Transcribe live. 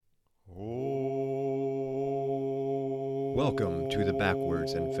Welcome to the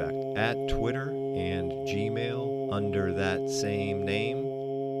Backwards Infect at Twitter and Gmail under that same name.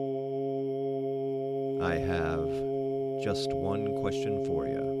 I have just one question for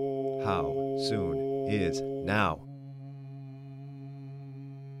you. How soon is now?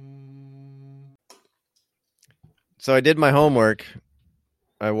 So I did my homework.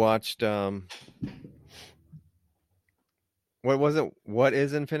 I watched what was it? What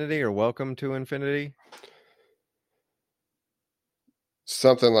is Infinity or Welcome to Infinity?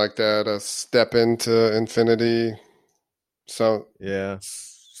 Something like that. A step into infinity. So Yeah.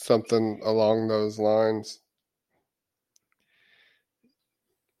 something along those lines.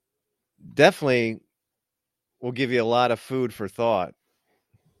 Definitely will give you a lot of food for thought.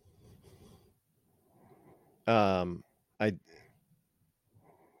 I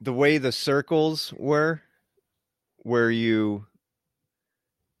the way the circles were, where you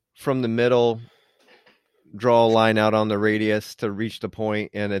from the middle draw a line out on the radius to reach the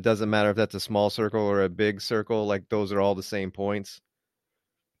point, and it doesn't matter if that's a small circle or a big circle, like those are all the same points.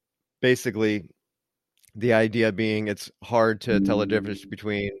 Basically, the idea being it's hard to tell the difference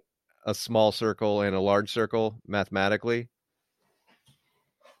between a small circle and a large circle mathematically.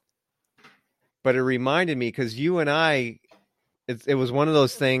 But it reminded me, because you and I, it was one of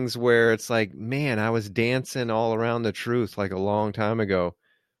those things where it's like, man, I was dancing all around the truth like a long time ago.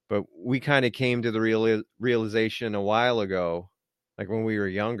 But we kind of came to the realization a while ago, like when we were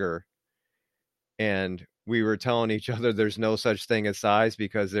younger, and we were telling each other there's no such thing as size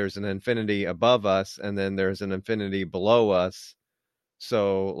because there's an infinity above us and then there's an infinity below us.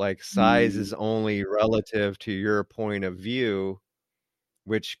 So, like, size is only relative to your point of view,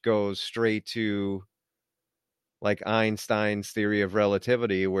 which goes straight to like Einstein's theory of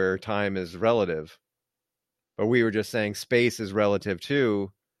relativity, where time is relative. But we were just saying space is relative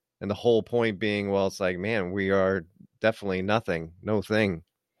too. And the whole point being, well, it's like, man, we are definitely nothing, no thing.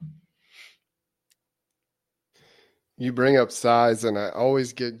 You bring up size, and I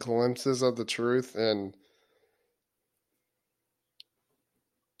always get glimpses of the truth. And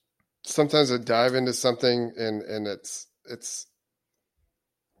sometimes I dive into something, and it's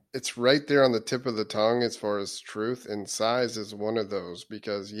right there on the tip of the tongue as far as truth. And size is one of those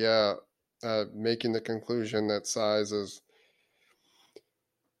because, making the conclusion that size is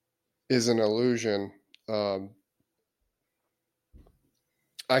an illusion. I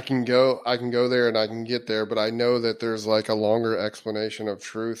can go there and I can get there, but I know that there's like a longer explanation of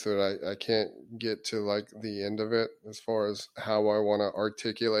truth that I can't get to like the end of it as far as how I want to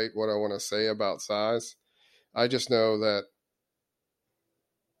articulate what I want to say about size. I just know that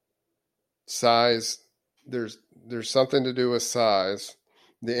size, there's something to do with size.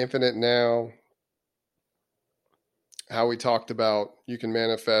 The infinite now, how we talked about you can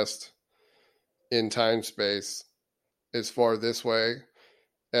manifest in time space as far this way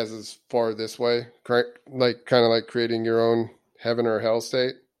as far this way, correct? Like kind of like creating your own heaven or hell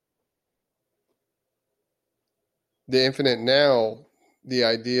state. The infinite now, the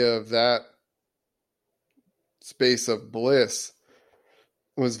idea of that space of bliss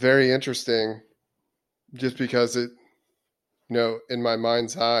was very interesting just because it, in my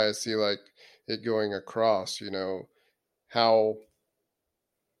mind's eye, I see like it going across, how,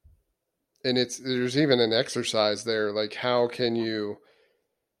 and there's even an exercise there, like how can you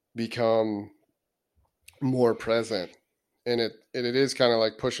become more present? And it is kind of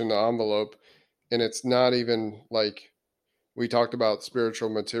like pushing the envelope, and it's not even like we talked about spiritual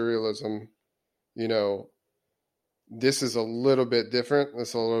materialism, you know, this is a little bit different.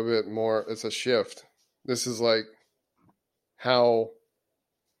 It's a little bit more, it's a shift. This is like how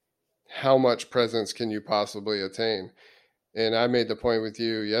much presence can you possibly attain? And I made the point with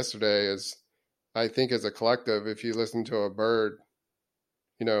you yesterday is I think as a collective, if you listen to a bird,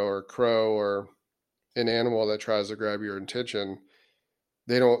 or a crow or an animal that tries to grab your attention,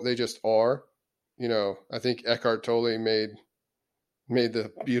 they just are. I think Eckhart Tolle made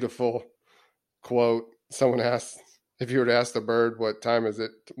the beautiful quote. Someone asked, if you were to ask the bird what time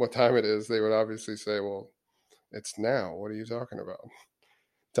it is, they would obviously say, well, it's now. What are you talking about?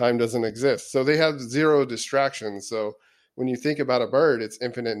 Time doesn't exist. So they have zero distractions. So when you think about a bird, it's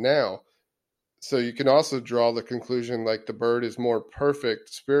infinite now. So you can also draw the conclusion like the bird is more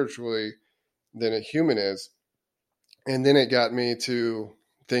perfect spiritually than a human is. And then it got me to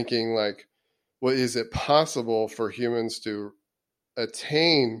thinking like, well, is it possible for humans to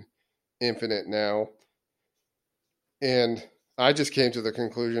attain infinite now? And I just came to the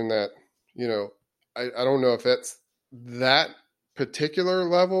conclusion that, I don't know if that particular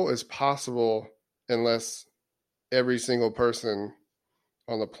level is possible unless every single person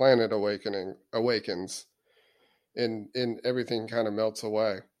on the planet awakens. and everything kind of melts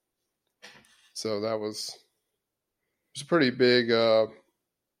away. So that was pretty big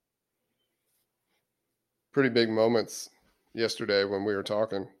moments yesterday when we were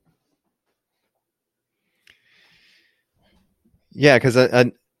talking. Yeah, because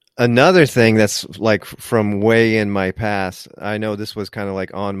another thing that's like from way in my past, I know this was kind of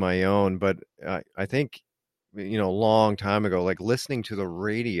like on my own, but I think, a long time ago, like listening to the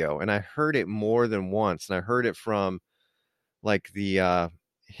radio, and I heard it more than once, and I heard it from like the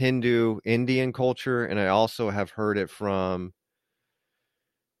Hindu Indian culture, and I also have heard it from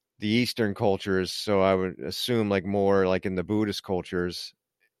the Eastern cultures. So I would assume like more like in the Buddhist cultures,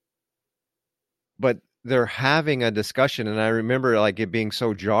 but they're having a discussion, and I remember like it being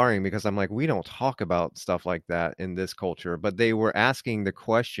so jarring because I'm like, we don't talk about stuff like that in this culture, but they were asking the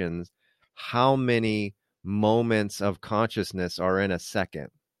questions, how many moments of consciousness are in a second?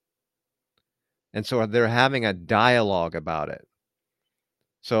 And so they're having a dialogue about it.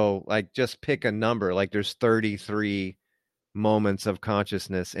 So like just pick a number, like there's 33 moments of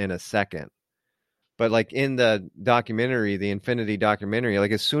consciousness in a second. But like in the documentary, the Infinity documentary,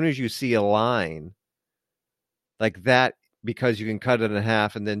 like as soon as you see a line like that, because you can cut it in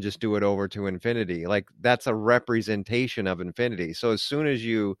half and then just do it over to infinity, like that's a representation of infinity. So as soon as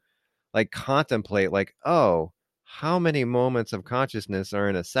you like contemplate like, oh, how many moments of consciousness are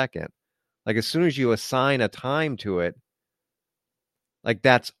in a second, like as soon as you assign a time to it, like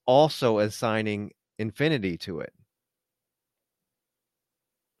that's also assigning infinity to it.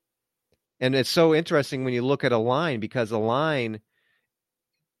 And it's so interesting when you look at a line, because a line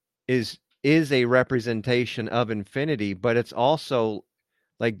is a representation of infinity, but it's also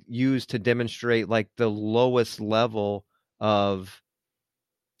like used to demonstrate like the lowest level of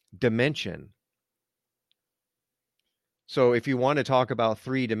dimension. So if you want to talk about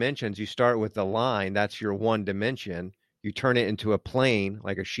three dimensions, you start with the line, that's your one dimension. You turn it into a plane,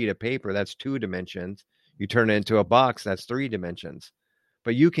 like a sheet of paper, that's two dimensions. You turn it into a box, that's three dimensions.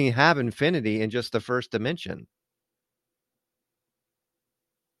 But you can have infinity in just the first dimension.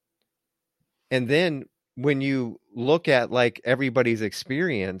 And then when you look at like everybody's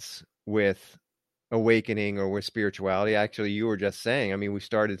experience with awakening or with spirituality, actually, you were just saying, I mean, we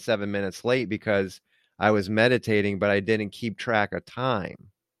started 7 minutes late because I was meditating, but I didn't keep track of time.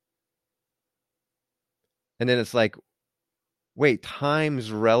 And then it's like, wait,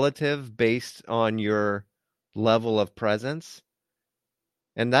 time's relative based on your level of presence.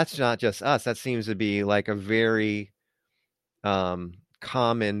 And that's not just us. That seems to be like a very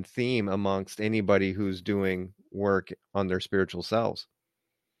common theme amongst anybody who's doing work on their spiritual selves.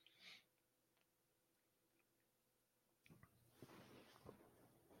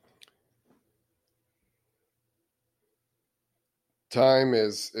 Time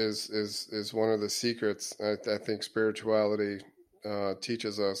is one of the secrets. I think spirituality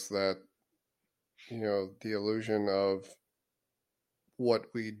teaches us that, the illusion of what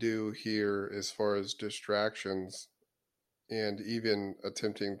we do here as far as distractions and even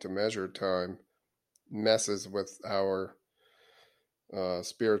attempting to measure time messes with our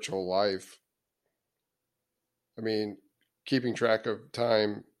spiritual life. I mean, keeping track of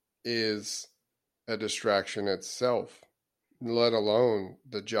time is a distraction itself, let alone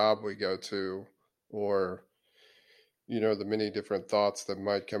the job we go to, or the many different thoughts that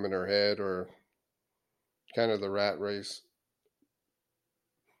might come in our head, or kind of the rat race.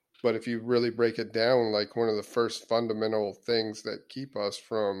 But if you really break it down, like one of the first fundamental things that keep us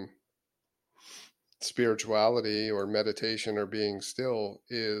from spirituality or meditation or being still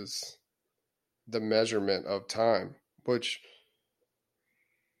is the measurement of time, which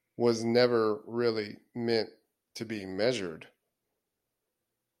was never really meant to be measured.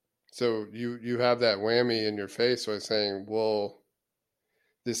 So you have that whammy in your face by saying, well,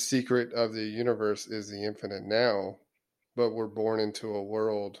 the secret of the universe is the infinite now, but we're born into a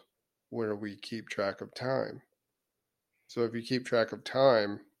world where we keep track of time. So if you keep track of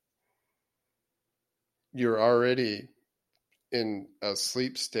time, you're already in a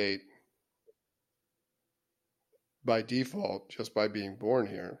sleep state by default just by being born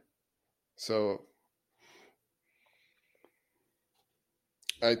here. So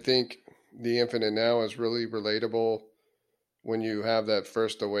I think the infinite now is really relatable when you have that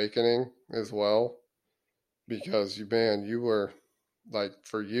first awakening as well, because you were like,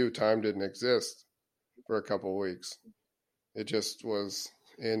 for you, time didn't exist for a couple of weeks. It just was,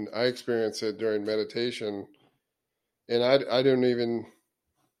 and I experienced it during meditation. And I don't even,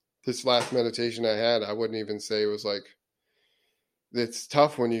 this last meditation I had, I wouldn't even say it was like, it's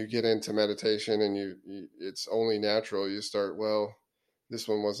tough when you get into meditation and it's only natural. You start, well, this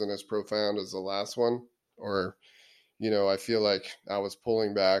one wasn't as profound as the last one, or I feel like I was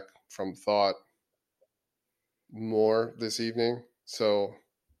pulling back from thought more this evening. So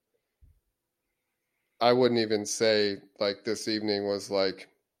I wouldn't even say like this evening was like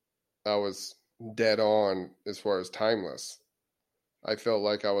I was dead on as far as timeless. I felt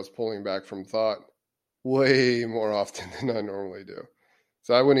like I was pulling back from thought way more often than I normally do.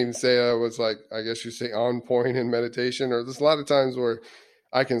 So I wouldn't even say I was like, I guess you say on point in meditation, or there's a lot of times where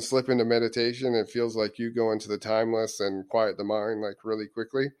I can slip into meditation. It feels like you go into the timeless and quiet the mind like really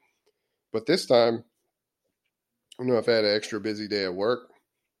quickly. But this time, I don't know if I had an extra busy day at work.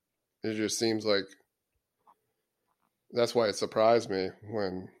 It just seems like that's why it surprised me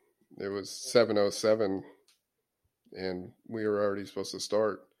when it was 7:07 and we were already supposed to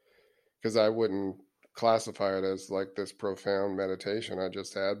start, because I wouldn't classify it as like this profound meditation I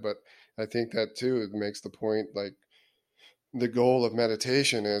just had. But I think that too, it makes the point like the goal of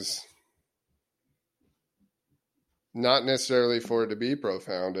meditation is not necessarily for it to be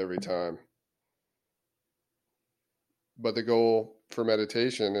profound every time, but the goal for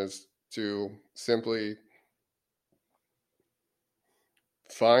meditation is to simply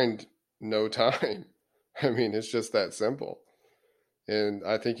find no time. I mean, it's just that simple. And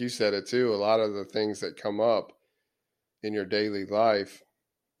I think you said it too. A lot of the things that come up in your daily life,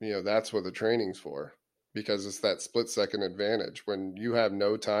 that's what the training's for, because it's that split second advantage. When you have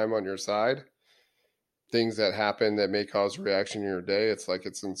no time on your side, things that happen that may cause a reaction in your day, it's like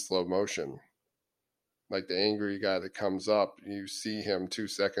it's in slow motion. Like the angry guy that comes up, you see him 2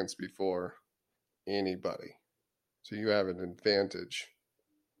 seconds before anybody. So you have an advantage.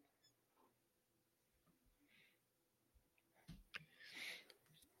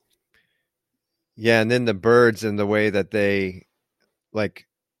 Yeah, and then the birds and the way that they like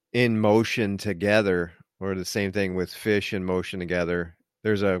in motion together, or the same thing with fish in motion together.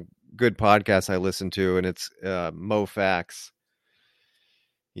 There's a good podcast I listen to, and it's Mo Fax.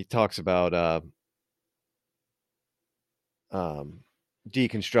 He talks about um,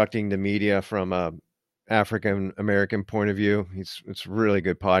 deconstructing the media from a African American point of view. It's a really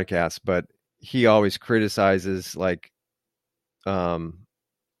good podcast, but he always criticizes like um,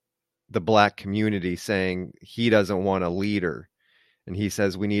 the black community, saying he doesn't want a leader, and he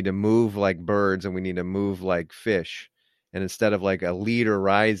says we need to move like birds and we need to move like fish. And instead of like a leader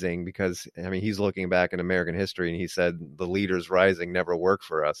rising, because I mean he's looking back in American history and he said the leaders rising never worked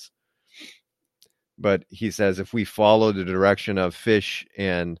for us. But he says if we follow the direction of fish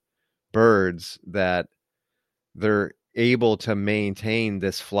and birds, that they're able to maintain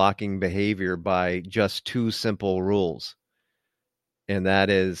this flocking behavior by just two simple rules. And that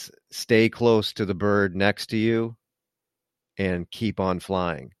is stay close to the bird next to you and keep on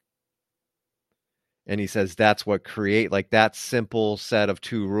flying. And he says that's what create like that simple set of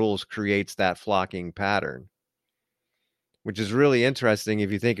two rules creates that flocking pattern, which is really interesting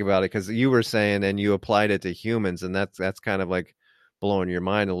if you think about it, because you were saying and you applied it to humans, and that's kind of like blowing your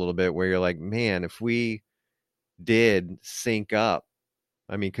mind a little bit, where you're like, man, if we did sync up,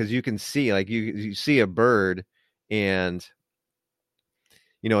 I mean, because you can see like you see a bird, and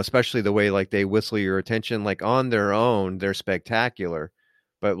especially the way like they whistle your attention, like on their own they're spectacular,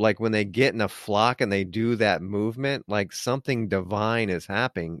 but like when they get in a flock and they do that movement, like something divine is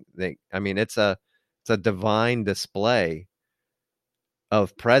happening. I mean, it's a divine display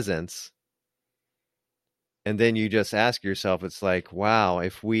of presence. And then you just ask yourself, it's like, wow,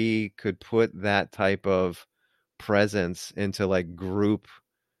 if we could put that type of presence into like group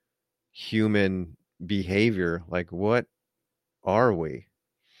human behavior, like are we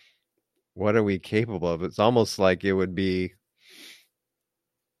what are we capable of? It's almost like it would be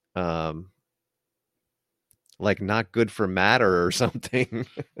um like not good for matter or something.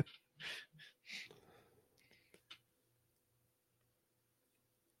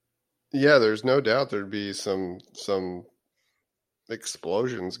 Yeah, there's no doubt there'd be some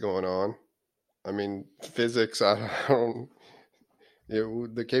explosions going on. I mean, physics, I don't,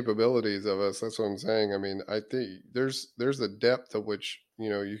 the capabilities of us, that's what I'm saying. I mean, I think there's a depth to which,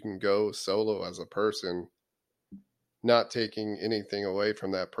 you can go solo as a person, not taking anything away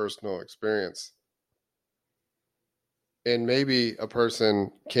from that personal experience. And maybe a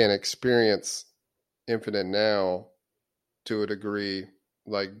person can experience infinite now to a degree,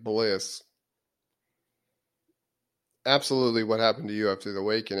 like bliss. Absolutely what happened to you after the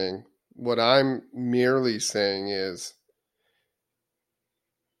awakening. What I'm merely saying is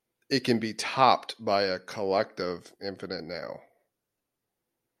it can be topped by a collective infinite now.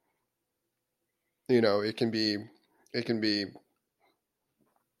 It can be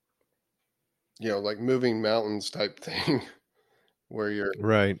like moving mountains type thing where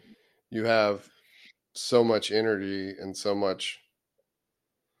Right. you have so much energy and so much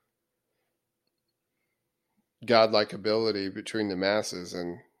godlike ability between the masses.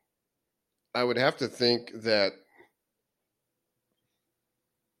 And I would have to think that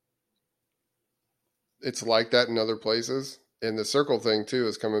it's like that in other places. And the circle thing too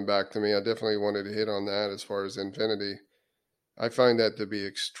is coming back to me. I definitely wanted to hit on that as far as infinity. I find that to be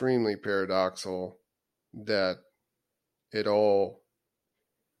extremely paradoxical that it all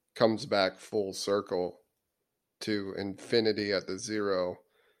comes back full circle to infinity at the zero.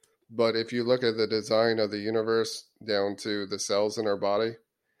 But if you look at the design of the universe down to the cells in our body,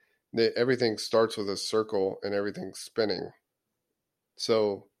 everything starts with a circle and everything's spinning.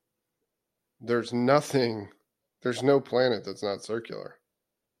 So there's nothing, there's no planet that's not circular.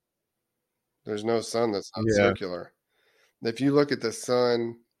 There's no sun that's not Yeah. circular. If you look at the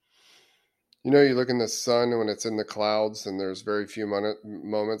sun, you look in the sun when it's in the clouds, and there's very few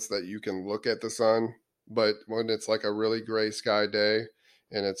moments that you can look at the sun. But when it's like a really gray sky day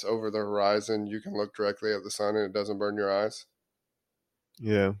and it's over the horizon, you can look directly at the sun and it doesn't burn your eyes.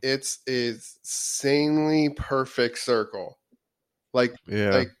 Yeah. It's insanely perfect circle. Like Yeah.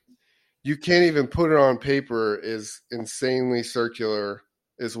 like you can't even put it on paper. Is insanely circular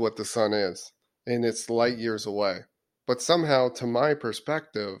is what the sun is, and it's light years away. But somehow, to my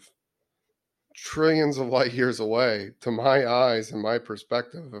perspective, trillions of light years away, to my eyes and my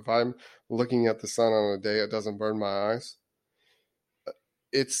perspective, if I'm looking at the sun on a day it doesn't burn my eyes,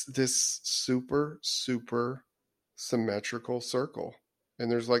 it's this super, super symmetrical circle. And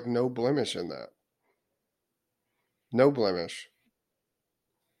there's like no blemish in that. No blemish.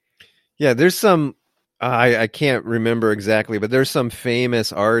 Yeah, there's some I can't remember exactly, but there's some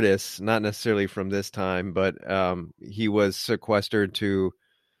famous artists, not necessarily from this time, but he was sequestered to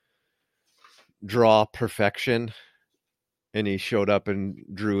draw perfection, and he showed up and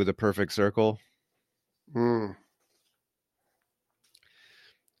drew the perfect circle. Mm.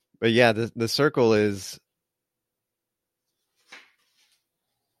 But yeah, the circle is,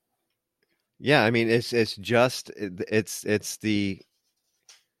 yeah, I mean it's just it's the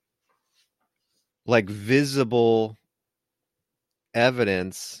like visible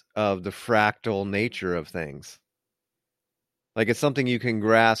evidence of the fractal nature of things. Like it's something you can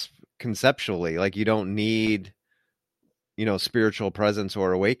grasp conceptually. Like you don't need, spiritual presence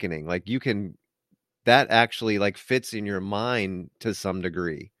or awakening. Like you can, that actually like fits in your mind to some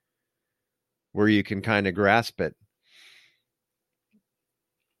degree where you can kind of grasp it.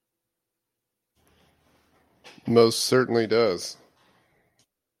 Most certainly does.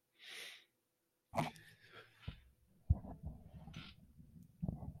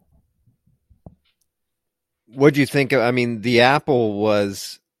 What do you think of, I mean, the apple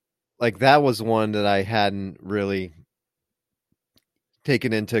was like, that was one that I hadn't really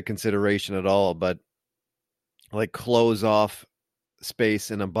taken into consideration at all, but like close off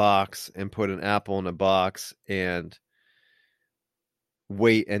space in a box and put an apple in a box and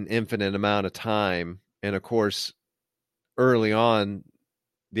wait an infinite amount of time. And of course, early on,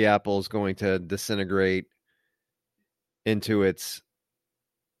 the apple is going to disintegrate into its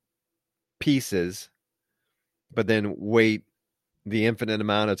pieces, but then wait the infinite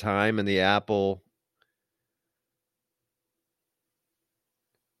amount of time and the apple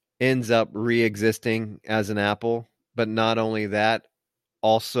ends up re-existing as an apple. But not only that,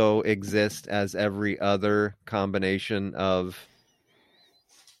 also exists as every other combination of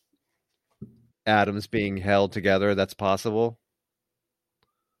atoms being held together that's possible.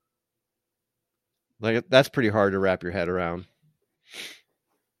 Like that's pretty hard to wrap your head around.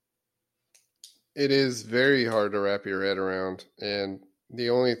 It is very hard to wrap your head around. And the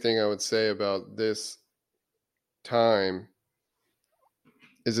only thing I would say about this time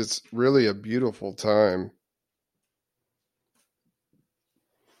is it's really a beautiful time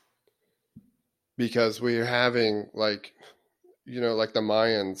because we're having like the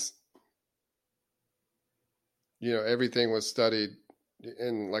Mayans, everything was studied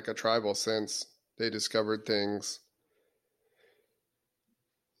in like a tribal sense. They discovered things,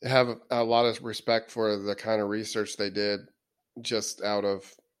 have a lot of respect for the kind of research they did just out of,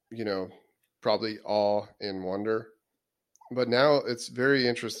 you know, probably awe and wonder. But now it's very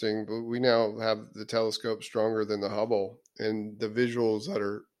interesting. But we now have the telescope stronger than the Hubble, and the visuals that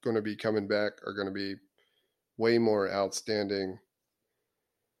are going to be coming back are going to be way more outstanding.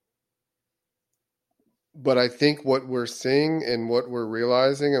 But I think what we're seeing and what we're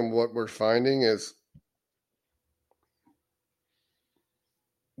realizing and what we're finding is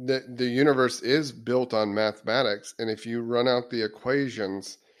that the universe is built on mathematics. And if you run out the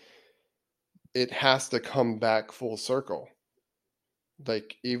equations, it has to come back full circle.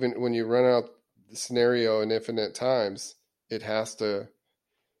 Like even when you run out scenario in infinite times, it has to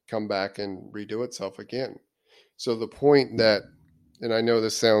come back and redo itself again. So the point that, and I know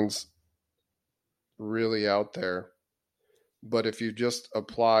this sounds really out there, but if you just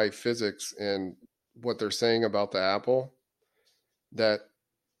apply physics and what they're saying about the apple, that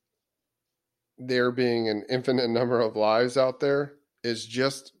there being an infinite number of lives out there is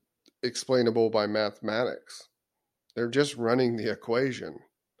just explainable by mathematics. They're just running the equation.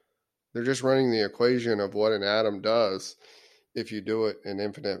 They're just running the equation of what an atom does if you do it an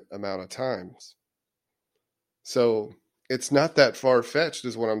infinite amount of times. So it's not that far fetched,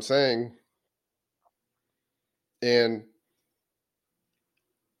 is what I'm saying. And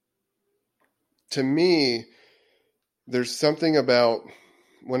to me, there's something about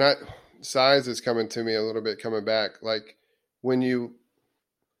when size is coming to me a little bit coming back. Like when you,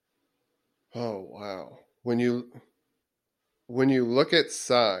 oh wow, when you look at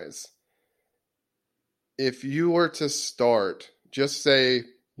size, if you were to start, just say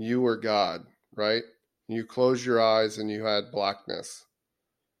you were God, right? You close your eyes and you had blackness,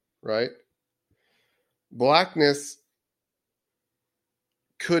 right? Blackness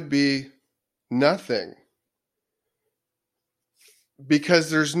could be nothing because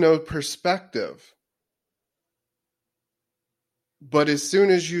there's no perspective. But as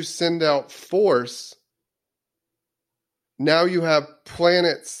soon as you send out force, now you have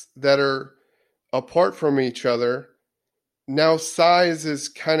planets that are apart from each other. Now size is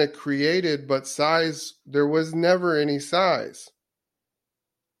kind of created, but size, there was never any size.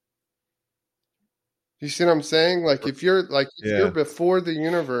 You see what I'm saying? Like if you're Yeah. before the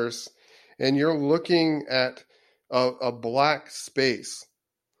universe and you're looking at a black space,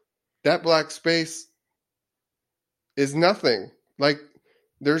 that black space is nothing. Like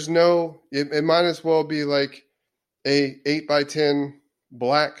there's no, it might as well be like a 8 by 10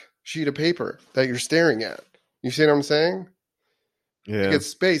 black sheet of paper that you're staring at. You see what I'm saying? Like Yeah. it's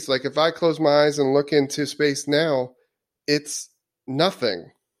space. Like if I close my eyes and look into space now, it's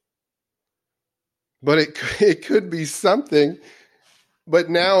nothing. But it could be something. But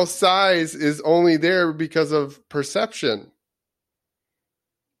now size is only there because of perception.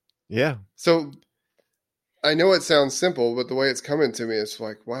 Yeah. So I know it sounds simple, but the way it's coming to me, it's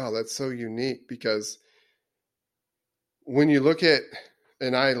like, wow, that's so unique because when you look at,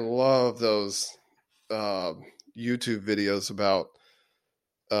 and I love those YouTube videos about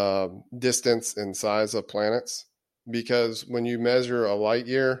distance and size of planets, because when you measure a light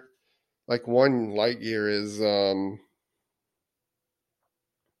year, like one light year is,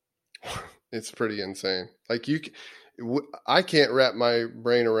 it's pretty insane. Like I can't wrap my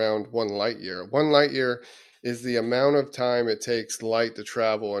brain around one light year. One light year is the amount of time it takes light to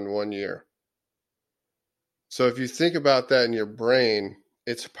travel in 1 year. So if you think about that in your brain,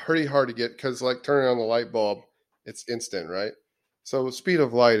 it's pretty hard to get because like turning on the light bulb, it's instant, right? So the speed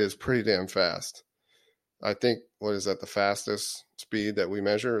of light is pretty damn fast. I think what is that, the fastest speed that we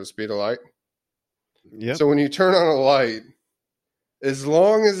measure, the speed of light? Yep. So when you turn on a light, as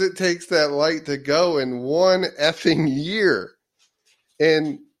long as it takes that light to go in one effing year,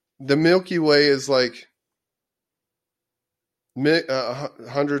 and the Milky Way is like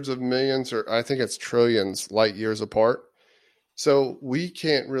hundreds of millions, or I think it's trillions light years apart. So we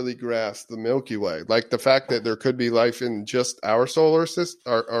can't really grasp the Milky Way. Like the fact that there could be life in just our solar system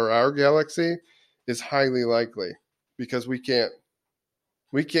or our galaxy is highly likely because we don't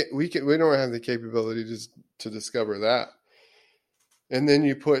have the capability to discover that. And then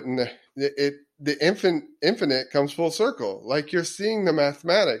you put in the infinite comes full circle. Like you're seeing the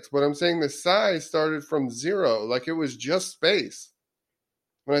mathematics, but I'm saying the size started from zero. Like it was just space.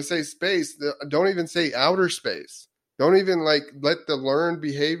 When I say space, don't even say outer space. Don't even like let the learned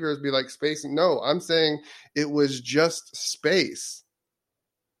behaviors be like space. No, I'm saying it was just space,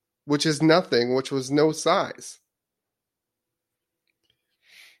 which is nothing, which was no size.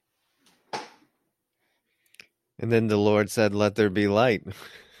 And then the Lord said, "Let there be light."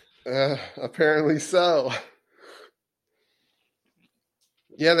 Apparently so.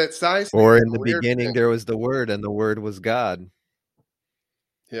 Yeah, that size thing Or is in a the weird beginning thing. there was the Word, and the Word was God.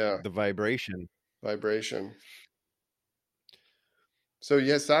 Yeah, The vibration. vibration. So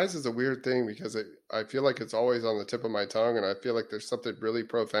yeah, size is a weird thing because I feel like it's always on the tip of my tongue, and I feel like there's something really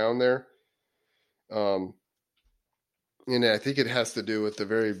profound there. Um, and I think it has to do with the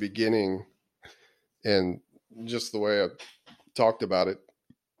very beginning and just the way I talked about it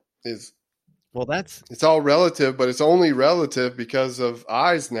is Well, that's it's all relative, but it's only relative because of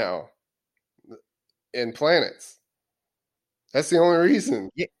eyes now and planets. That's the only reason.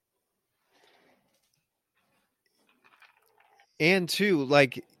 yeah. And too,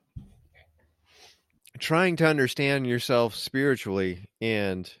 like trying to understand yourself spiritually,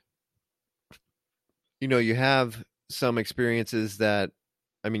 and you have some experiences that,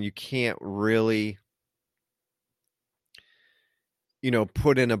 I mean, you can't really,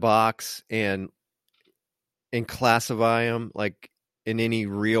 put in a box and classify them like in any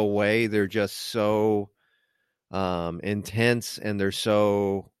real way. They're just so intense, and they're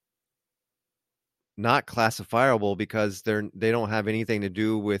so not classifiable because they don't have anything to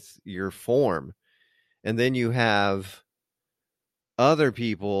do with your form. And then you have other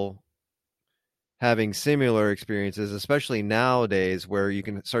people having similar experiences, especially nowadays, where you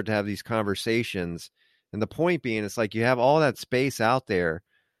can start to have these conversations. And the point being, it's like you have all that space out there,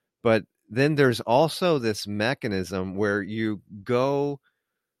 but then there's also this mechanism where you go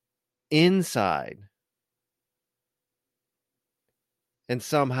inside and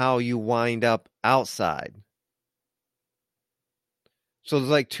somehow you wind up outside. So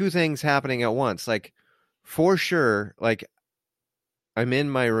there's like two things happening at once. Like, for sure, like, I'm in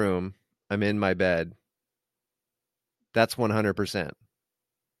my room, I'm in my bed. That's 100%.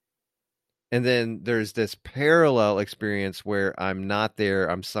 And then there's this parallel experience where I'm not there,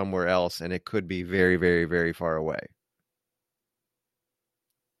 I'm somewhere else, and it could be very, very, very far away.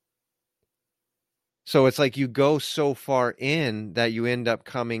 So it's like you go so far in that you end up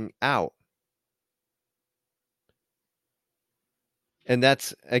coming out. And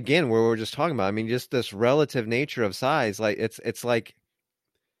that's again where we're just talking about. I mean, just this relative nature of size. Like it's like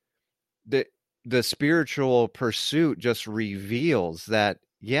the the spiritual pursuit just reveals that,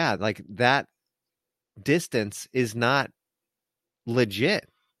 yeah, like that distance is not legit.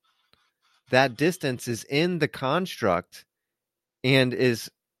 That distance is in the construct and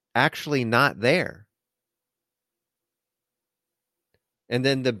is actually not there. And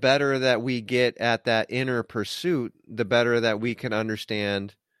then the better that we get at that inner pursuit, the better that we can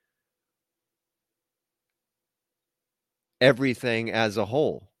understand everything as a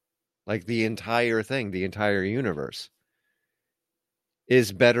whole. Like the entire thing, the entire universe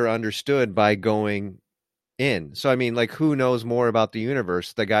is better understood by going in. So, I mean, like, who knows more about the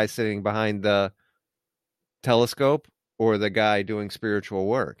universe? The guy sitting behind the telescope or the guy doing spiritual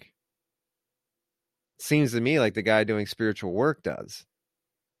work? Seems to me like the guy doing spiritual work does.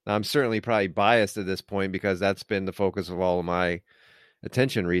 Now, I'm certainly probably biased at this point because that's been the focus of all of my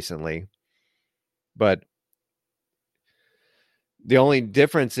attention recently. But the only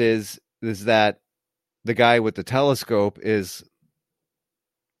difference is that the guy with the telescope is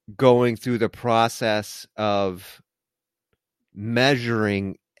going through the process of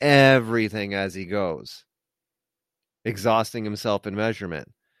measuring everything as he goes, exhausting himself in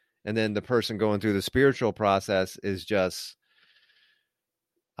measurement. And then the person going through the spiritual process is just,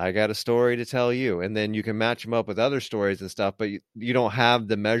 I got a story to tell you. And then you can match them up with other stories and stuff, but you don't have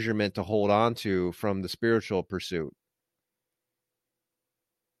the measurement to hold on to from the spiritual pursuit.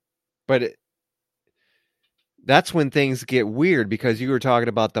 But that's when things get weird, because you were talking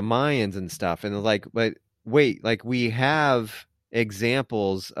about the Mayans and stuff. And like, but wait, like, we have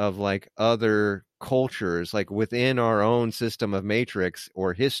examples of like other cultures, like within our own system of matrix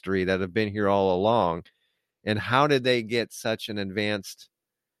or history, that have been here all along. And how did they get such an advanced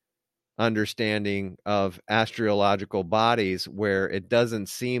understanding of astrological bodies where it doesn't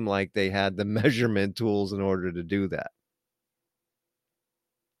seem like they had the measurement tools in order to do that?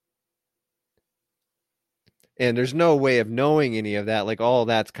 And there's no way of knowing any of that. Like, all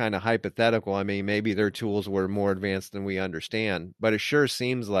that's kind of hypothetical. I mean, maybe their tools were more advanced than we understand, but it sure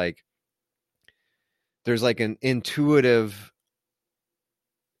seems like there's like an intuitive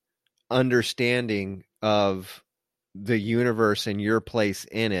understanding of the universe and your place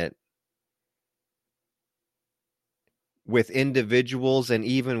in it, with individuals and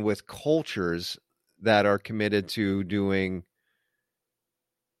even with cultures that are committed to doing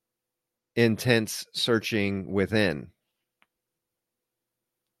intense searching within.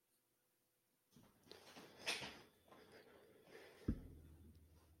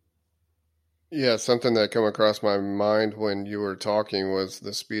 Yeah, something that come across my mind when you were talking was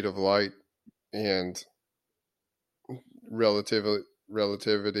the speed of light and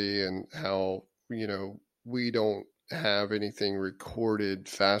relativity and how, we don't have anything recorded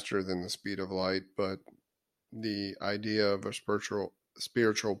faster than the speed of light, but the idea of a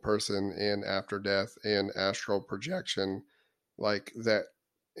spiritual person and after death and astral projection like that,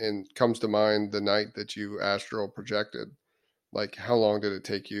 and comes to mind the night that you astral projected. Like, how long did it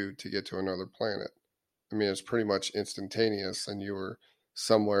take you to get to another planet? I mean, it's pretty much instantaneous, and you were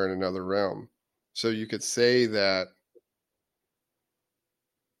somewhere in another realm. So you could say that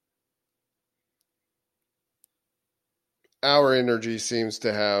our energy seems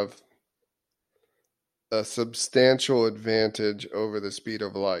to have a substantial advantage over the speed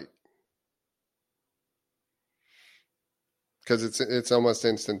of light because it's almost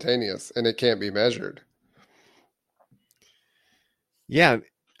instantaneous and it can't be measured. Yeah.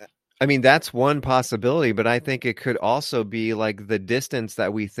 I mean, that's one possibility, but I think it could also be like the distance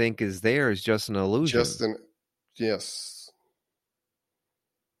that we think is there is just an Just illusion. an yes.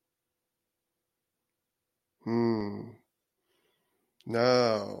 Hmm.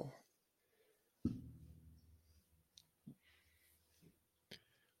 No.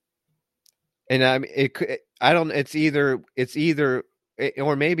 And I mean, it could, I don't,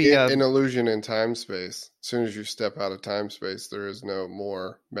 or maybe, An illusion in time space. As soon as you step out of time space, there is no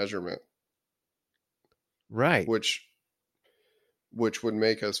more measurement, right. which would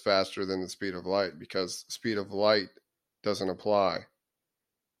make us faster than the speed of light because speed of light doesn't apply.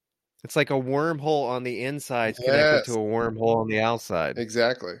 It's like a wormhole on the inside connected to Yes, a wormhole on the outside.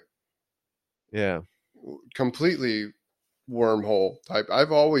 exactly. Yeah. Completely wormhole type.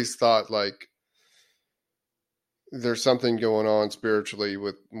 I've always thought like there's something going on spiritually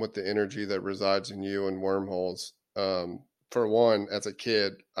with the energy that resides in you and wormholes. For one, as a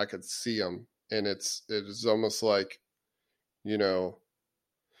kid, I could see them, and it is almost like you know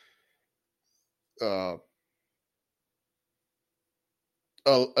uh,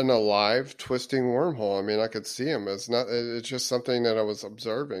 an alive twisting wormhole. I mean, I could see them. It's not. It's just something that I was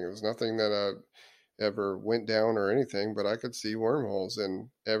observing. It was nothing that I ever went down or anything, but I could see wormholes, and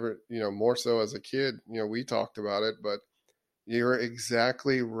more so as a kid. We talked about it, but you're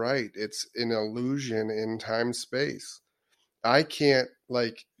exactly right. It's an illusion in time space. I can't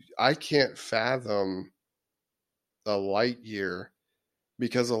like I can't fathom a light year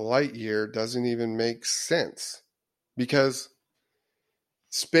because a light year doesn't even make sense because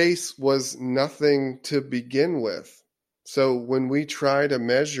space was nothing to begin with. So when we try to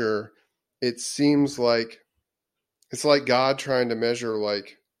measure, it seems like it's like God trying to measure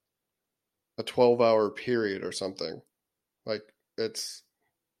like a 12-hour period or something. Like it's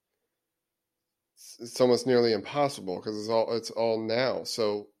it's almost nearly impossible because it's all now.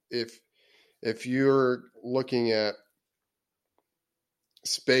 So if you're looking at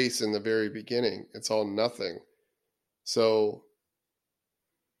space in the very beginning, it's all nothing. So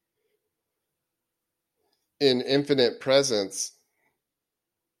in infinite presence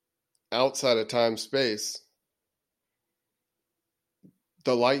outside of time space,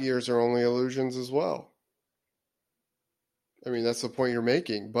 the light years are only illusions as well. I mean, that's the point you're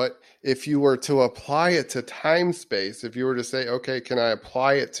making. But if you were to apply it to time space, if you were to say, okay, can I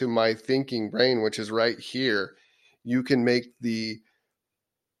apply it to my thinking brain, which is right here, you can make the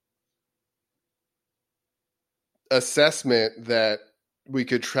assessment that we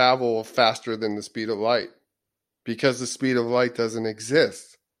could travel faster than the speed of light because the speed of light doesn't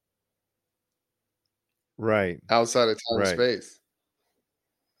exist Right. outside of time Right. space.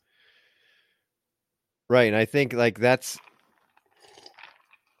 Right. And I think like that's,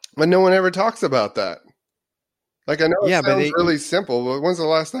 But no one ever talks about that. Like, I know it yeah, but sounds really simple, but when's the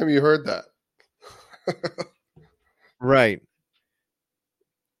last time you heard that? right.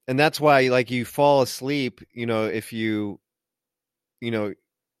 And that's why like you fall asleep, if you know,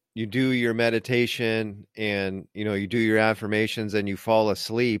 you do your meditation and, you do your affirmations and you fall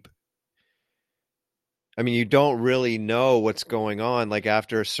asleep. I mean, you don't really know what's going on like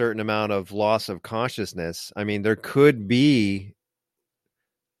after a certain amount of loss of consciousness. I mean, there could be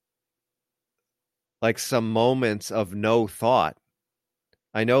like some moments of no thought.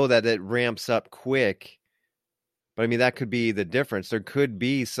 I know that it ramps up quick, but I mean, that could be the difference. There could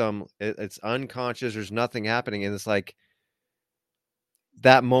be it's unconscious, there's nothing happening. And it's like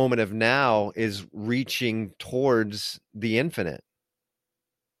that moment of now is reaching towards the infinite.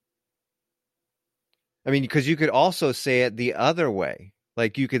 I mean, because you could also say it the other way.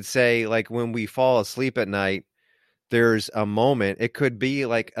 Like you could say, like when we fall asleep at night, there's a moment, it could be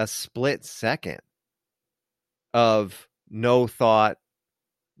like a split second of no thought,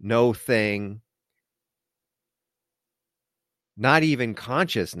 no thing, not even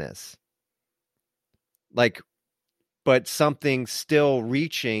consciousness. Like, but something still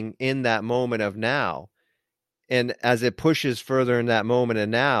reaching in that moment of now. And as it pushes further in that moment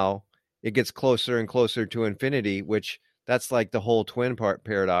and now, it gets closer and closer to infinity, which that's like the whole twin part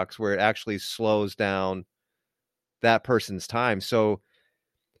paradox where it actually slows down that person's time. So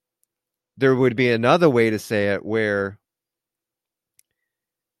there would be another way to say it where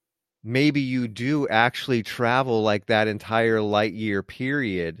maybe you do actually travel like that entire light year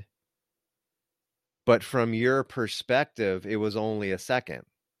period, but from your perspective, it was only a second.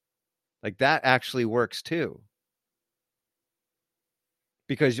 Like that actually works too.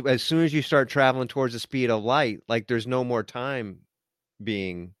 because as soon as you start traveling towards the speed of light, like there's no more time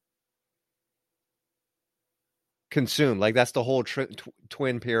being consumed. Like that's the whole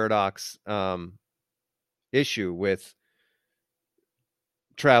twin paradox issue with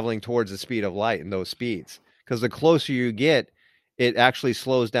traveling towards the speed of light and those speeds. Because the closer you get, it actually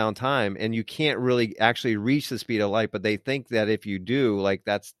slows down time, and you can't really actually reach the speed of light. But they think that if you do, like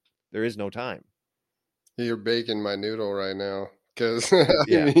there is no time. You're baking my noodle right now, because I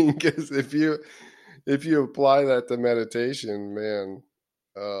Yeah, mean, because if you apply that to meditation, man,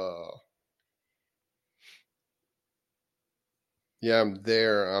 uh, yeah, I'm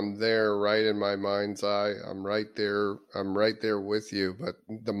there, right in my mind's eye. I'm right there. I'm right there with you, but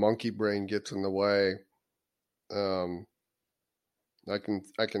the monkey brain gets in the way. Um, I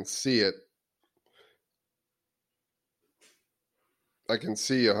can see it. I can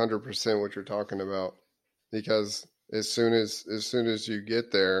see 100% what you're talking about, because as soon as you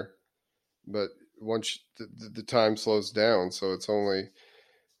get there, but once the time slows down, so it's only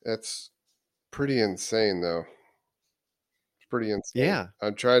that's pretty insane though. It's pretty insane. yeah.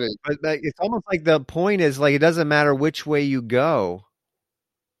 I'm trying to But like, it's almost like the point is like it doesn't matter which way you go,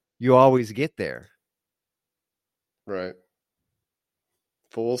 you always get there. right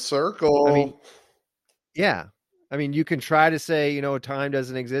full I mean, circle. yeah. I mean, you can try to say, time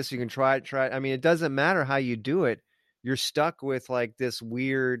doesn't exist. You can try. I mean, it doesn't matter how you do it. You're stuck with like this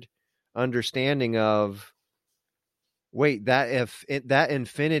weird understanding of, wait, that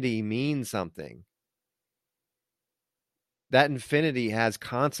infinity means something. That infinity has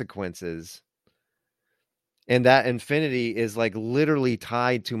consequences. And that infinity is like literally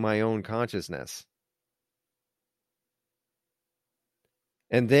tied to my own consciousness.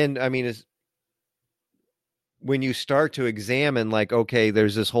 And then, I mean, when you start to examine, like, okay,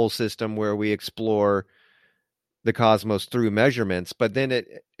 there's this whole system where we explore the cosmos through measurements, but then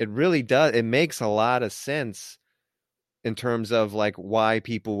it really does, it makes a lot of sense in terms of like why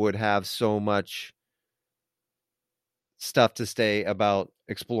people would have so much stuff to say about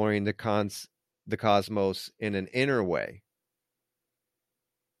exploring the cosmos in an inner way.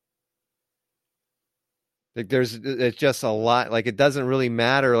 Like it's just a lot, like it doesn't really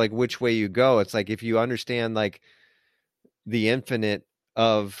matter like which way you go. It's like if you understand like the infinite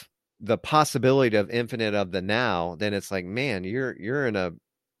of the possibility of infinite of the now, then it's like, man, you're in a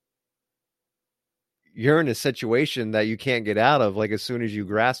situation that you can't get out of, like as soon as you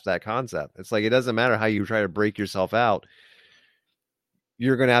grasp that concept. It's like it doesn't matter how you try to break yourself out,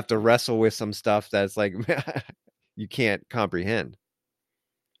 you're going to have to wrestle with some stuff that's like you can't comprehend.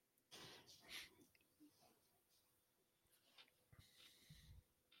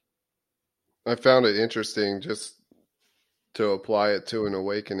 I found it interesting just to apply it to an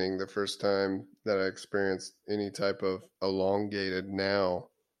awakening the first time that I experienced any type of elongated now,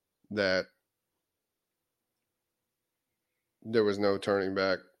 that there was no turning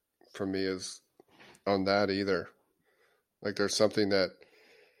back for me as on that either. Like there's something that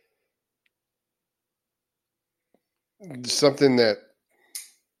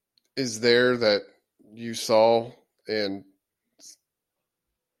is there that you saw, and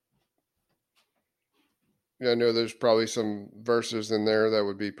I know there's probably some verses in there that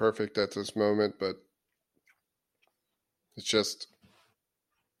would be perfect at this moment, but it's just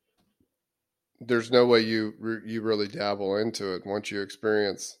there's no way you really dabble into it once you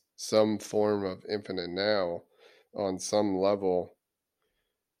experience some form of infinite now on some level.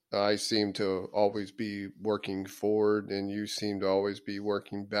 I seem to always be working forward, and you seem to always be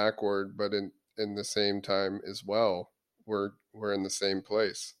working backward, but in the same time as well, we're in the same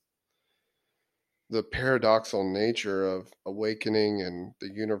place. The paradoxical nature of awakening and the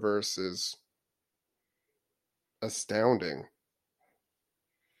universe is astounding.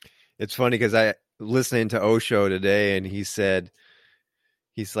 It's funny because I listening to Osho today, and he's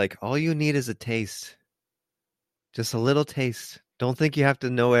like, all you need is a taste, just a little taste. Don't think you have to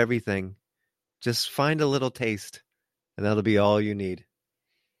know everything. Just find a little taste, and that'll be all you need.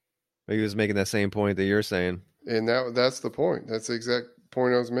 But he was making that same point that you're saying. And that's the point. That's the exact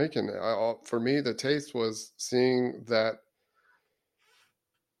point I was making. For me, the taste was seeing that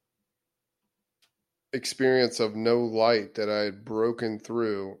experience of no light that I had broken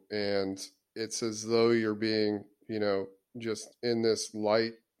through, and it's as though you're being, just in this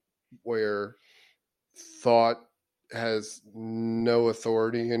light where thought has no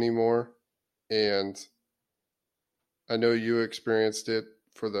authority anymore. And I know you experienced it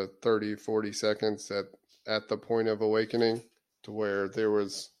for the 30, 40 seconds at the point of awakening, to where there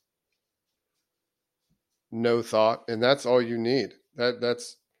was no thought, and that's all you need.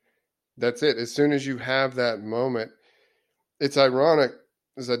 That's it. As soon as you have that moment, it's ironic.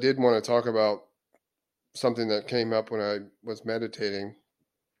 is I did want to talk about something that came up when I was meditating.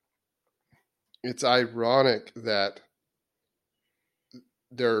 It's ironic that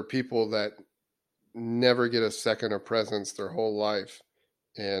there are people that never get a second of presence their whole life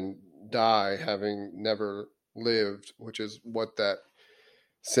and die having never lived, which is what that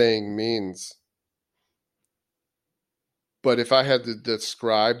saying means. But if I had to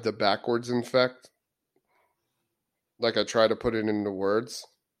describe the backwards effect, like I try to put it into words,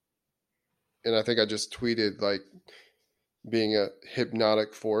 and I think I just tweeted like being a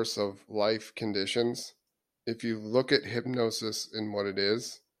hypnotic force of life conditions. If you look at hypnosis and what it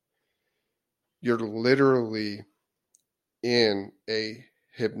is, you're literally in a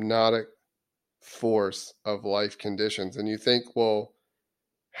hypnotic force of life conditions. And you think, well,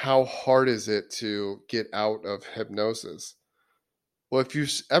 how hard is it to get out of hypnosis? Well, if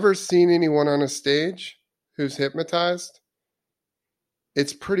you've ever seen anyone on a stage who's hypnotized,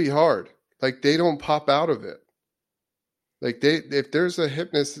 it's pretty hard. Like they don't pop out of it. Like if there's a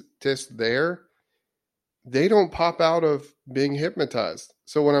hypnotist there, they don't pop out of being hypnotized.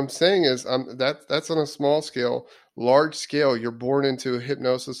 So what I'm saying is, that's on a small scale. Large scale, you're born into a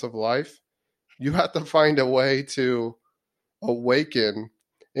hypnosis of life. You have to find a way to awaken.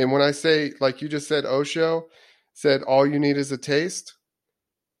 And when I say, like you just said, Osho said, all you need is a taste.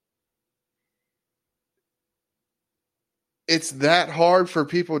 It's that hard for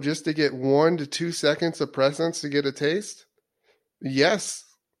people just to get 1 to 2 seconds of presence to get a taste. Yes,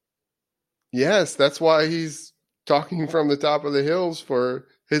 yes, that's why he's talking from the top of the hills for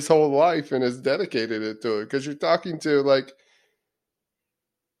his whole life and has dedicated it to it. Because you're talking to like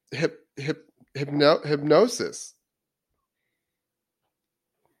hypnosis.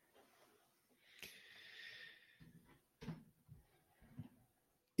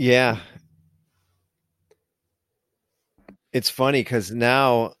 Yeah. It's funny because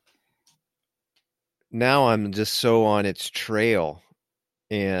now I'm just so on its trail,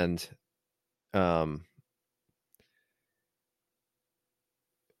 and um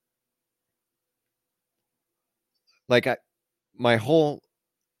like my whole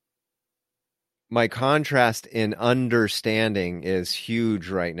my contrast in understanding is huge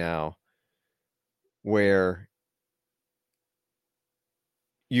right now, where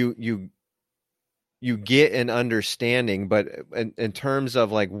you you get an understanding, but in terms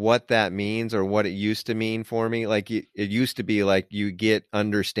of like what that means or what it used to mean for me, like it used to be like you get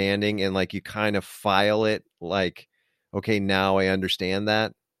understanding and like you kind of file it like, okay, now I understand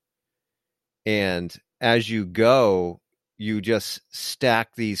that. And as you go, you just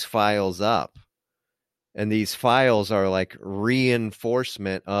stack these files up. And these files are like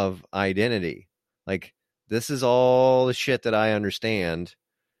reinforcement of identity. Like, this is all the shit that I understand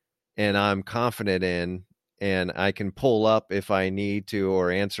and I'm confident in, and I can pull up if I need to,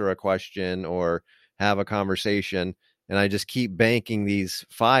 or answer a question, or have a conversation. And I just keep banking these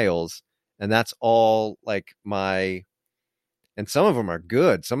files. And that's all like and some of them are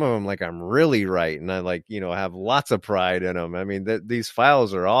good. Some of them, like, I'm really right. And I like, have lots of pride in them. I mean, these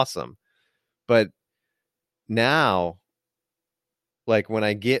files are awesome. But now, like, when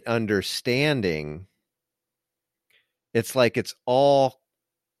I get understanding, it's like it's all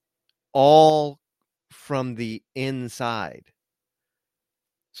from the inside.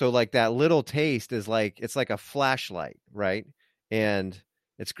 So like that little taste is like, it's like a flashlight, right? And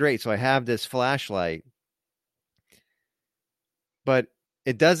it's great. So I have this flashlight, but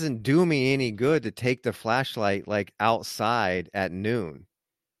it doesn't do me any good to take the flashlight like outside at noon.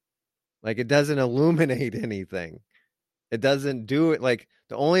 Like, it doesn't illuminate anything. It doesn't do it. Like,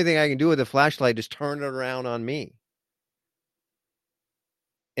 the only thing I can do with the flashlight is turn it around on me.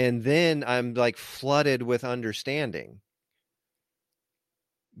 And then I'm like flooded with understanding.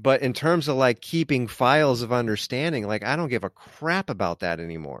 But in terms of like keeping files of understanding, like, I don't give a crap about that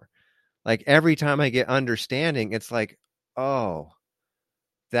anymore. Like, every time I get understanding, it's like, oh,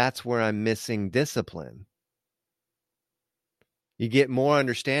 that's where I'm missing discipline. You get more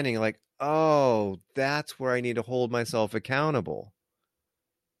understanding, like, oh, that's where I need to hold myself accountable.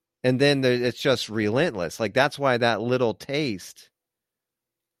 And then it's just relentless. Like, that's why that little taste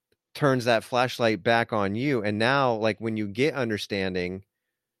turns that flashlight back on you. And now, like, when you get understanding,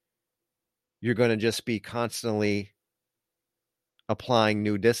 you're going to just be constantly applying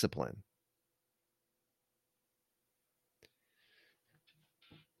new discipline.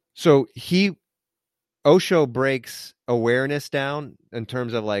 So Osho breaks awareness down in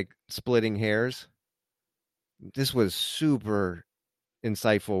terms of like splitting hairs. This was super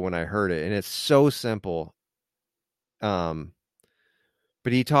insightful when I heard it, and it's so simple. Um,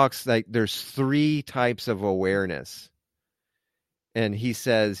 but he talks like there's three types of awareness. And he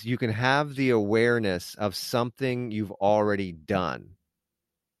says you can have the awareness of something you've already done.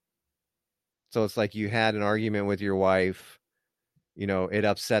 So it's like you had an argument with your wife, it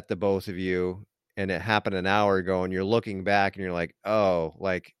upset the both of you, and it happened an hour ago, and you're looking back and you're like, oh,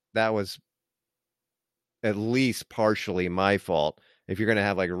 like that was at least partially my fault. If you're going to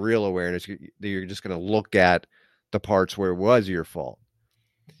have like real awareness, you're just going to look at the parts where it was your fault.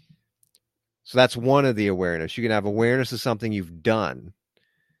 So that's one of the awareness. You can have awareness of something you've done.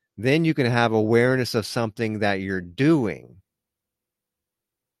 Then you can have awareness of something that you're doing.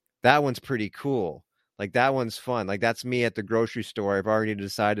 That one's pretty cool. Like that one's fun. Like that's me at the grocery store. I've already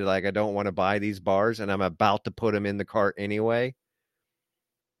decided like I don't want to buy these bars and I'm about to put them in the cart anyway.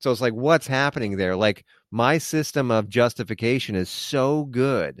 So it's like, what's happening there? Like my system of justification is so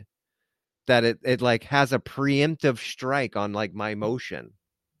good that it like has a preemptive strike on like my emotion.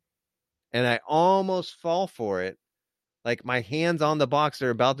 And I almost fall for it. Like my hands on the box are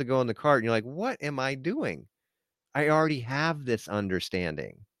about to go in the cart. And you're like, what am I doing? I already have this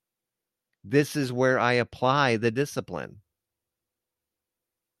understanding. This is where I apply the discipline.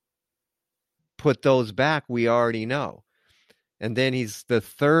 Put those back, we already know. And then the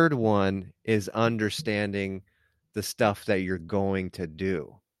third one is understanding the stuff that you're going to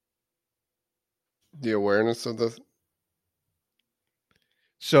do. The awareness of the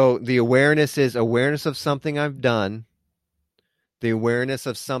So the awareness is awareness of something I've done, the awareness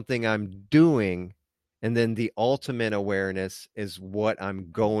of something I'm doing, and then the ultimate awareness is what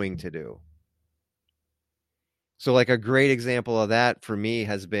I'm going to do. So like a great example of that for me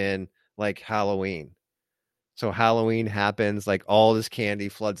has been like Halloween. So Halloween happens, like all this candy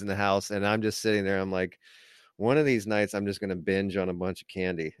floods in the house, and I'm just sitting there. I'm like, one of these nights, I'm just going to binge on a bunch of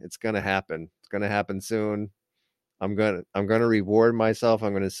candy. It's going to happen. It's going to happen soon. I'm going to reward myself.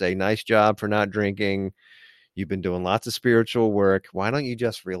 I'm going to say, nice job for not drinking. You've been doing lots of spiritual work. Why don't you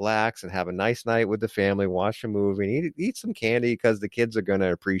just relax and have a nice night with the family, watch a movie, and eat some candy because the kids are going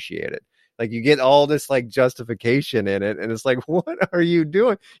to appreciate it. Like you get all this like justification in it, and it's like, what are you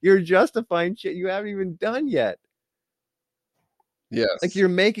doing? You're justifying shit you haven't even done yet. Like yes. you're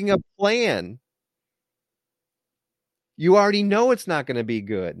making a plan. You already know it's not going to be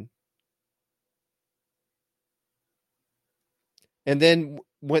good. And then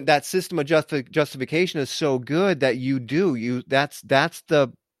when that system of justification is so good that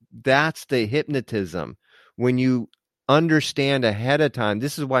that's the hypnotism. When you understand ahead of time,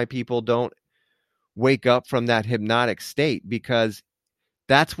 this is why people don't wake up from that hypnotic state, because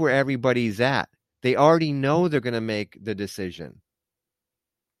that's where everybody's at. They already know they're going to make the decision,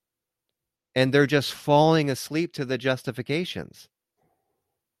 and they're just falling asleep to the justifications.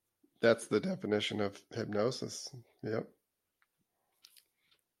 That's the definition of hypnosis. Yep.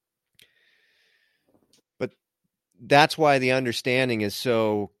 But that's why the understanding is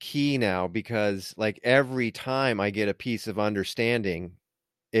so key now, because like every time I get a piece of understanding,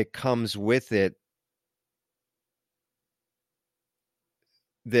 it comes with it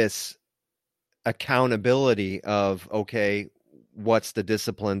this accountability of, okay, what's the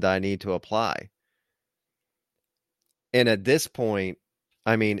discipline that I need to apply? And at this point,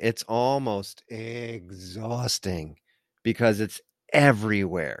 I mean, it's almost exhausting because it's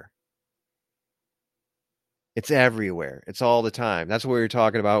everywhere. It's everywhere. It's all the time. That's what we were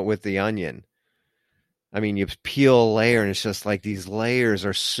talking about with the onion. I mean, you peel a layer and it's just like these layers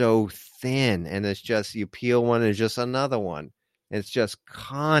are so thin, and it's just you peel one and it's just another one. It's just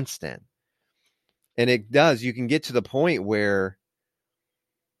constant. And you can get to the point where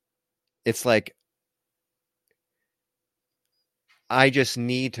it's like I just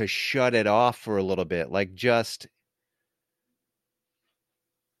need to shut it off for a little bit. Like just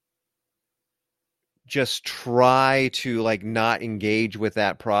try to like not engage with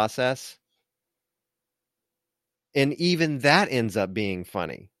that process. And even that ends up being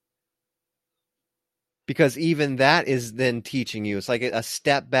funny, because even that is then teaching you. It's like a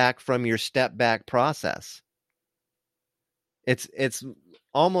step back from your step back process. It's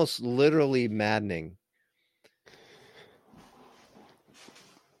almost literally maddening.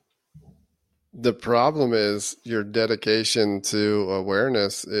 The problem is your dedication to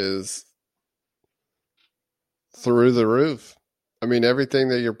awareness is through the roof. I mean, everything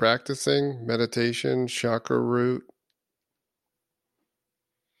that you're practicing, meditation, chakra root,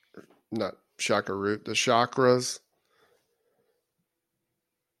 not chakra root, the chakras,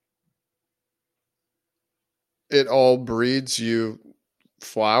 it all breeds you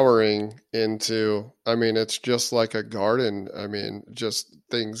flowering into, I mean, it's just like a garden. I mean, just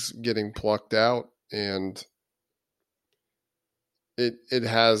things getting plucked out, and it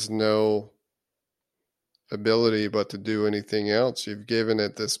has no ability but to do anything else. You've given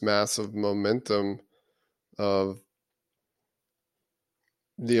it this massive momentum of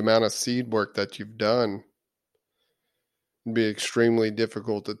the amount of seed work that you've done. It'd be extremely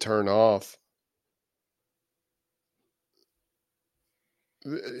difficult to turn off.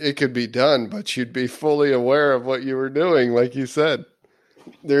 It could be done, but you'd be fully aware of what you were doing, like you said.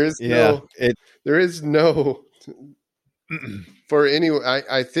 There is Yeah, no, there is no, for any,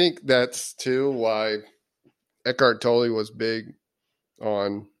 I think that's too why Eckhart Tolle was big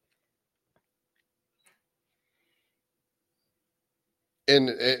on, and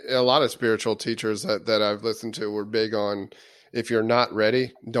a lot of spiritual teachers that I've listened to were big on, if you're not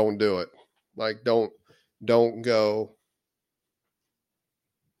ready, don't do it. Like, don't go,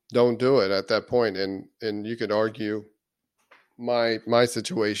 don't do it at that point. And you could argue my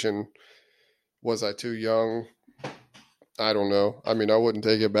situation, was I too young? I don't know. I mean, I wouldn't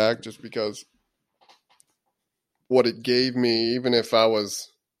take it back just because what it gave me, even if I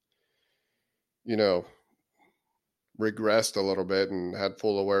was, you know, regressed a little bit and had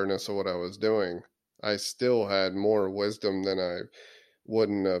full awareness of what I was doing, I still had more wisdom than I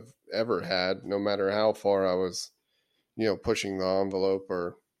wouldn't have ever had, no matter how far I was, pushing the envelope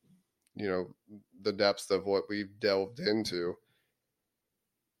or, the depths of what we've delved into.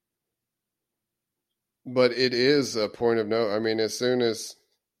 But it is a point of note. I mean, as soon as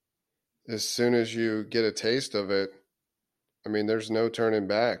you get a taste of it, I mean, there's no turning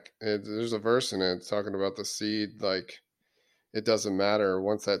back. There's a verse in it talking about the seed. Like, it doesn't matter.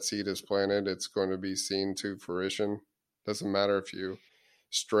 Once that seed is planted, it's going to be seen to fruition. Doesn't matter if you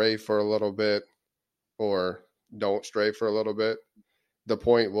stray for a little bit or don't stray for a little bit. The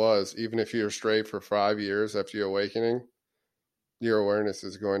point was, even if you stray for 5 years after your awakening, your awareness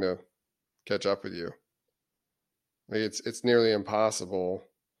is going to catch up with you. Like, it's nearly impossible,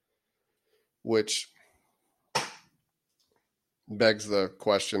 which begs the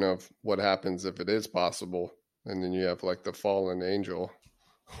question of what happens if it is possible. And then you have like the fallen angel,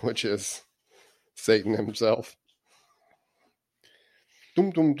 which is Satan himself. Dum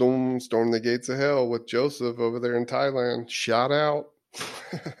dum dum, storm the gates of hell with Joseph over there in Thailand. Shout out.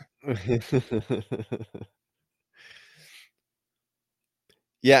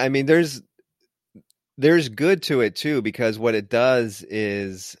 Yeah, I mean, there's good to it too, because what it does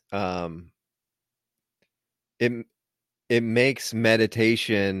is it makes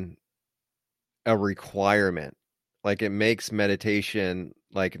meditation a requirement. Like, it makes meditation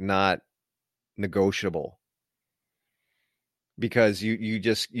like not negotiable, because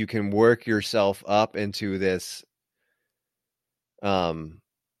you can work yourself up into this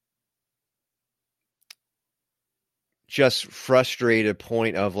just frustrated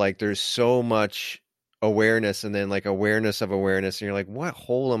point of like, there's so much awareness, and then like awareness of awareness, and you're like, what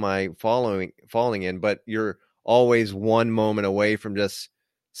hole am I falling in? But you're always one moment away from just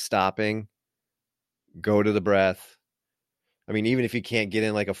stopping, go to the breath. I mean, even if you can't get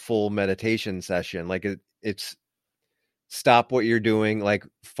in like a full meditation session, like it's stop what you're doing, like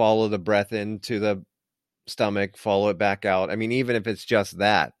follow the breath into the stomach, follow it back out. I mean, even if it's just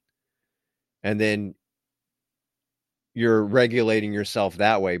that, and then you're regulating yourself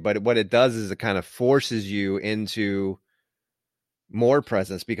that way. But what it does is it kind of forces you into more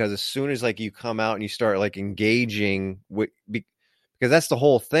presence, because as soon as like you come out and you start like engaging with, because that's the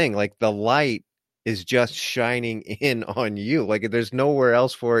whole thing, like the light is just shining in on you, like there's nowhere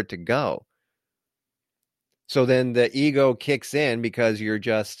else for it to go. So then the ego kicks in, because you're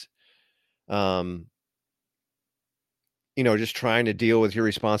just just trying to deal with your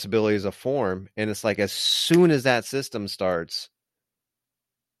responsibility as a form. And it's like, as soon as that system starts,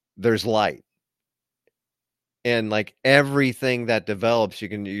 there's light. And like everything that develops,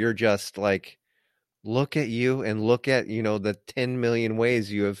 you're just like, look at you, and look at, the 10 million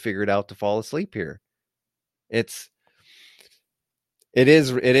ways you have figured out to fall asleep here. It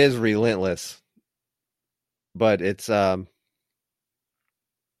is relentless, but it's,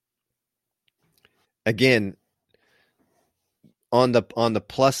 again, on the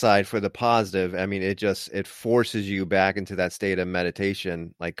plus side, for the positive, I mean, it forces you back into that state of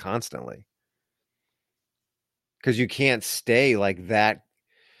meditation, like constantly, because you can't stay like that.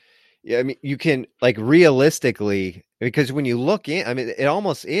 Yeah, I mean, you can, like, realistically, because when you look in, I mean, it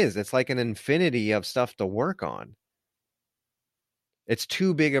almost is. It's like an infinity of stuff to work on. It's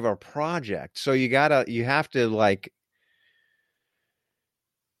too big of a project. So you have to like,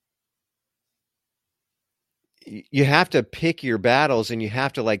 you have to pick your battles, and you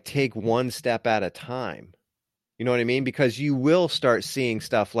have to like take one step at a time. You know what I mean? Because you will start seeing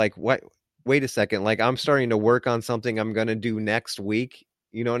stuff like, what, wait a second, like I'm starting to work on something I'm going to do next week.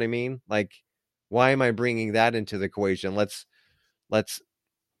 You know what I mean? Like, Why am I bringing that into the equation? Let's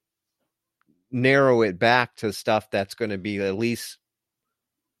narrow it back to stuff that's going to be at least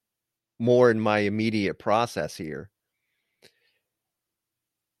more in my immediate process here.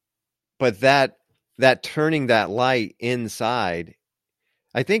 But that turning that light inside,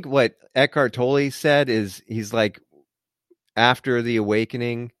 I think what Eckhart Tolle said is, he's like, after the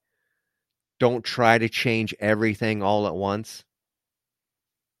awakening, don't try to change everything all at once.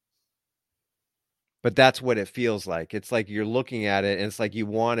 But that's what it feels like. It's like you're looking at it and it's like you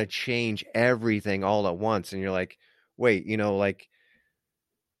want to change everything all at once. And you're like, wait, like,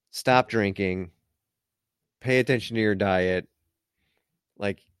 stop drinking, pay attention to your diet.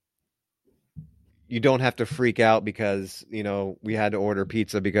 Like, you don't have to freak out because, we had to order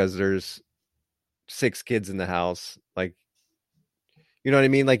pizza because there's 6 kids in the house. Like, you know what I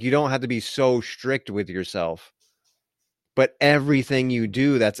mean? Like, you don't have to be so strict with yourself. But everything you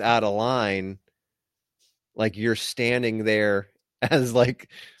do that's out of line, like, you're standing there as like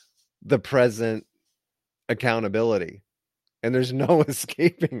the present accountability, and there's no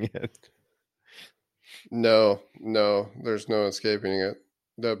escaping it. No, there's no escaping it.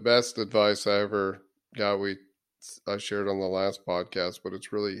 The best advice I ever got, I shared on the last podcast, but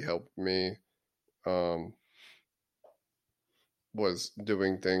it's really helped me, was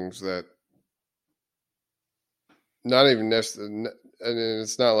doing things that, not even necessarily, and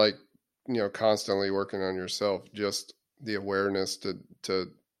it's not like, constantly working on yourself, just the awareness to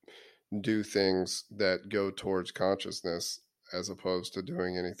do things that go towards consciousness as opposed to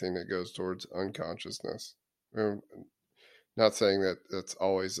doing anything that goes towards unconsciousness. Not saying that it's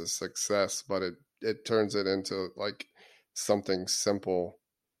always a success, but it turns it into like something simple,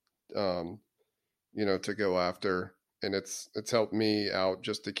 to go after. And it's helped me out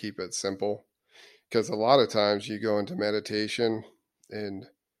just to keep it simple, because a lot of times you go into meditation, and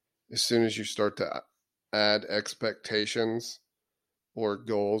as soon as you start to add expectations or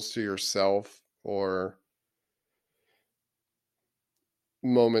goals to yourself, or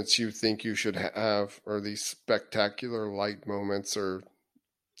moments you think you should have, or these spectacular light moments, or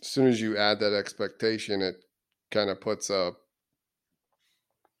as soon as you add that expectation, it kind of puts a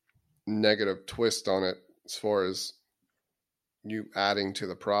negative twist on it as far as you adding to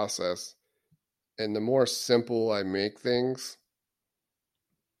the process. And the more simple I make things,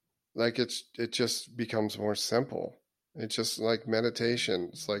 like, it just becomes more simple. It's just like meditation.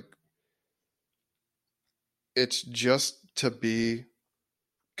 It's like, it's just to be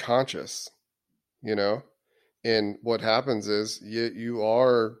conscious, you know? And what happens is you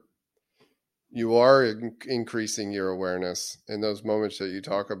are increasing your awareness in those moments that you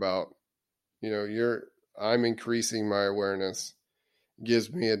talk about. I'm increasing my awareness,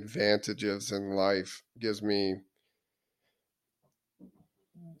 gives me advantages in life, gives me,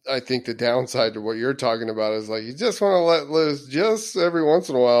 I think the downside to what you're talking about is, like, you just want to let loose just every once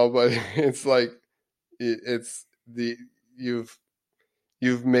in a while, but it's like, it's the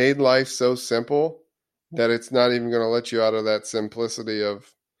you've made life so simple that it's not even going to let you out of that simplicity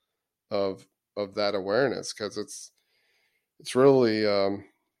of of that awareness, because it's really, I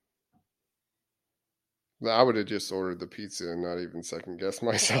would have just ordered the pizza and not even second guess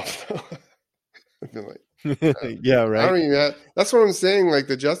myself. I'd been like, Yeah, I right. don't even have, that's what I'm saying. Like,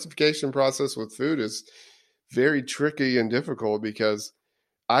 the justification process with food is very tricky and difficult, because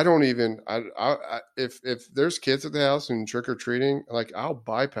I don't even, if there's kids at the house and trick or treating, like, I'll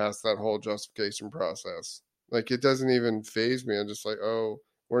bypass that whole justification process. Like, it doesn't even phase me. I'm just like, oh,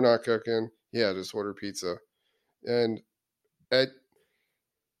 we're not cooking. Yeah, just order pizza. And it,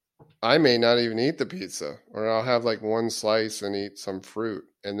 I may not even eat the pizza, or I'll have like one slice and eat some fruit.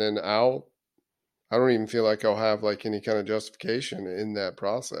 And then I don't even feel like I'll have like any kind of justification in that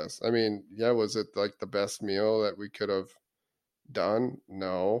process. I mean, yeah, was it like the best meal that we could have done?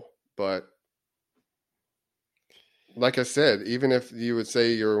 No. But like I said, even if you would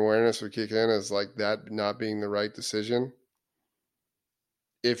say your awareness would kick in as like that not being the right decision,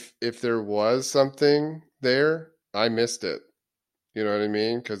 if there was something there, I missed it. You know what I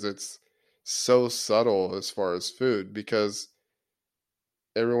mean? Because it's so subtle as far as food, because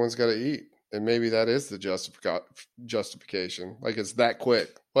everyone's got to eat. And maybe that is the justification. Like, it's that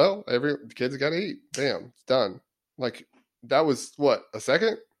quick. Well, every kid's got to eat. Bam, it's done. Like, that was what, a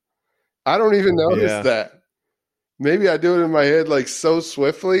second? I don't even notice Yeah. that. Maybe I do it in my head like so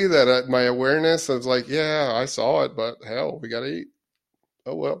swiftly that my awareness is like, yeah, I saw it, but hell, we got to eat.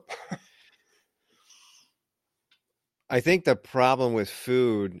 Oh, well. I think the problem with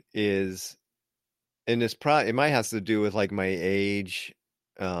food is, and it might has to do with like my age,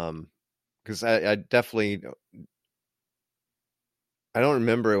 because I definitely I don't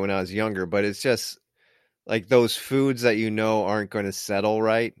remember it when I was younger, but it's just like those foods that you know aren't going to settle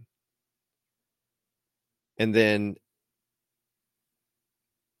right. And then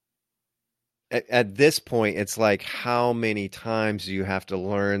at this point, it's like, how many times do you have to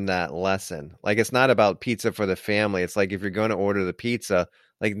learn that lesson? Like, it's not about pizza for the family. It's like, if you're going to order the pizza,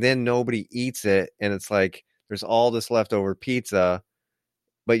 like, then nobody eats it. And it's like, there's all this leftover pizza,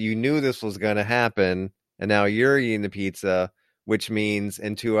 but you knew this was going to happen. And now you're eating the pizza, which means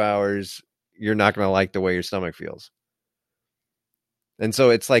in 2 hours, you're not going to like the way your stomach feels. And so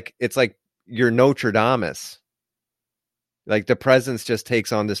it's like you're Notre Dame. Like the presence just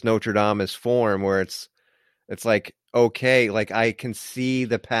takes on this Notre Dame form where it's like, okay, like I can see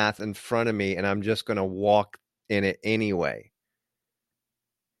the path in front of me and I'm just going to walk in it anyway.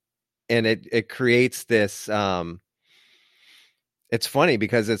 And it creates this it's funny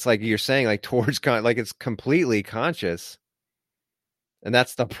because it's like you're saying, like, towards like it's completely conscious, and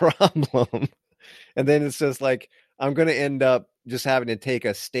that's the problem. And then it's just like I'm going to end up just having to take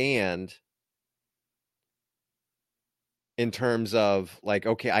a stand in terms of like,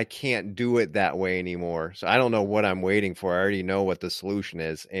 okay, I can't do it that way anymore. So I don't know what I'm waiting for. I already know what the solution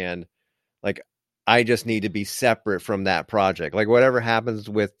is. And like, I just need to be separate from that project. Like, whatever happens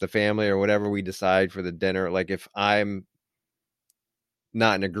with the family or whatever we decide for the dinner, like, if I'm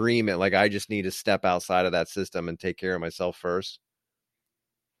not in agreement, like, I just need to step outside of that system and take care of myself first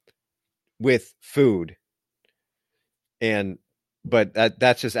with food. And, but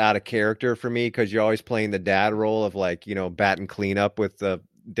that's just out of character for me because you're always playing the dad role of, like, bat and clean up with the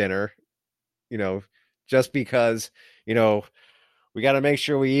dinner, you know, just because, you know, we got to make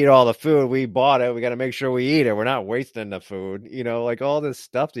sure we eat all the food. We bought it. We got to make sure we eat it. We're not wasting the food. Like all this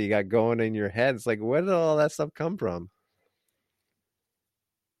stuff that you got going in your head. It's like, where did all that stuff come from?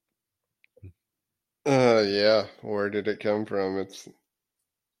 Yeah. Where did it come from? It's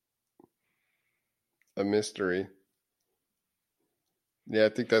a mystery. Yeah, I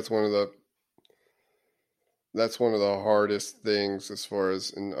think that's one of the hardest things as far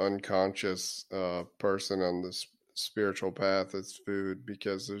as an unconscious person on this spiritual path is food,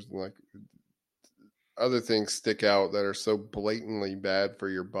 because there's like other things stick out that are so blatantly bad for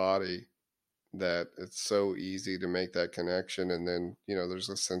your body that it's so easy to make that connection. And then there's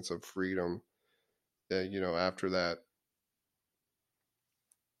a sense of freedom that after that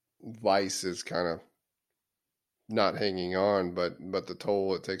vice is kind of not hanging on, but the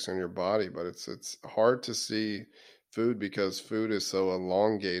toll it takes on your body. But it's hard to see food because food is so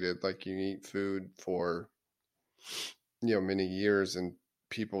elongated. Like you eat food for many years, and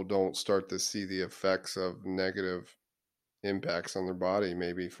people don't start to see the effects of negative impacts on their body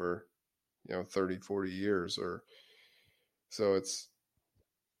maybe for 30-40 years. Or so it's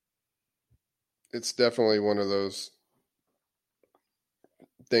definitely one of those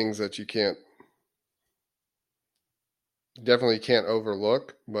things that you definitely can't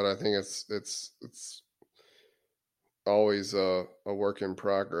overlook. But I think it's always a work in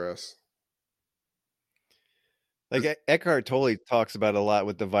progress. Like Eckhart Tolle talks about a lot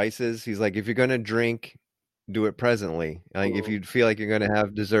with the vices. He's like, if you're going to drink, do it presently. Like if Mhm. you feel like you're going to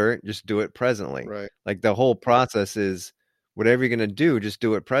have dessert, just do it presently. Right. Like the whole process is whatever you're going to do, just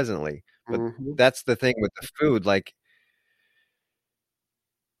do it presently. But Hmm. that's the thing with the food. Like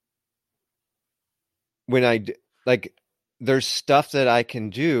when like there's stuff that I can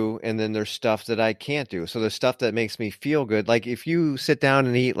do and then there's stuff that I can't do. So there's stuff that makes me feel good. Like if you sit down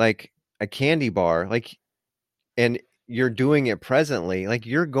and eat like a candy bar, like, and you're doing it presently, like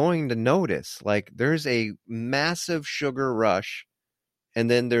you're going to notice like there's a massive sugar rush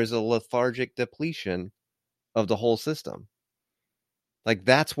and then there's a lethargic depletion of the whole system. Like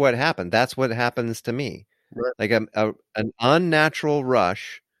that's what happened. That's what happens to me. Right. Like an unnatural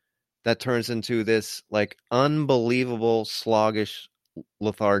rush that turns into this like unbelievable sluggish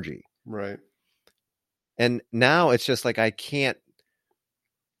lethargy. Right. And now it's just like I can't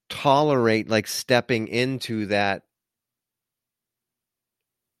tolerate like stepping into that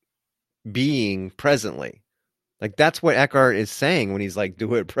being presently. Like that's what Eckhart is saying when he's like,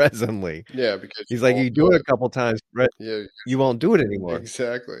 do it presently. Yeah, because you He's like, won't you do do it it. a couple times, but Yeah, you won't do it anymore.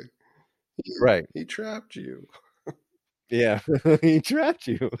 exactly. He, Right. he trapped you. Yeah. He trapped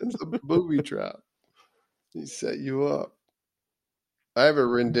you. It's a booby trap. He set you up. I have a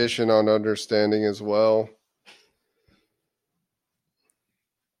rendition on understanding as well.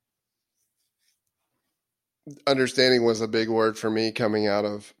 Understanding was a big word for me coming out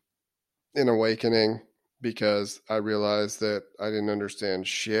of an awakening, because I realized that I didn't understand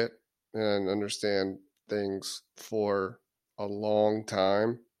shit and understand things for a long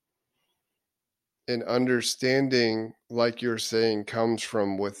time. And understanding like you're saying, comes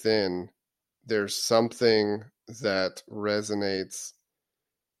from within. There's something that resonates,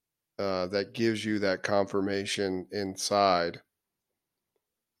 that gives you that confirmation inside.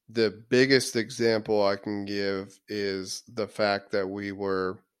 The biggest example I can give is the fact that we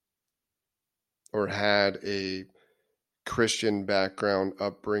were or had a Christian background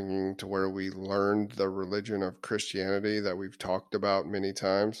upbringing to where we learned the religion of Christianity that we've talked about many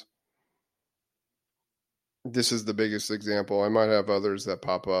times. This is the biggest example. I might have others that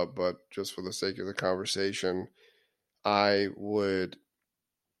pop up, but just for the sake of the conversation, I would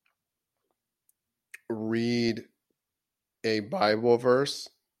read a Bible verse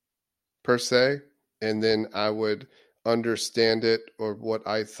per se, and then I would understand it, or what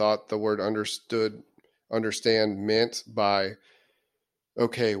I thought the word understand meant by,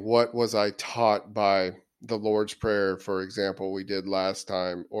 okay, what was I taught by the Lord's Prayer, for example, we did last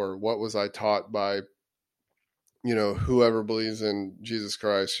time, or what was I taught by, whoever believes in Jesus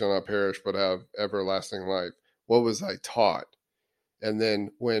Christ shall not perish but have everlasting life. What was I taught? And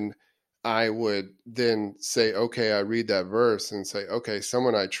then when I would then say, okay, I read that verse and say, okay,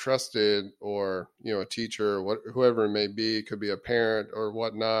 someone I trusted, or, a teacher, or whoever it may be, it could be a parent or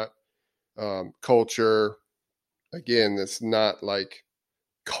whatnot, culture. Again, it's not like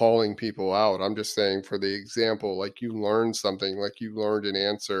calling people out. I'm just saying, for the example, like you learned something, like you learned an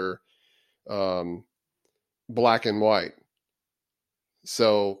answer, black and white.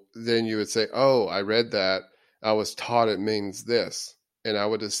 So then you would say, oh, I read that. I was taught it means this. And I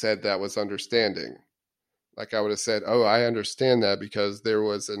would have said that was understanding. Like I would have said, oh, I understand that because there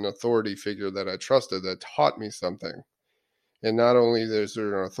was an authority figure that I trusted that taught me something. And not only is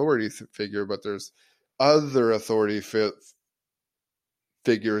there an authority figure, but there's other authority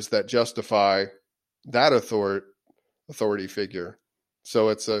figures that justify that authority figure. So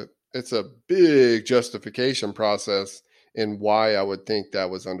it's a big justification process in why I would think that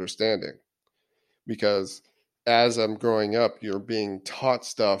was understanding. Because as I'm growing up, you're being taught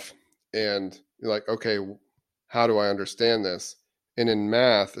stuff and you're like, okay, how do I understand this? And in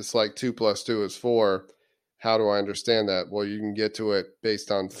math, it's like 2 + 2 is 4. How do I understand that? Well, you can get to it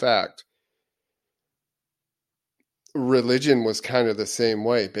based on fact. Religion was kind of the same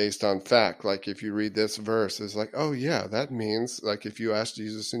way, based on fact. Like if you read this verse, it's like, oh yeah, that means, like, if you ask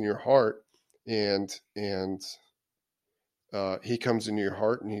Jesus in your heart and he comes into your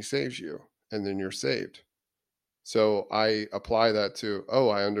heart and he saves you, and then you're saved. So I apply that to, oh,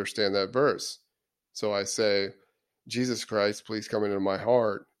 I understand that verse. So I say, Jesus Christ, please come into my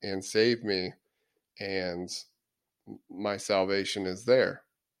heart and save me, and my salvation is there.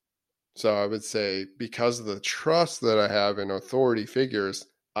 So I would say, because of the trust that I have in authority figures,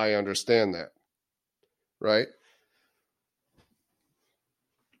 I understand that, right?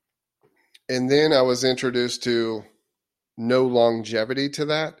 And then I was introduced to no longevity to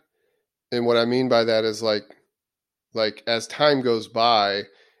that. And what I mean by that is like as time goes by,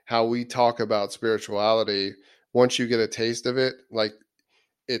 how we talk about spirituality, once you get a taste of it, like,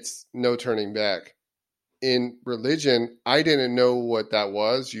 it's no turning back. In religion, I didn't know what that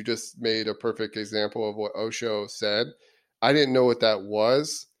was. You just made a perfect example of what Osho said. I didn't know what that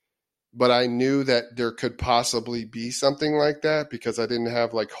was, but I knew that there could possibly be something like that because I didn't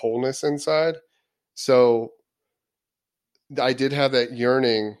have like wholeness inside. So I did have that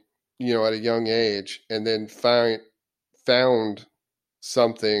yearning, at a young age, and then found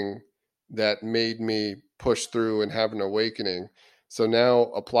something that made me push through and have an awakening. So now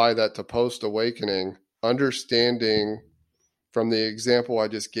apply that to post awakening, understanding from the example I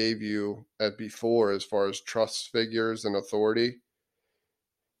just gave you at before, as far as trust figures and authority.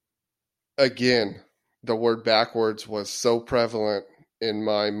 Again, the word backwards was so prevalent in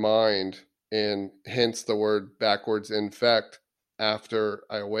my mind, and hence the word backwards infect after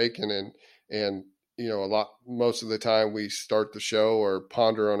I awaken. And most of the time we start the show or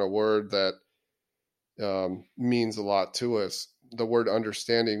ponder on a word that means a lot to us. The word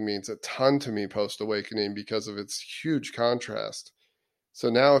understanding means a ton to me post awakening because of its huge contrast. So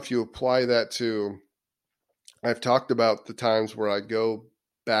now if you apply that to, I've talked about the times where I go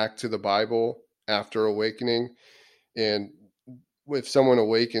back to the Bible after awakening, and if someone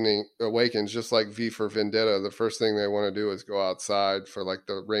awakens, just like V for Vendetta, the first thing they want to do is go outside for like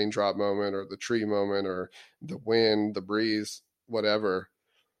the raindrop moment or the tree moment or the wind, the breeze, whatever.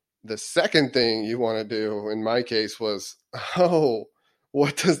 The second thing you want to do, in my case, was, oh,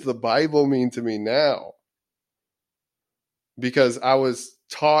 what does the Bible mean to me now? Because I was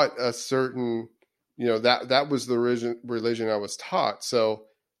taught a certain, that was the religion I was taught. So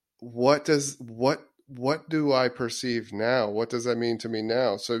what what do I perceive now? What does that mean to me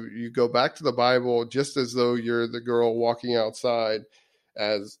now? So you go back to the Bible just as though you're the girl walking outside,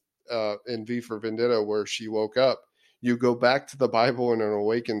 as in V for Vendetta, where she woke up. You go back to the Bible in an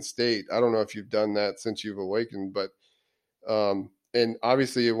awakened state. I don't know if you've done that since you've awakened, but and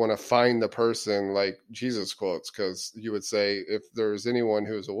obviously you want to find the person like Jesus quotes, because you would say if there's anyone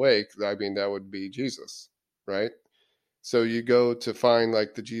who's awake, I mean that would be Jesus, right? So you go to find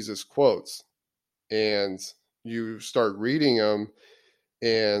like the Jesus quotes, and you start reading them,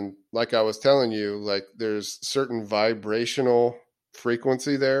 and like I was telling you, like there's certain vibrational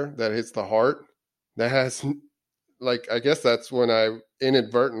frequency there that hits the heart that has, like, I guess that's when I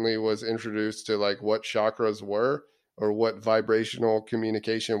inadvertently was introduced to like what chakras were or what vibrational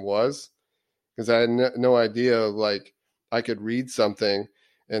communication was, because I had no idea like I could read something,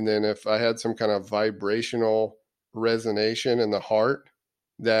 and then if I had some kind of vibrational resonation in the heart,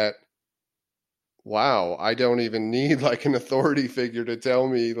 that wow, I don't even need like an authority figure to tell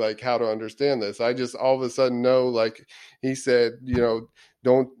me like how to understand this. I just all of a sudden know, like he said,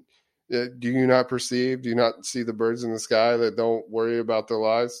 don't, do you not perceive? Do you not see the birds in the sky that don't worry about their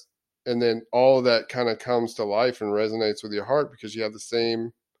lives? And then all of that kind of comes to life and resonates with your heart because you have the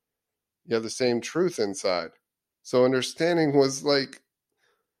same truth inside. So understanding was like,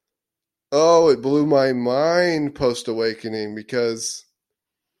 oh, it blew my mind post awakening, because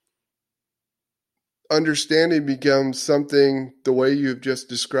understanding becomes something the way you've just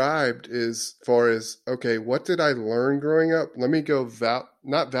described, as far as, okay, what did I learn growing up? Let me go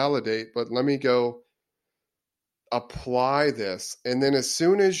not validate, but let me go apply this. And then as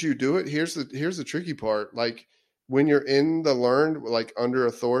soon as you do it, here's the tricky part. Like when you're in the learned, like under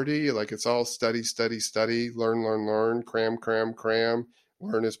authority, like it's all study, study, study, learn, learn, learn, cram, cram, cram,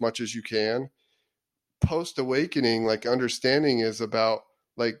 learn as much as you can. Post awakening, like understanding is about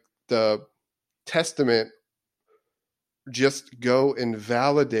like the testament. Just go and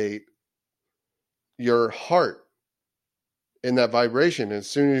validate your heart in that vibration. As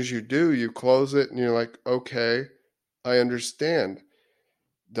soon as you do, you close it and you're like, okay, I understand.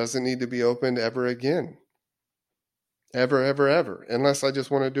 Doesn't need to be opened ever again. Ever, ever, ever. Unless I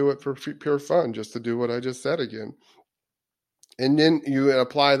just want to do it for pure fun, just to do what I just said again. And then you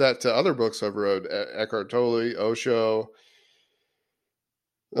apply that to other books I've read, Eckhart Tolle, Osho,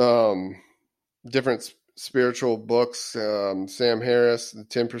 um, different spiritual books, Sam Harris, the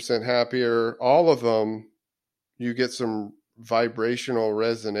 10% Happier, all of them, you get some vibrational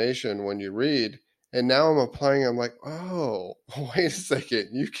resonation when you read. And now I'm applying, I'm like, oh, wait a second.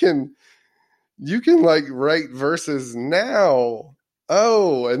 You can like write verses now.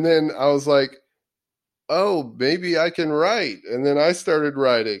 Oh, and then I was like, oh, maybe I can write. And then I started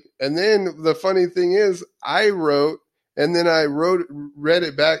writing. And then the funny thing is, I wrote, and then read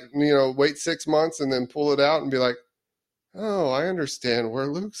it back, wait 6 months and then pull it out and be like, oh, I understand where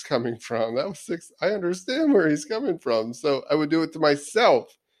Luke's coming from. That was six. I understand where he's coming from. So I would do it to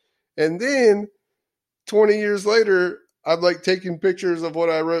myself. And then 20 years later, I'm like taking pictures of what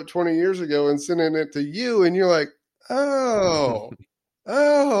I wrote 20 years ago and sending it to you. And you're like, oh,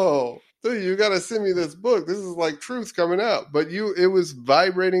 dude, you got to send me this book. This is like truth coming out. But it was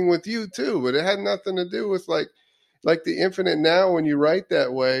vibrating with you too. But it had nothing to do with like the infinite now. When you write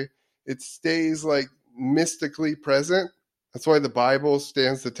that way, it stays like mystically present. That's why the Bible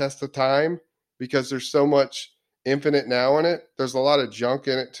stands the test of time, because there's so much infinite now in it. There's a lot of junk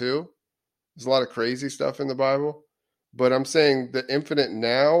in it too. There's a lot of crazy stuff in the Bible. But I'm saying the infinite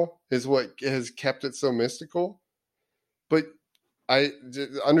now is what has kept it so mystical. But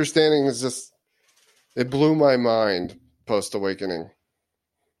understanding is just, it blew my mind post awakening.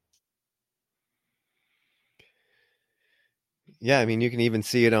 Yeah, I mean, you can even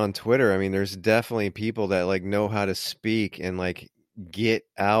see it on Twitter. I mean, there's definitely people that like know how to speak and like get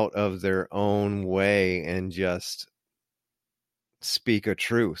out of their own way and just speak a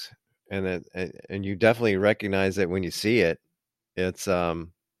truth. And you definitely recognize it when you see it. It's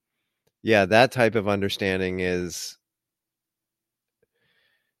yeah, that type of understanding that's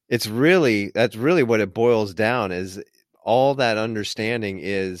really what it boils down, is all that understanding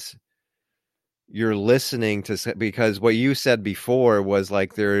is you're listening to, because what you said before was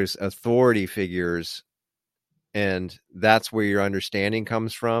like there's authority figures and that's where your understanding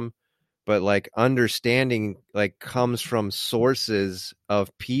comes from, but like understanding like comes from sources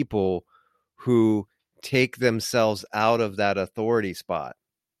of people who take themselves out of that authority spot,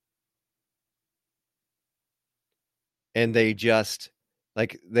 and they just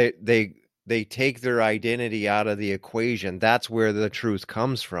like they take their identity out of the equation. That's where the truth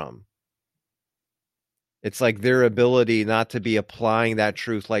comes from. It's like their ability not to be applying that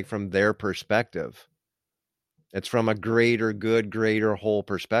truth like from their perspective. It's from a greater good, greater whole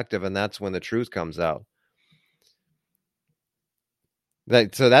perspective, and that's when the truth comes out.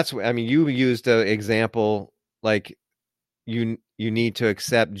 So that's, I mean, you used an example like you need to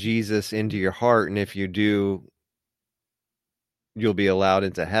accept Jesus into your heart, and if you do, you'll be allowed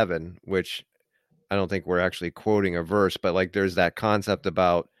into heaven, which I don't think we're actually quoting a verse, but like there's that concept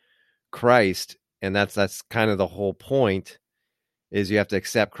about Christ, and that's kind of the whole point, is you have to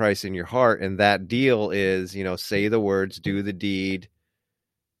accept Christ in your heart, and that deal is, say the words, do the deed,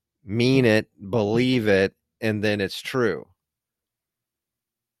 mean it, believe it, and then it's true.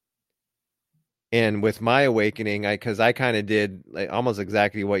 And with my awakening, because I kind of did like almost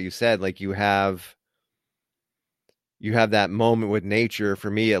exactly what you said. Like you have that moment with nature.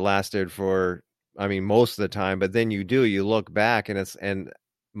 For me, it lasted for, I mean, most of the time. But then you look back, and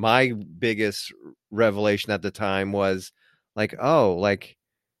my biggest revelation at the time was like, oh, like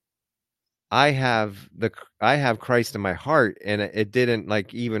I have Christ in my heart, and it didn't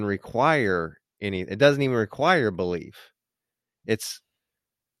like even require any. It doesn't even require belief. It's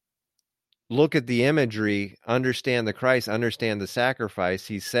look at the imagery, understand the Christ, understand the sacrifice.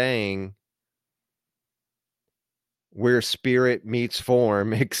 He's saying, where spirit meets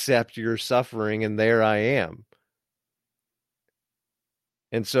form, accept your suffering, and there I am.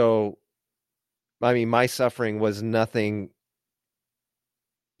 And so, I mean, my suffering was nothing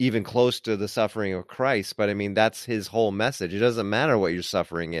even close to the suffering of Christ, but I mean, that's his whole message. It doesn't matter what your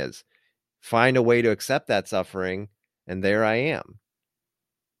suffering is. Find a way to accept that suffering, and there I am.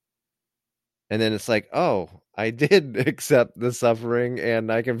 And then it's like, oh, I did accept the suffering,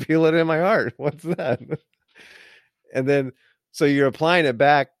 and I can feel it in my heart. What's that? And then, so you're applying it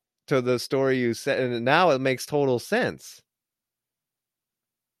back to the story you said, and now it makes total sense.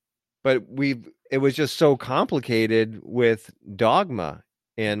 But it was just so complicated with dogma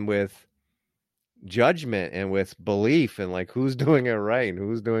and with judgment and with belief and like who's doing it right and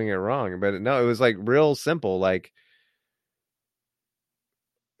who's doing it wrong. But no, it was like real simple. Like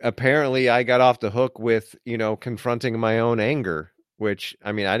apparently I got off the hook with, confronting my own anger, which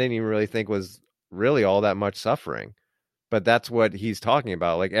I mean, I didn't even really think was really all that much suffering. But that's what he's talking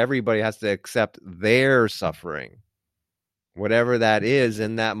about. Like everybody has to accept their suffering, whatever that is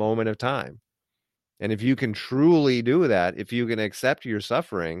in that moment of time. And if you can truly do that, if you can accept your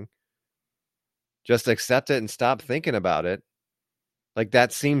suffering, just accept it and stop thinking about it. Like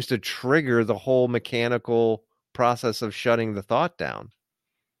that seems to trigger the whole mechanical process of shutting the thought down.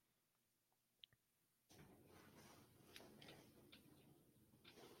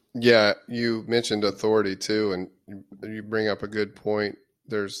 Yeah, you mentioned authority too, and you bring up a good point.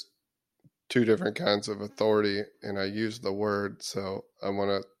 There's two different kinds of authority, and I use the word, so I want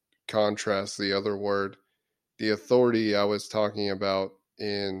to contrast the other word. The authority I was talking about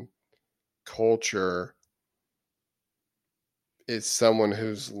in culture is someone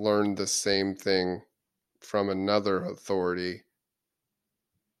who's learned the same thing from another authority.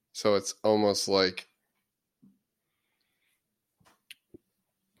 So it's almost like,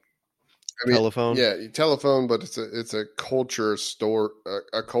 I mean, Telephone. yeah, telephone, but it's a culture store,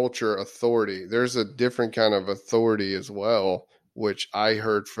 a culture authority. There's a different kind of authority as well, which I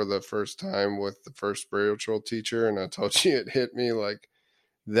heard for the first time with the first spiritual teacher, and I told you it hit me like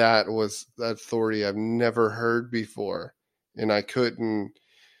that was that authority I've never heard before, and I couldn't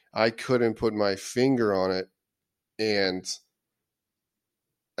put my finger on it, and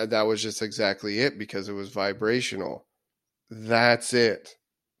that was just exactly it because it was vibrational. That's it.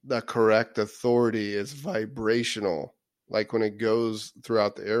 The correct authority is vibrational. Like when it goes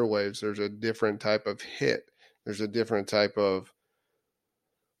throughout the airwaves, there's a different type of hit. There's a different type of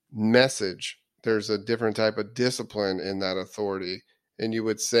message. There's a different type of discipline in that authority. And you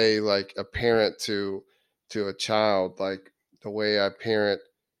would say like a parent to a child, like the way I parent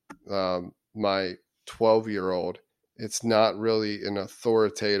my 12-year-old, it's not really an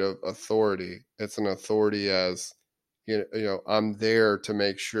authoritative authority. It's an authority as, I'm there to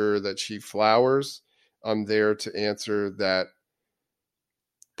make sure that she flowers. I'm there to answer that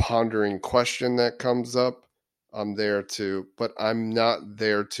pondering question that comes up. But I'm not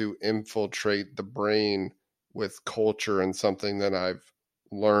there to infiltrate the brain with culture and something that I've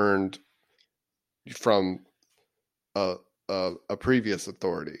learned from a, a previous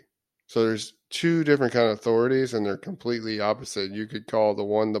authority. So there's two different kind of authorities, and they're completely opposite. You could call the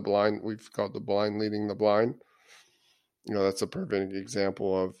one the blind. We've called the blind leading the blind. That's a perfect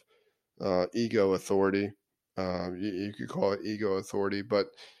example of ego authority. You could call it ego authority, but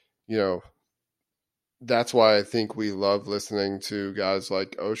you know that's why I think we love listening to guys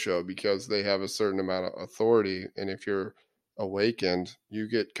like Osho, because they have a certain amount of authority, and if you're awakened, you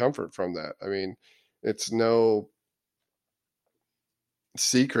get comfort from that. I mean, It's no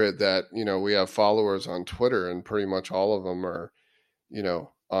secret that, we have followers on Twitter, and pretty much all of them are, you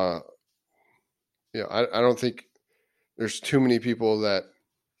know, uh, I don't think there's too many people that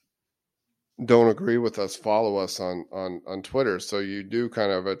don't agree with us follow us on Twitter. So you do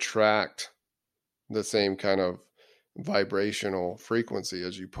kind of attract the same kind of vibrational frequency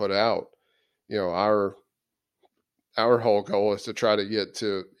as you put out. Our whole goal is to try to get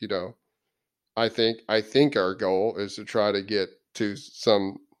to, I think our goal is to try to get to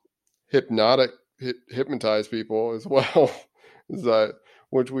some hypnotic hypnotized people as well, as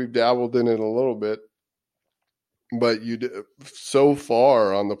which we've dabbled in it a little bit. But so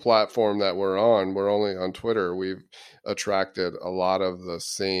far on the platform that we're only on Twitter. We've attracted a lot of the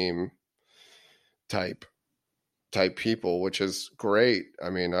same type people, which is great. I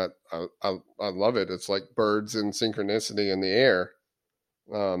mean, I love it. It's like birds in synchronicity in the air.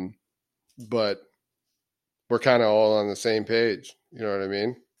 But we're kind of all on the same page. You know what I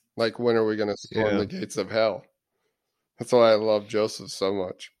mean? Like, when are we going to storm Yeah. the gates of hell? That's why I love Joseph so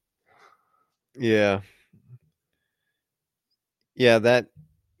much. Yeah. Yeah, that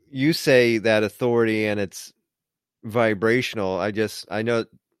you say that authority and it's vibrational. I know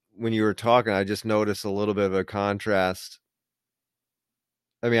when you were talking, I just noticed a little bit of a contrast.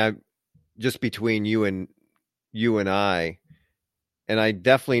 I mean, I just between you and and I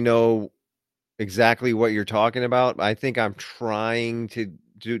definitely know exactly what you're talking about. I think I'm trying to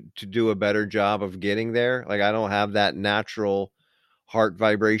do a better job of getting there. Like I don't have that natural heart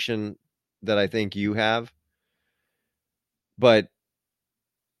vibration that I think you have. But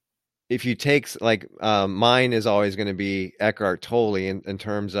if you take like mine is always going to be Eckhart Tolle in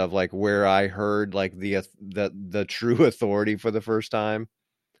terms of like where I heard like the true authority for the first time,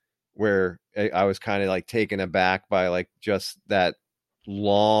 where I was kind of like taken aback by like just that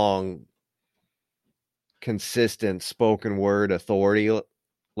long, consistent spoken word authority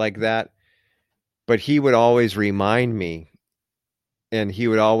like that. But he would always remind me, and he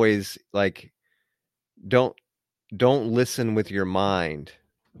would always like, don't don't listen with your mind.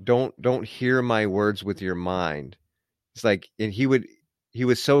 Don't hear my words with your mind. It's like, and he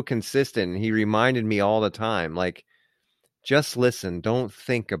was so consistent, and he reminded me all the time, like, just listen, don't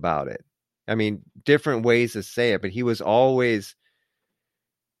think about it. I mean, different ways to say it, but he was always,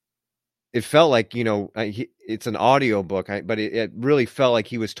 it felt like, it's an audio book, but it really felt like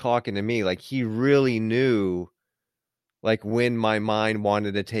he was talking to me. Like he really knew like when my mind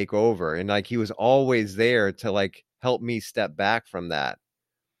wanted to take over. And like he was always there to like help me step back from that.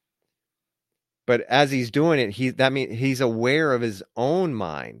 But as he's doing it, that means he's aware of his own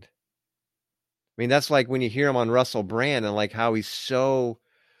mind. I mean, that's like when you hear him on Russell Brand and like how he's so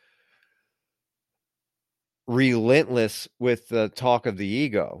relentless with the talk of the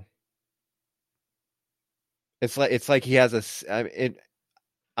ego. It's like he has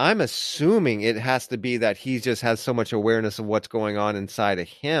I'm assuming it has to be that he just has so much awareness of what's going on inside of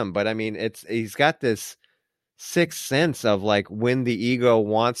him. But I mean, he's got this sixth sense of like when the ego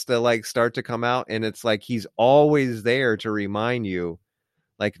wants to like start to come out, and it's like he's always there to remind you,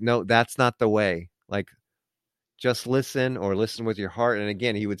 like, no, that's not the way. Like, just listen or listen with your heart. And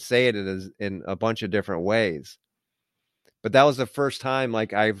again, he would say it in a bunch of different ways. But that was the first time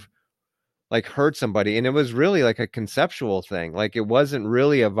like I've like heard somebody, and it was really like a conceptual thing. Like it wasn't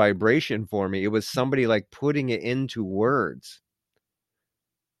really a vibration for me. It was somebody like putting it into words.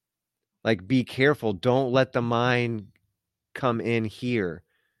 Like, be careful, don't let the mind come in here.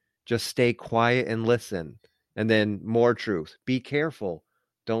 Just stay quiet and listen. And then more truth. Be careful.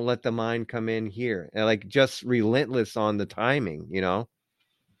 Don't let the mind come in here. And like just relentless on the timing,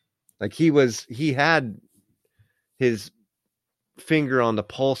 Like he had his finger on the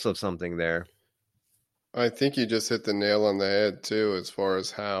pulse of something there. I think you just hit the nail on the head too, as far as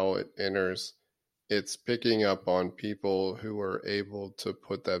how it enters. It's picking up on people who are able to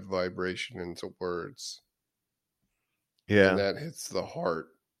put that vibration into words, and Yeah. that hits the heart.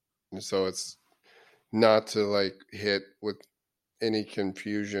 And so it's not to like hit with any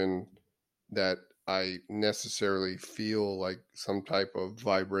confusion that I necessarily feel like some type of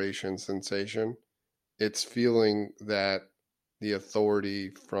vibration sensation. It's feeling that the authority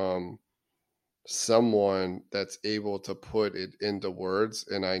from someone that's able to put it into words,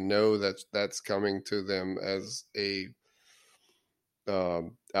 and I know that that's coming to them as a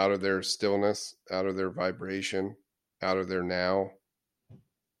out of their stillness, out of their vibration, out of their now.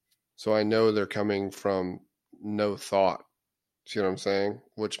 So I know they're coming from no thought. See what I'm saying?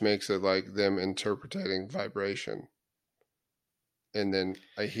 Which makes it like them interpreting vibration. And then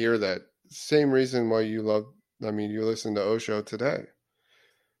I hear that same reason why you love, I mean, you listen to Osho today.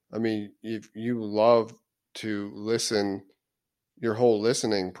 I mean, if you love to listen, your whole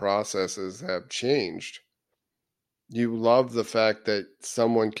listening processes have changed. You love the fact that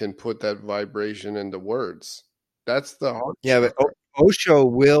someone can put that vibration into words. That's the heart Yeah, but chakra. Osho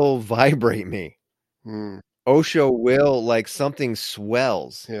will vibrate me. Hmm. Osho will, like, something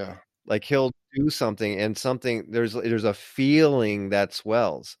swells. Yeah. Like, he'll do something and something there's a feeling that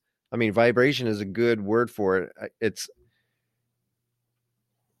swells. I mean, vibration is a good word for it. It's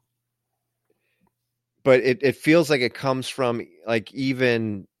but it feels like it comes from, like,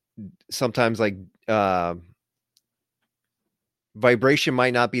 even sometimes, like, uh, vibration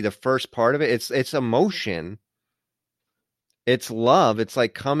might not be the first part of it. It's emotion. It's love. It's,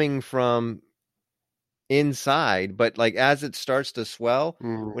 like, coming from inside, but, like, as it starts to swell,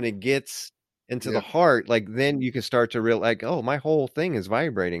 Hmm. when it gets into the Yeah. heart, like, then you can start to realize, like, oh, my whole thing is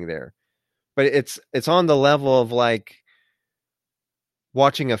vibrating there. But it's on the level of, like,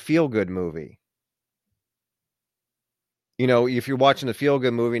 watching a feel good movie. You know, if you're watching a feel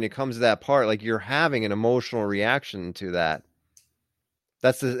good movie and it comes to that part, like, you're having an emotional reaction to that.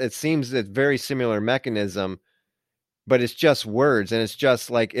 It seems a very similar mechanism, but it's just words, and it's just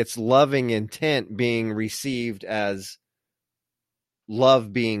like it's loving intent being received as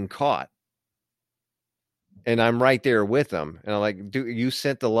love being caught. And I'm right there with them. And I'm like, "Do you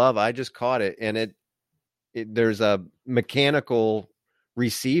sent the love? I just caught it." And there's a mechanical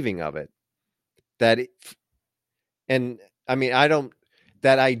receiving of it that it, and I mean, I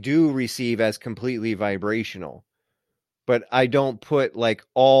do receive as completely vibrational, but I don't put, like,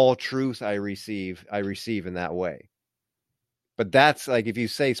 all truth I receive in that way. But that's, like, if you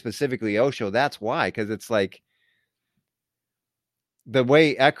say specifically Osho, that's why, because it's like the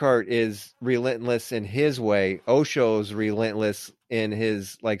way Eckhart is relentless in his way, Osho's relentless in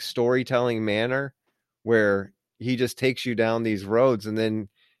his, like, storytelling manner, where he just takes you down these roads and then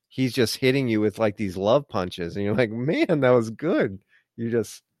he's just hitting you with, like, these love punches, and you're like, man, that was good. You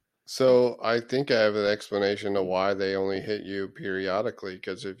just So I think I have an explanation of why they only hit you periodically.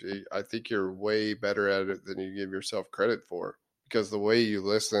 Because I think you're way better at it than you give yourself credit for. Because the way you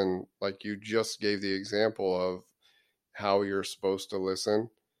listen, like you just gave the example of how you're supposed to listen.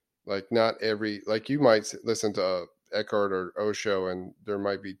 Like not every, like you might listen to Eckhart or Osho, and there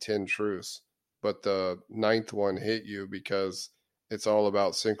might be 10 truths, but the ninth one hit you because it's all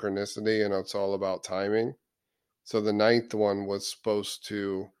about synchronicity and it's all about timing. So the ninth one was supposed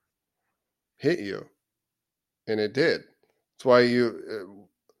to hit you, and it did. That's why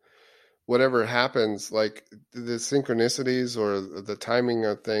whatever happens, like the synchronicities or the timing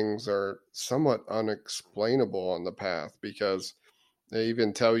of things are somewhat unexplainable on the path, because they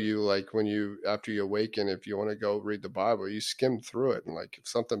even tell you, like, when you, after you awaken, if you want to go read the Bible, you skim through it, and like if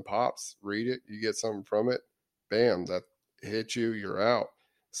something pops, read it, you get something from it, bam, that hits you, you're out.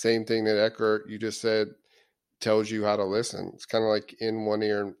 Same thing that Eckhart, you just said, tells you how to listen. It's kind of like in one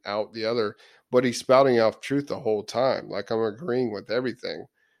ear and out the other, but he's spouting off truth the whole time. Like I'm agreeing with everything.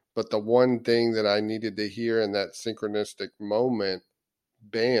 But the one thing that I needed to hear in that synchronistic moment,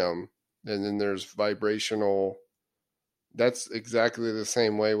 bam, and then there's vibrational. That's exactly the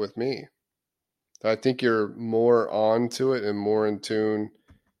same way with me. I think you're more on to it and more in tune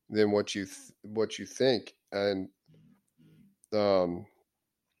than what you think. And um,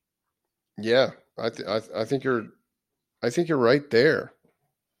 yeah, I think you're right there.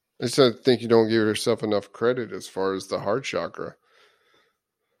 I just think you don't give yourself enough credit as far as the heart chakra,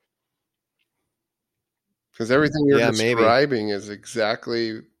 because everything you're yeah, maybe. describing is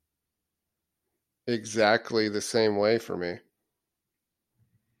exactly the same way for me.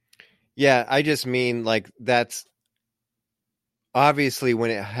 Yeah, I just mean, like, that's obviously when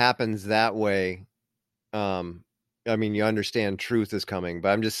it happens that way, um I mean, you understand truth is coming, but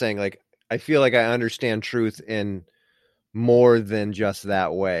I'm just saying, like, I feel like I understand truth in more than just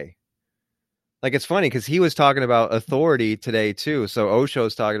that way. Like, it's funny because he was talking about authority today too. So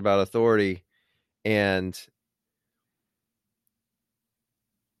Osho's talking about authority, and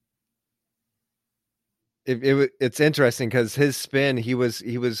it's interesting because his spin, he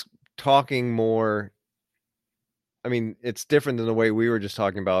was talking more. I mean, it's different than the way we were just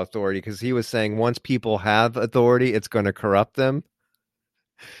talking about authority, because he was saying once people have authority, it's going to corrupt them.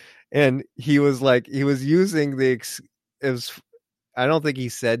 And he was like, he was using it was, I don't think he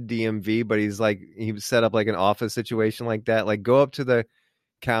said DMV, but he's like, he set up like an office situation like that. Like, go up to the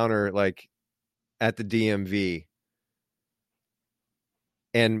counter, like at the DMV,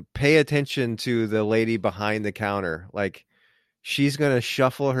 and pay attention to the lady behind the counter. Like, she's going to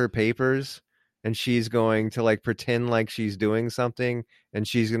shuffle her papers, and she's going to, like, pretend like she's doing something, and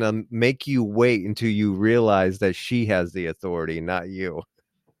she's going to make you wait until you realize that she has the authority, not you.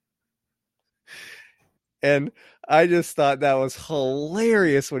 And I just thought that was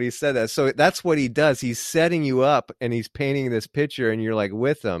hilarious when he said that. So that's what he does. He's setting you up and he's painting this picture and you're like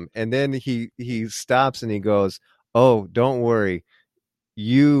with him. And then he stops and he goes, "Oh, don't worry.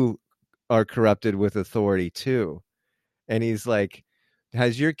 You are corrupted with authority too." And he's like,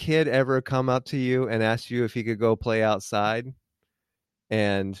 "Has your kid ever come up to you and asked you if he could go play outside?"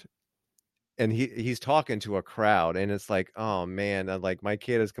 And he's talking to a crowd and it's like, oh man, I'm like, my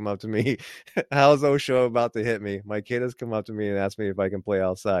kid has come up to me. How's Osho about to hit me? My kid has come up to me and asked me if I can play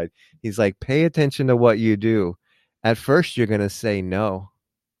outside. He's like, pay attention to what you do. At first you're going to say no.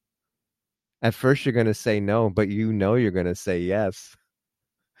 At first you're going to say no, but you know you're going to say yes.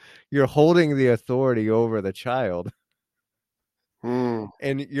 You're holding the authority over the child Hmm.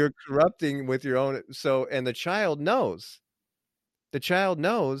 and you're corrupting with your own. So, and the child knows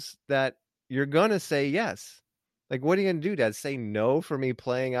that you're going to say yes. Like, what are you going to do, Dad? Say no for me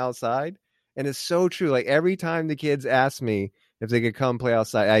playing outside? And it's so true. Like, every time the kids asked me if they could come play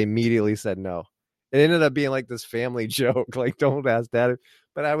outside, I immediately said no. It ended up being like this family joke. Like, don't ask Dad.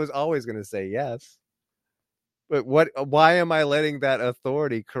 But I was always going to say yes. But why am I letting that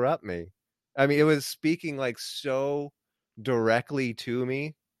authority corrupt me? I mean, it was speaking like so directly to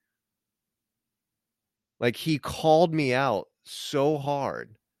me. Like, he called me out so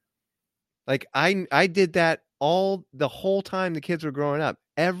hard. Like I did that all the whole time the kids were growing up.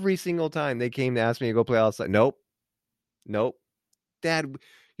 Every single time they came to ask me to go play outside. Nope. Nope. Dad,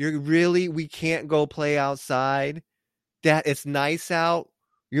 we can't go play outside. Dad, it's nice out.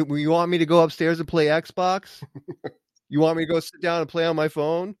 You want me to go upstairs and play Xbox? You want me to go sit down and play on my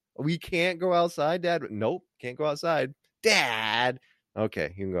phone? We can't go outside, Dad. Nope, can't go outside. Dad.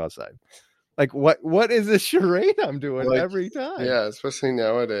 Okay, you can go outside. Like what is this charade I'm doing Like, every time? yeah, especially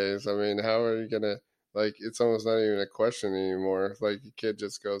nowadays. I mean, how are you gonna like? It's almost not even a question anymore. Like, the kid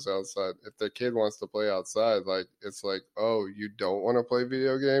just goes outside. If the kid wants to play outside, like it's like, oh, you don't want to play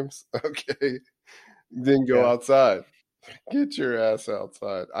video games? Okay, then go Yeah. outside. Get your ass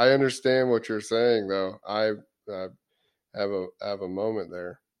outside. I understand what you're saying, though. I have a moment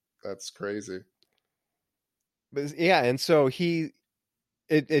there. That's crazy. But yeah, and so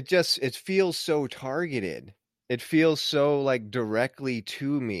it feels so targeted. It feels so like directly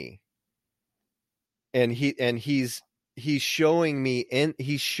to me. And he's showing me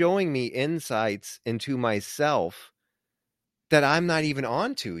insights into myself that I'm not even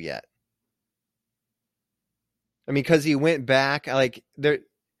onto yet. I mean, because he went back like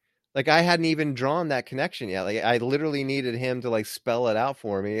I hadn't even drawn that connection yet. Like I literally needed him to like spell it out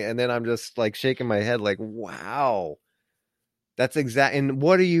for me. And then I'm just like shaking my head like, wow, that's exact. And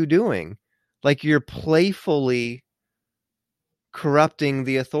what are you doing? Like you're playfully corrupting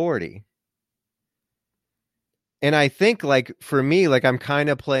the authority. And I think like for me, like I'm kind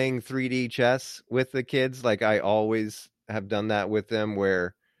of playing 3D chess with the kids. Like I always have done that with them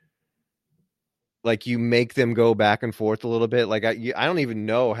where like you make them go back and forth a little bit. Like I don't even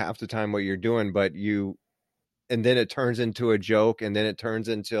know half the time what you're doing, but and then it turns into a joke and then it turns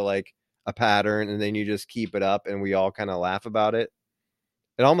into like a pattern and then you just keep it up and we all kind of laugh about it.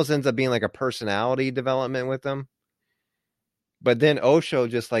 It almost ends up being like a personality development with them. But then Osho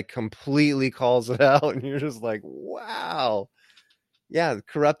just like completely calls it out and you're just like, wow. Yeah,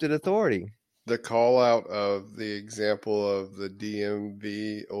 corrupted authority. The call out of the example of the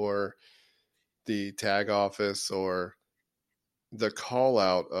DMV or the tag office, or the call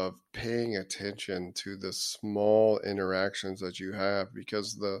out of paying attention to the small interactions that you have,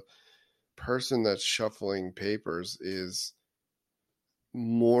 because the person that's shuffling papers is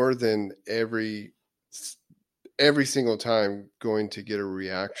more than every single time going to get a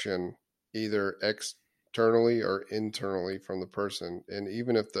reaction, either externally or internally, from the person. And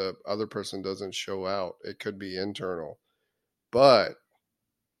even if the other person doesn't show out, it could be internal. But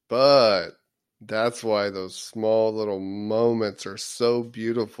but that's why those small little moments are so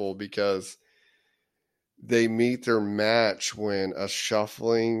beautiful, because they meet their match when a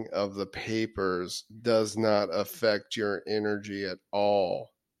shuffling of the papers does not affect your energy at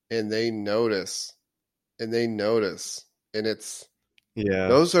all. And they notice, and they notice. And it's Yeah.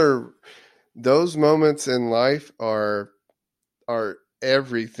 those are those moments in life are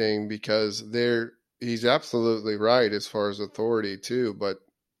everything, because they're he's absolutely right as far as authority too. But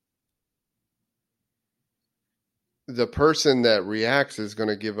the person that reacts is going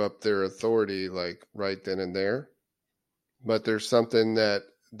to give up their authority like right then and there. But there's something that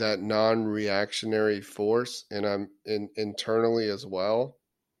non-reactionary force, and I'm internally as well,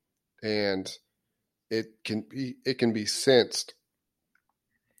 and it can be sensed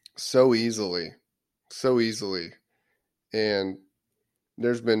so easily, so easily. And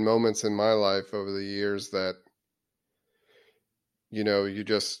there's been moments in my life over the years that,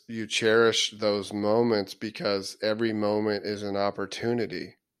 you cherish those moments because every moment is an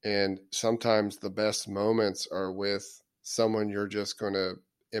opportunity. And sometimes the best moments are with someone you're just going to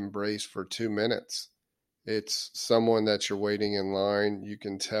embrace for 2 minutes. It's someone that you're waiting in line. You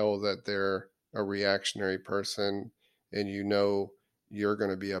can tell that they're a reactionary person, and you're going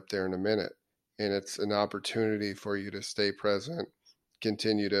to be up there in a minute. And it's an opportunity for you to stay present,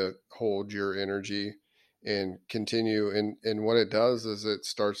 continue to hold your energy, and continue. And what it does is it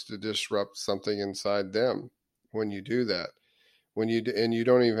starts to disrupt something inside them when you do that. And you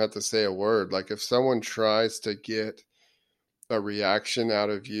don't even have to say a word. Like if someone tries to get a reaction out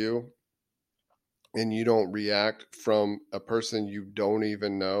of you, and you don't react from a person you don't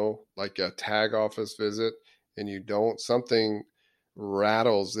even know, like a tag office visit, and you don't, something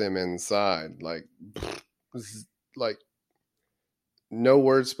rattles them inside, like no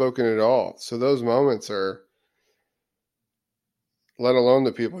words spoken at all. So those moments are, let alone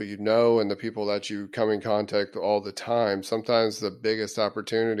the people you know and the people that you come in contact all the time, sometimes the biggest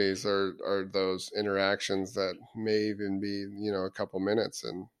opportunities are those interactions that may even be, a couple minutes,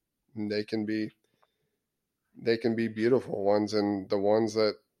 and they can be beautiful ones, and the ones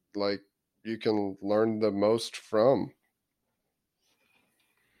that, like, you can learn the most from.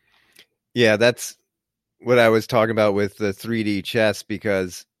 Yeah, that's what I was talking about with the 3D chess,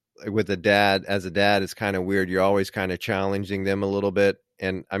 because with a dad, as a dad, it's kind of weird. You're always kind of challenging them a little bit.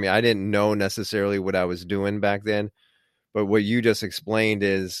 And I mean, I didn't know necessarily what I was doing back then, but what you just explained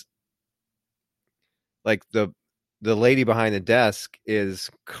is like the lady behind the desk is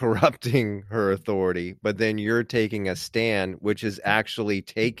corrupting her authority, but then you're taking a stand, which is actually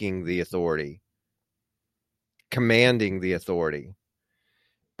taking the authority, commanding the authority.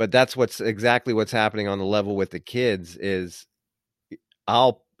 But that's exactly what's happening on the level with the kids is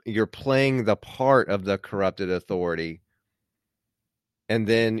you're playing the part of the corrupted authority, and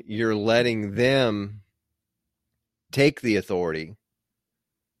then you're letting them take the authority,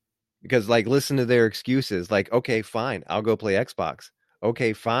 because like listen to their excuses, like okay fine, I'll go play Xbox.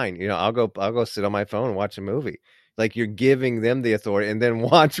 Okay fine, I'll go sit on my phone and watch a movie. Like you're giving them the authority, and then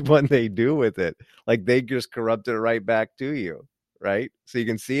watch what they do with it. Like they just corrupted it right back to you, right? So you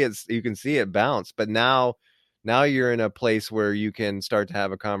can see it bounce. But now you're in a place where you can start to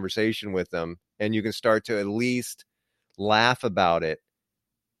have a conversation with them, and you can start to at least laugh about it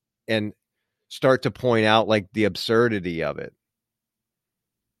and start to point out like the absurdity of it,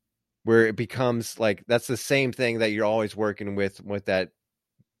 where it becomes like that's the same thing that you're always working with that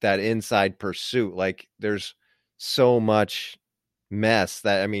inside pursuit. Like there's so much mess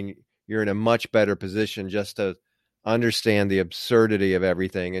that, I mean, you're in a much better position just to understand the absurdity of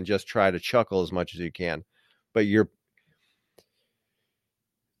everything and just try to chuckle as much as you can. But you're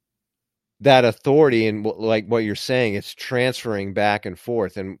that authority, and like what you're saying, it's transferring back and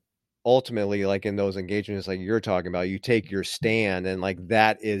forth, and ultimately like in those engagements like you're talking about, you take your stand, and like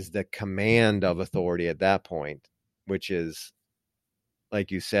that is the command of authority at that point, which is,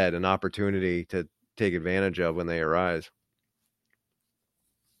 like you said, an opportunity to take advantage of when they arise.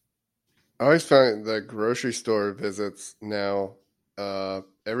 I always find that grocery store visits now,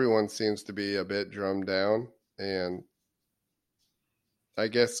 everyone seems to be a bit drummed down, and I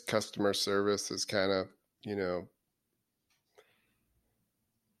guess customer service is kind of, you know,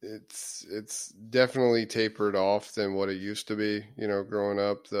 it's definitely tapered off than what it used to be. Growing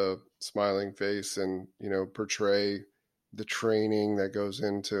up, the smiling face, and portray the training that goes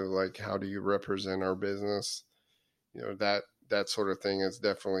into, like, how do you represent our business. That sort of thing has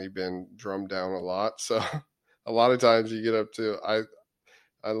definitely been drummed down a lot. So a lot of times you get up to,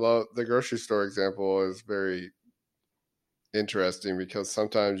 I love the grocery store example is very interesting, because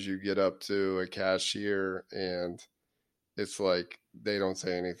sometimes you get up to a cashier and it's like they don't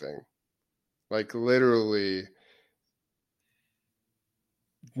say anything. Like literally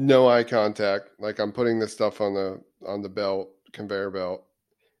no eye contact. Like I'm putting this stuff on the belt, conveyor belt,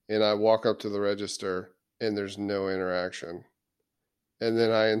 and I walk up to the register and there's no interaction. And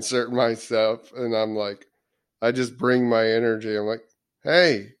then I insert myself, and I'm like, I just bring my energy. I'm like,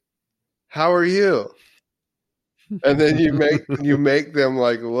 "Hey, how are you?" And then you make them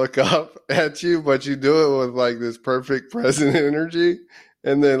like look up at you, but you do it with like this perfect present energy,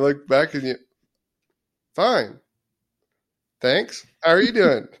 and then look back and you, fine, thanks. How are you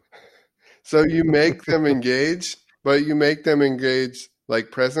doing? So you make them engage, but you make them engage like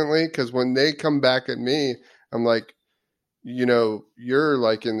presently, because when they come back at me, I'm like, you're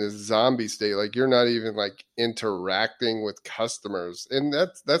like in this zombie state. Like you're not even like interacting with customers, and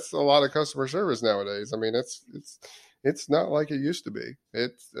that's a lot of customer service nowadays. I mean, it's it's not like it used to be.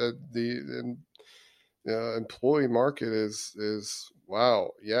 It's the employee market is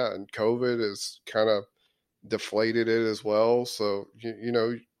wow, yeah, and COVID has kind of deflated it as well. So you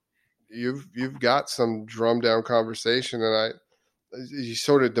know you've got some drummed down conversation, and you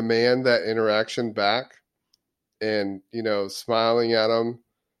sort of demand that interaction back, and you know smiling at them.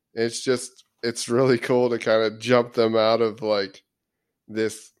 It's really cool to kind of jump them out of like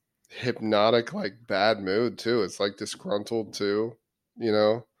this hypnotic like bad mood too. It's like disgruntled too, you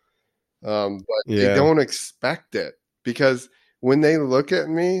know. But they Yeah. don't expect it because when they look at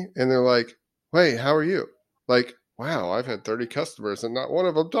me and they're like, "Wait, how are you?" Like, "Wow, I've had 30 customers and not one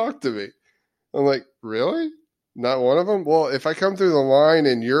of them talked to me." I'm like, "Really? Not one of them?" Well, if I come through the line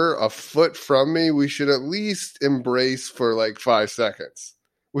and you're a foot from me, we should at least embrace for like 5 seconds.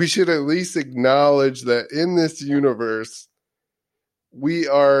 We should at least acknowledge that in this universe, we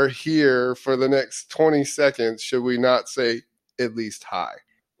are here for the next 20 seconds. Should we not say at least hi?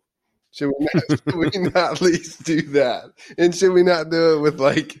 Should we not at least do that? And should we not do it with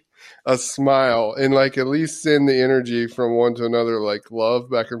like a smile and like at least send the energy from one to another, like love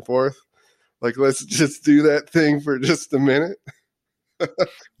back and forth? Like, let's just do that thing for just a minute.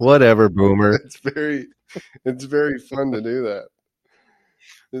 Whatever, boomer. It's very, it's very fun to do that.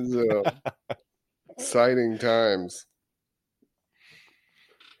 It's exciting times.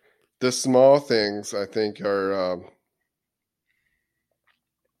 The small things I think are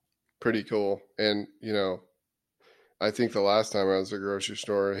pretty cool, and you know, I think the last time I was at the grocery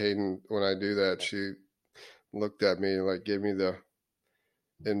store, Hayden, when I do that, she looked at me like gave me the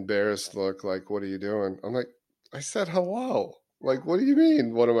embarrassed look, like, "What are you doing?" I'm like, "I said hello." Like, what do you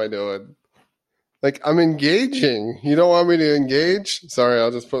mean? What am I doing? Like, I'm engaging. You don't want me to engage? Sorry,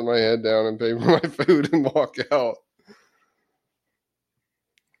 I'll just put my head down and pay for my food and walk out.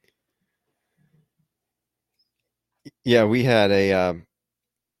 Yeah, we had a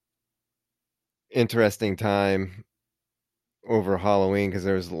interesting time over Halloween because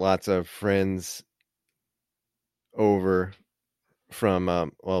there was lots of friends over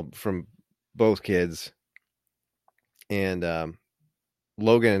from from both kids, and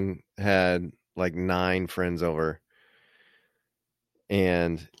Logan had like 9 friends over,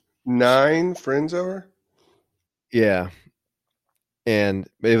 and 9 friends over? yeah, and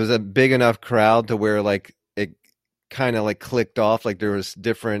it was a big enough crowd to where like it kind of like clicked off, like there was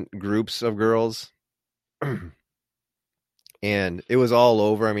different groups of girls, and it was all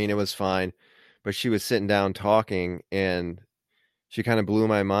over. I mean, it was fine, but she was sitting down talking, and she kind of blew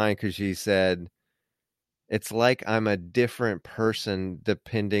my mind because she said, "It's like I'm a different person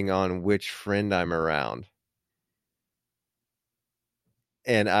depending on which friend I'm around."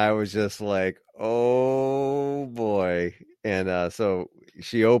 And I was just like, "Oh boy." And so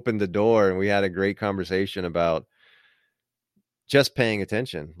she opened the door and we had a great conversation about just paying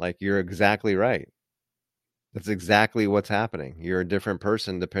attention. Like, you're exactly right. That's exactly what's happening. You're a different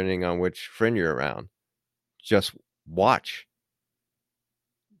person depending on which friend you're around. Just watch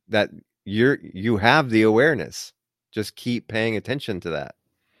that. You have the awareness. Just keep paying attention to that.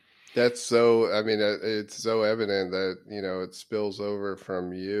 That's so, I mean, it's so evident that, you know, it spills over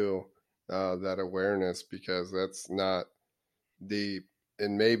from you, that awareness, because that's not the,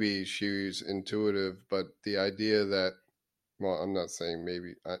 and maybe she's intuitive, but the idea that, well, I'm not saying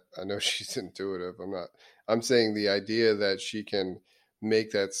maybe, I know she's intuitive. I'm saying the idea that she can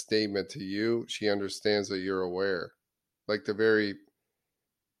make that statement to you, she understands that you're aware. Like the very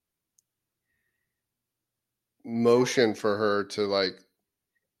motion for her to like,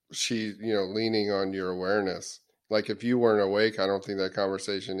 she, you know, leaning on your awareness. Like if you weren't awake, I don't think that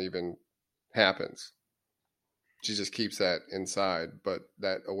conversation even happens. She just keeps that inside. But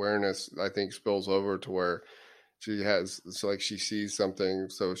that awareness, I think, spills over to where she has, it's like she sees something,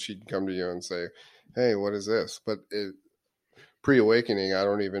 so she can come to you and say, "Hey, what is this?" But pre awakening, I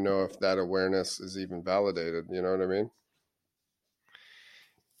don't even know if that awareness is even validated. You know what I mean?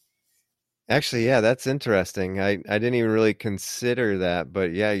 Actually, yeah, that's interesting. I didn't even really consider that,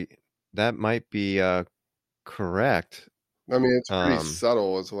 but yeah, that might be correct. I mean, it's pretty Um,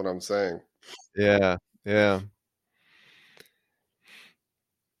 subtle, is what I'm saying. yeah, yeah,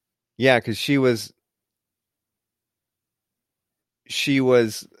 yeah, because she was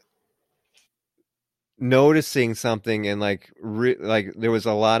noticing something, and like there was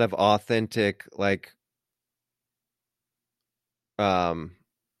a lot of authentic um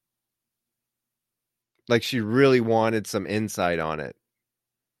like she really wanted some insight on it.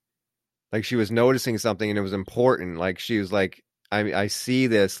 Like she was noticing something and it was important. Like she was like, I see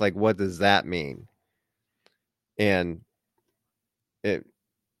this. Like, what does that mean? And it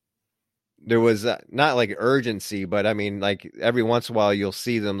there was not like urgency, but I mean, like every once in a while you'll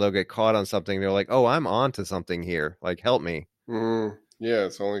see them, they'll get caught on something. They're like, oh, I'm on to something here. Like, help me. Yeah,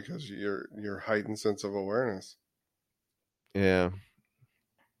 it's only because your heightened sense of awareness, Yeah.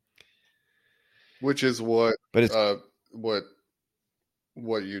 which is what But it's uh what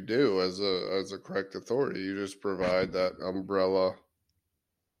what you do as a correct authority. You just provide that umbrella,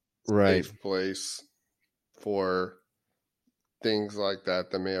 right. safe place for things like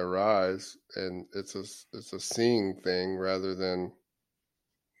that may arise, and it's a seeing thing rather than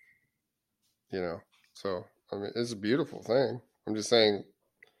you know. So I mean, it's a beautiful thing. I'm just saying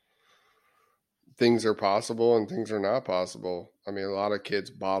things are possible and things are not possible. I mean, a lot of kids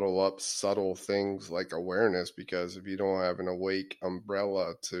bottle up subtle things like awareness because if you don't have an awake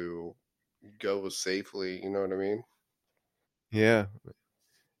umbrella to go safely, you know what I mean? Yeah.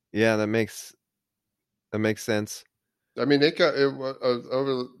 Yeah, that makes sense. I mean,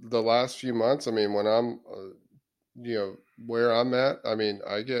 over the last few months. I mean, when I'm, where I'm at. I mean,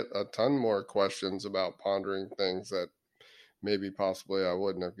 I get a ton more questions about pondering things that maybe possibly I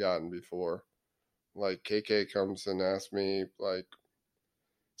wouldn't have gotten before. Like KK comes and asks me like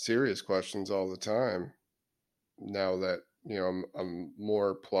serious questions all the time. Now that I'm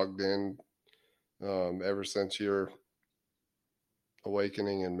more plugged in. Ever since your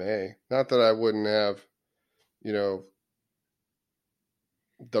awakening in May. Not that I wouldn't have, you know,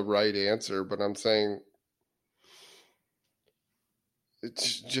 the right answer, but I'm saying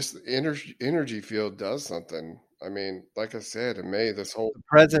it's just the energy field does something. I mean, like I said, in May, this whole The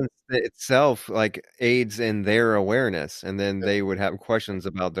presence itself like aids in their awareness, and then yeah, they would have questions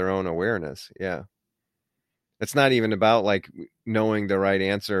about their own awareness. Yeah. It's not even about like knowing the right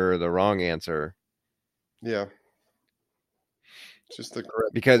answer or the wrong answer yeah, it's just the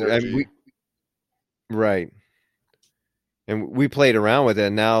correct because energy. right. And we played around with it.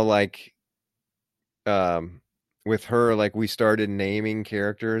 Now, like, um, with her, like we started naming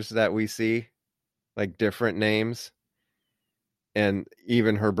characters that we see, like different names, and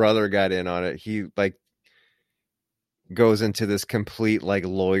even her brother got in on it. He like goes into this complete like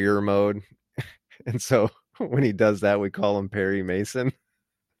lawyer mode, and so when he does that, we call him Perry Mason.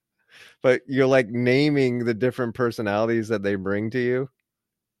 But you're like naming the different personalities that they bring to you,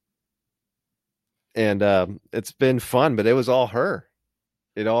 and it's been fun. But it was all her.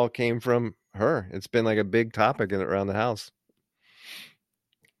 It all came from her. It's been like a big topic around the house.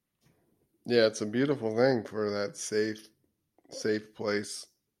 Yeah, it's a beautiful thing for that safe place.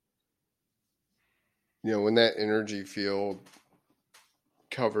 When that energy field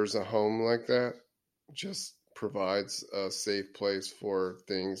covers a home like that, just provides a safe place for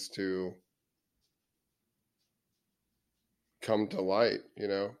things to come to light.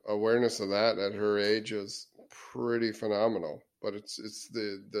 Awareness of that at her age is pretty phenomenal. But it's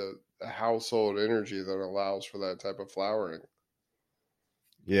the household energy that allows for that type of flowering,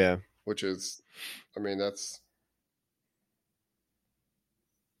 Yeah. which is, I mean, that's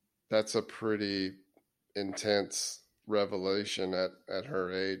a pretty intense revelation at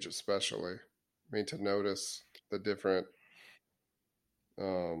her age, especially. I mean, to notice the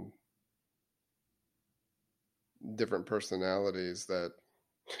um, different personalities that,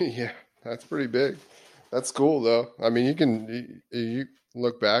 yeah, that's pretty big. That's cool though. I mean, you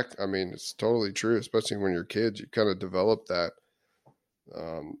look back. I mean, it's totally true, especially when you're kids. You kind of develop that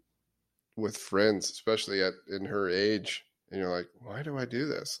um, with friends, especially at in her age. And you're like, why do I do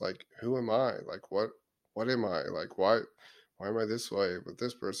this? Like, who am I? Like, what am I? Like, why am I this way with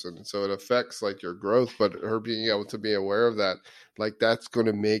this person? And so it affects like your growth. But her being able to be aware of that, like, that's going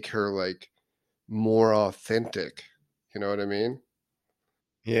to make her like more authentic. You know what I mean?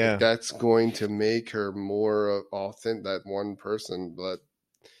 Like Yeah. that's going to make her more authentic. That one person, but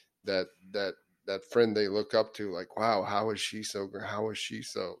that that that friend they look up to, like, wow, how is she so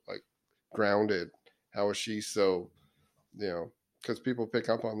like grounded? How is she so because people pick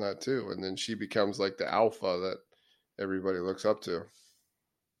up on that too, and then she becomes like the alpha that everybody looks up to.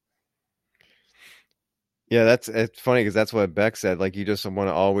 Yeah, it's funny because that's what Beck said. Like you just want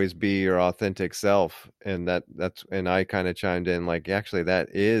to always be your authentic self, and that's and I kind of chimed in like actually that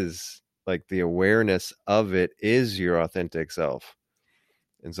is like the awareness of it is your authentic self.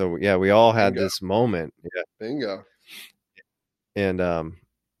 And so yeah, we all had Bingo, this moment. Yeah. bingo. And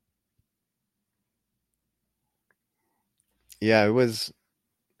yeah, it was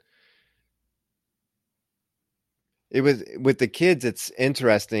with the kids it's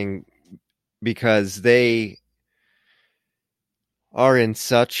interesting because they are in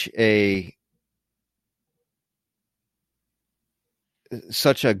such a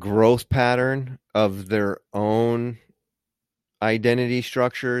growth pattern of their own identity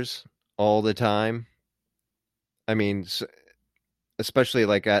structures all the time. I mean, especially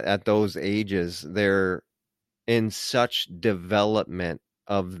like at those ages, they're in such development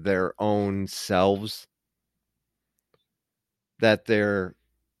of their own selves that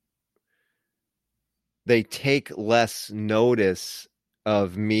they take less notice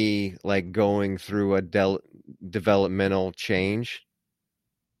of me like going through a developmental change.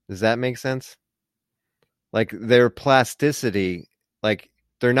 Does that make sense? Like their plasticity, like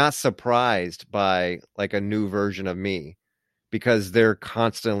they're not surprised by like a new version of me because they're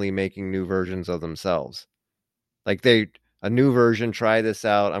constantly making new versions of themselves. Like a new version, try this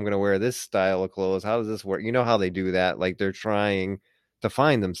out. I'm going to wear this style of clothes. How does this work? You know how they do that? Like they're trying to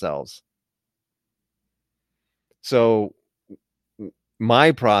find themselves. So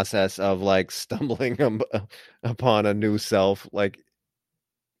my process of like stumbling upon a new self like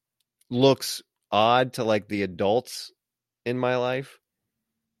looks odd to like the adults in my life,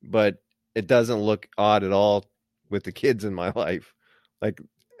 but it doesn't look odd at all with the kids in my life. Like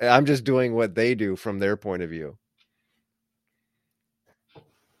I'm just doing what they do from their point of view.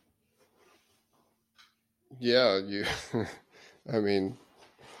 Yeah, you. I mean,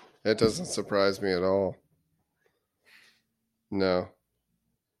 it doesn't surprise me at all. No,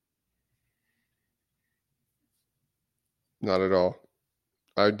 not at all.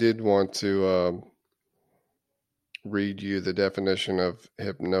 I did want to read you the definition of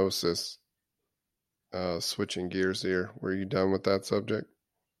hypnosis. Switching gears here. Were you done with that subject?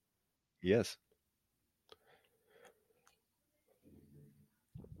 Yes.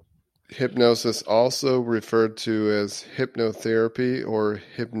 Hypnosis, also referred to as hypnotherapy or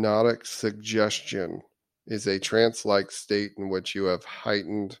hypnotic suggestion, is a trance like state in which you have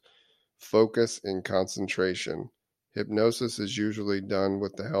heightened focus and concentration. Hypnosis is usually done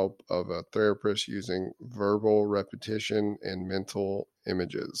with the help of a therapist using verbal repetition and mental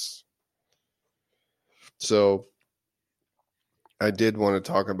images. So, I did want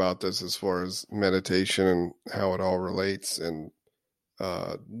to talk about this as far as meditation and how it all relates and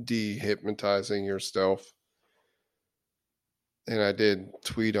dehypnotizing yourself. And I did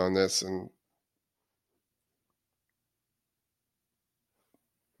tweet on this, and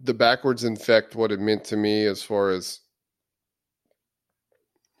the backwards infect, what it meant to me as far as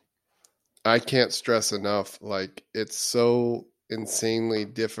I can't stress enough, like it's so insanely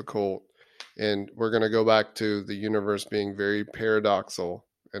difficult. And we're going to go back to the universe being very paradoxical.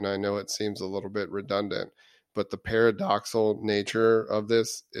 And I know it seems a little bit redundant, but the paradoxical nature of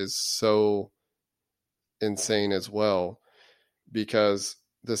this is so insane as well, because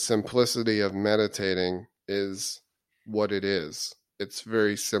the simplicity of meditating is what it is. It's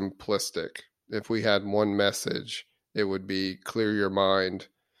very simplistic. If we had one message, it would be clear your mind,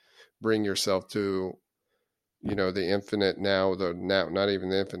 bring yourself to, the infinite now, the now, not even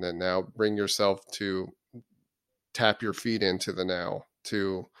the infinite now, bring yourself to tap your feet into the now,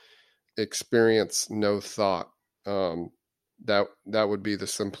 to experience no thought. That would be the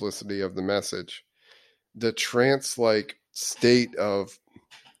simplicity of the message. The trance like state of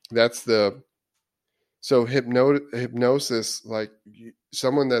that's the so hypnosis, like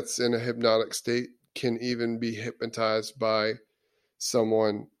someone that's in a hypnotic state can even be hypnotized by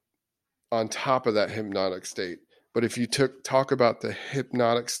someone on top of that hypnotic state. But if you talk about the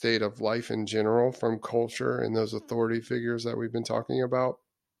hypnotic state of life in general from culture and those authority figures that we've been talking about,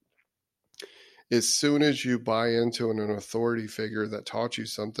 as soon as you buy into an authority figure that taught you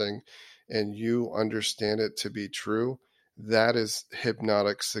something and you understand it to be true, that is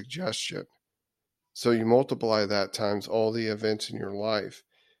hypnotic suggestion. So you multiply that times all the events in your life.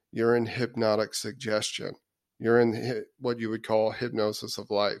 You're in hypnotic suggestion. You're in what you would call hypnosis of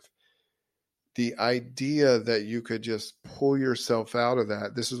life. The idea that you could just pull yourself out of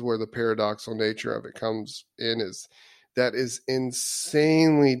that, this is where the paradoxical nature of it comes in, is that is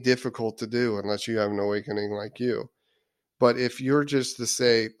insanely difficult to do unless you have an awakening like you. But if you're just to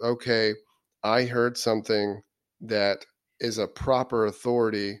say, okay, I heard something that is a proper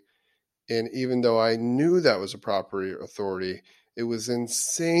authority, and even though I knew that was a proper authority, it was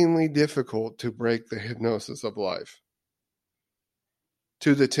insanely difficult to break the hypnosis of life.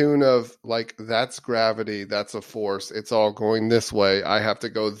 To the tune of, like, that's gravity, that's a force, it's all going this way, I have to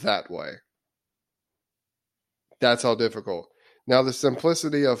go that way. That's how difficult. Now, the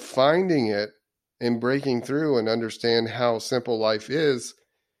simplicity of finding it and breaking through and understand how simple life is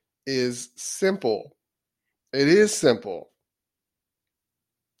simple. It is simple.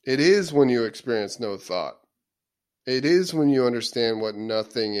 It is when you experience no thought. It is when you understand what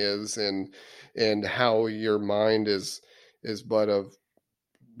nothing is, and how your mind is but of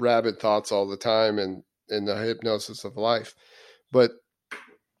rabid thoughts all the time, and in the hypnosis of life. But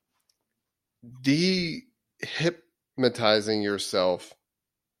dehypnotizing yourself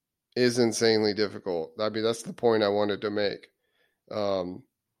is insanely difficult. I mean, that's the point I wanted to make. Um,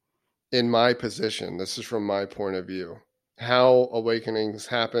 in my position, this is from my point of view. How awakenings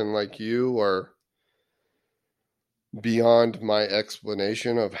happen like you are beyond my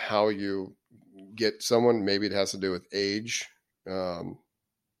explanation of how you get someone. Maybe it has to do with age. Um,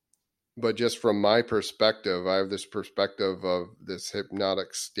 but just from my perspective, I have this perspective of this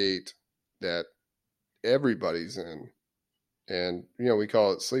hypnotic state that everybody's in. And, we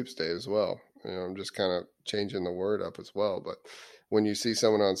call it sleep state as well. I'm just kind of changing the word up as well. But when you see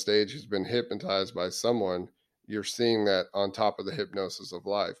someone on stage who's been hypnotized by someone, you're seeing that on top of the hypnosis of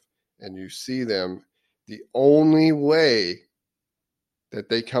life. And you see them, the only way that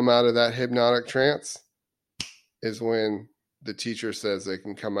they come out of that hypnotic trance is when the teacher says they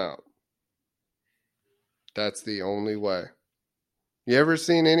can come out. That's the only way. You ever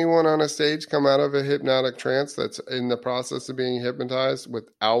seen anyone on a stage come out of a hypnotic trance that's in the process of being hypnotized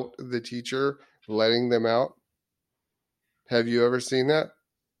without the teacher letting them out? Have you ever seen that?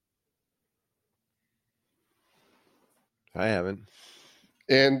 I haven't.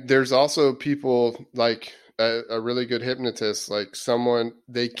 And there's also people like a really good hypnotist, like someone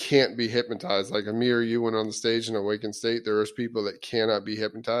they can't be hypnotized. Like me or you went on the stage in awakened state. There is people that cannot be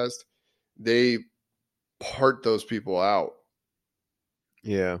hypnotized. They part those people out.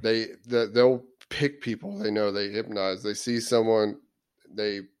 Yeah. They'll pick people they know they hypnotize. They see someone,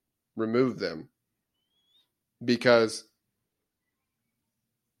 they remove them because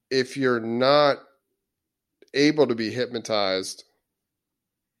if you're not able to be hypnotized,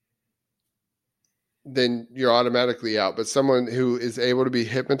 then you're automatically out. But someone who is able to be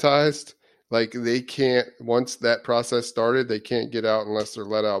hypnotized, like they can't, once that process started, they can't get out unless they're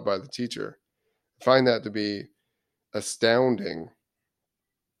let out by the teacher. I find that to be astounding.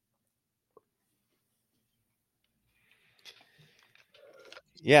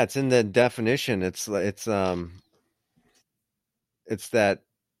 Yeah, it's in the definition. It's that,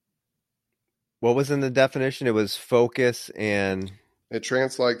 what was in the definition? It was focus and A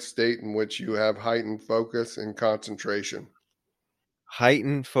trance-like state in which you have heightened focus and concentration.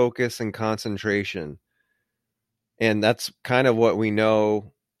 heightened focus and concentration. And that's kind of what we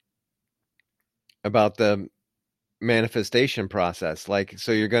know about the manifestation process. Like,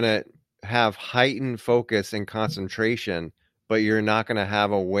 so you're going to have heightened focus and concentration, but you're not going to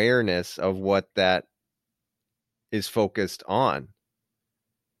have awareness of what that is focused on.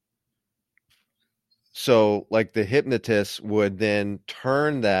 So, like, the hypnotist would then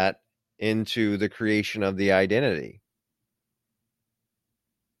turn that into the creation of the identity.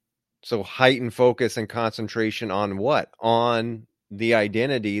 So, heightened focus and concentration on what? On the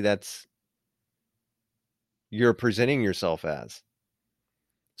identity that's you're presenting yourself as.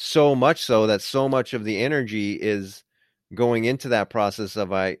 So much so that so much of the energy is going into that process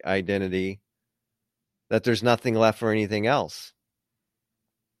of identity that there's nothing left for anything else.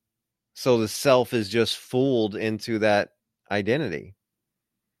 So the self is just fooled into that identity.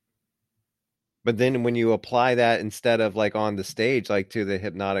 But then when you apply that instead of like on the stage, like to the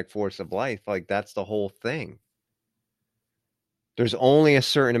hypnotic force of life, like that's the whole thing. There's only a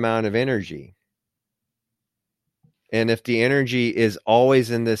certain amount of energy. And if the energy is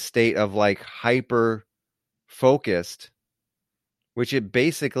always in this state of like hyper focused, which it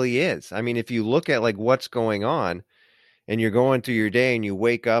basically is. I mean, if you look at like what's going on and you're going through your day and you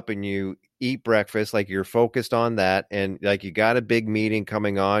wake up and you eat breakfast, like you're focused on that, and like you got a big meeting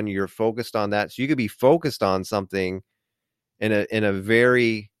coming on, you're focused on that. So you could be focused on something in a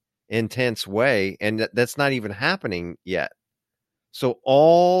very intense way, and that's not even happening yet. So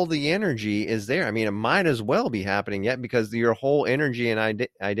all the energy is there. I mean, it might as well be happening yet because your whole energy and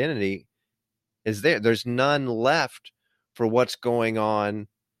identity is there. There's none left for what's going on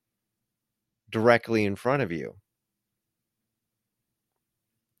directly in front of you.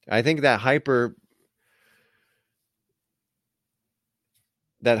 I think that hyper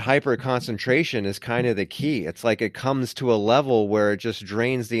concentration is kind of the key. It's like it comes to a level where it just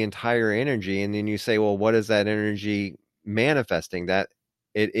drains the entire energy, and then you say, well, what is that energy manifesting? That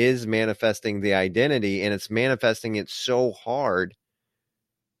it is manifesting the identity, and it's manifesting it so hard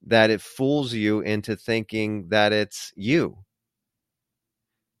that it fools you into thinking that it's you.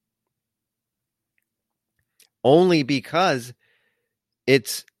 Only because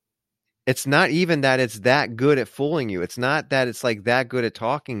it's it's not even that it's that good at fooling you. It's not that it's like that good at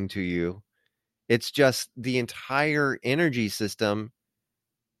talking to you. It's just the entire energy system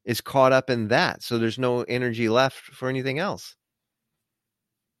is caught up in that. So there's no energy left for anything else.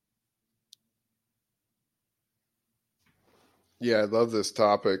 Yeah, I love this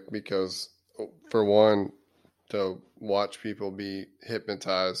topic because for one, to watch people be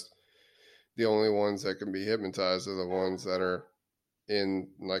hypnotized. The only ones that can be hypnotized are the ones that are in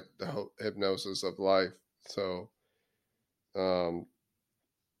like the hypnosis of life. So, um,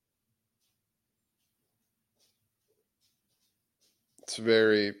 it's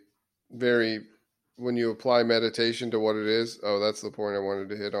very, very, when you apply meditation to what it is, oh, that's the point I wanted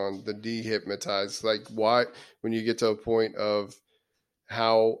to hit on, the dehypnotized. Like, why, when you get to a point of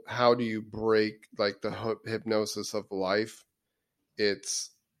how do you break like the hypnosis of life? It's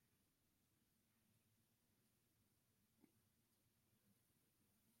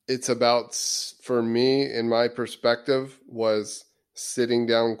it's about, for me, in my perspective, was sitting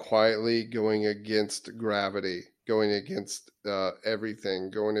down quietly, going against gravity, going against everything,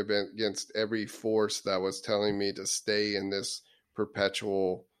 going against every force that was telling me to stay in this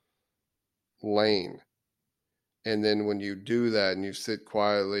perpetual lane. And then when you do that and you sit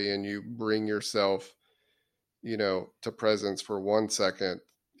quietly and you bring yourself, to presence for 1 second,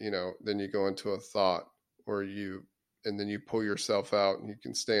 then you go into a thought, or and then you pull yourself out and you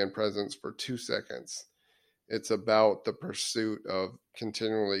can stay in presence for 2 seconds. It's about the pursuit of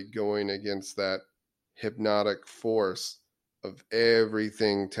continually going against that hypnotic force of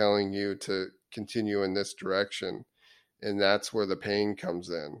everything telling you to continue in this direction. And that's where the pain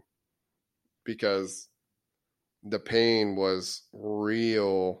comes in, because the pain was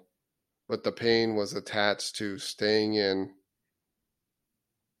real, but the pain was attached to staying in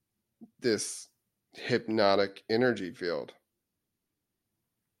this hypnotic energy field.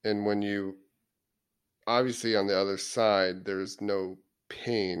 And when you, obviously, on the other side, there's no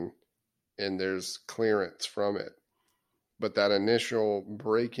pain and there's clearance from it. But that initial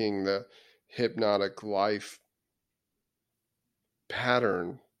breaking the hypnotic life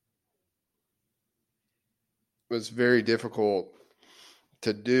pattern was very difficult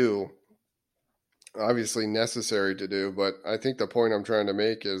to do, obviously necessary to do. But I think the point I'm trying to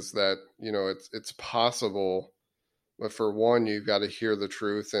make is that, it's possible. But for one, you've got to hear the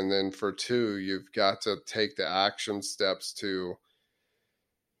truth. And then for two, you've got to take the action steps to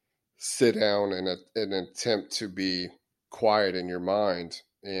sit down and attempt to be quiet in your mind.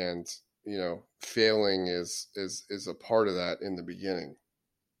 And, failing is a part of that in the beginning.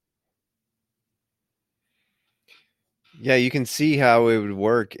 Yeah, you can see how it would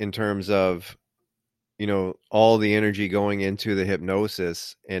work in terms of, all the energy going into the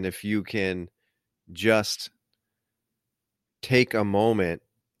hypnosis. And if you can just take a moment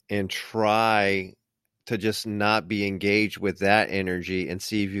and try to just not be engaged with that energy and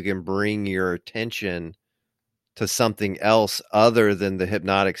see if you can bring your attention to something else other than the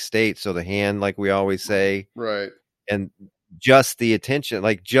hypnotic state. So the hand, like we always say, Right. and just the attention,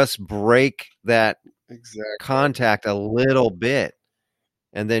 like just break that Exactly. contact a little bit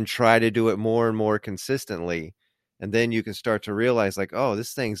and then try to do it more and more consistently. And then you can start to realize, like, oh,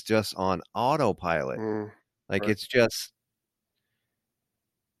 this thing's just on autopilot. Like Right.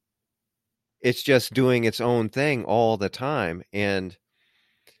 it's just doing its own thing all the time. And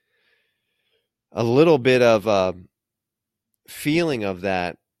a little bit of a feeling of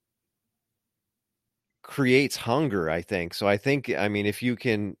that creates hunger, I think. So I mean, if you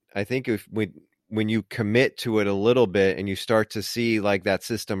can, I think if when you commit to it a little bit and you start to see like that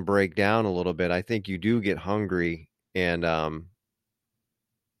system break down a little bit, I think you do get hungry. And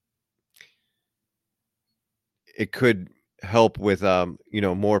it could help with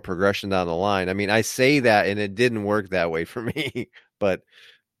more progression down the line. I mean, I say that and it didn't work that way for me, but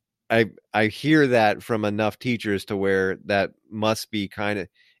I hear that from enough teachers to where that must be kind of,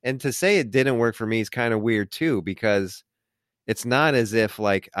 and to say it didn't work for me is kind of weird too, because it's not as if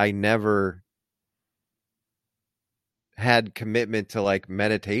like I never had commitment to like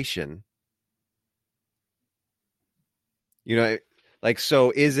meditation. You know, like,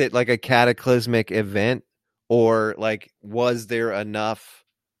 so is it like a cataclysmic event, or like was there enough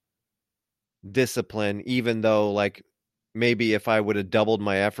discipline, even though like maybe if I would have doubled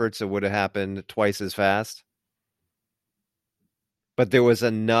my efforts, it would have happened twice as fast? But there was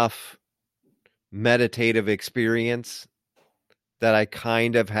enough meditative experience that I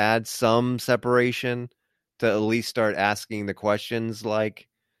kind of had some separation to at least start asking the questions like,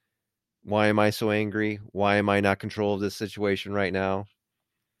 why am I so angry? Why am I not control of this situation right now?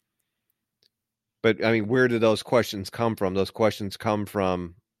 But I mean, where do those questions come from? Those questions come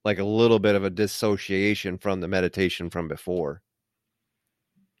from like a little bit of a dissociation from the meditation from before.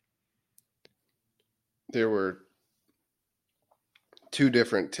 There were two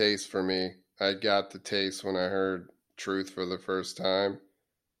different tastes for me. I got the taste when I heard truth for the first time,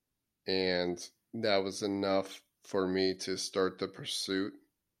 and that was enough for me to start the pursuit,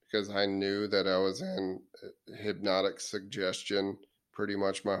 because I knew that I was in hypnotic suggestion pretty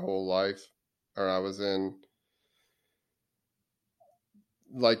much my whole life, or I was in,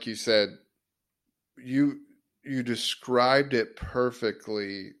 like you said, you you described it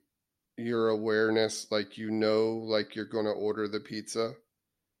perfectly. Your awareness, like like you're going to order the pizza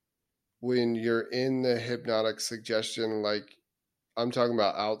when you're in the hypnotic suggestion, like I'm talking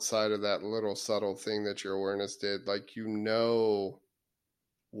about outside of that little subtle thing that your awareness did, like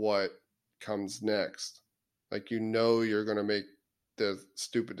what comes next. Like you're going to make the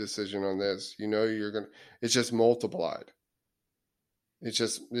stupid decision on this. You're going to it's just multiplied. It's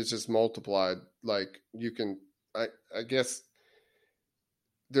just multiplied. Like you can I guess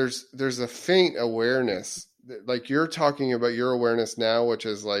there's a faint awareness, like you're talking about your awareness now, which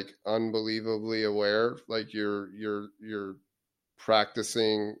is like unbelievably aware, like you're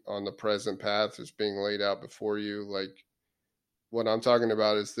practicing on the present path is being laid out before you. Like what I'm talking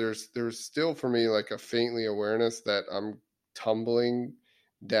about is there's still for me like a faintly awareness that I'm tumbling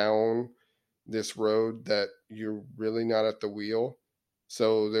down this road that you're really not at the wheel.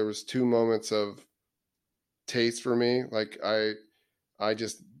 So there was two moments of taste for me. Like I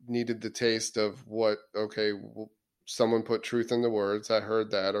just needed the taste of what, okay, someone put truth in the words. I heard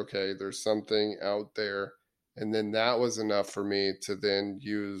that. Okay, there's something out there. And then that was enough for me to then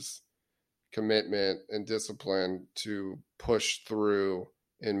use commitment and discipline to push through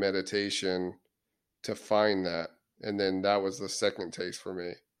in meditation to find that. And then that was the second taste for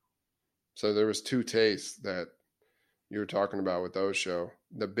me. So there was two tastes that you were talking about with Osho.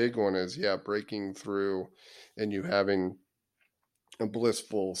 The big one is, yeah, breaking through and you having a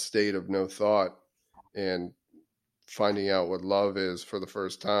blissful state of no thought and finding out what love is for the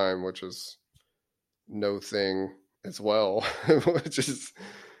first time, which is no thing as well, which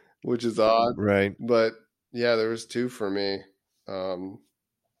is odd. Right. But yeah, there was two for me. Um,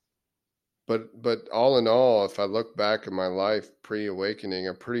 but all in all, if I look back at my life pre-awakening,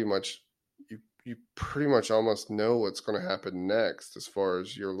 you pretty much almost know what's going to happen next as far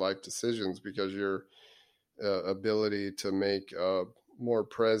as your life decisions, because your ability to make a more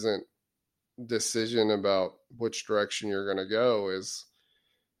present decision about which direction you're going to go is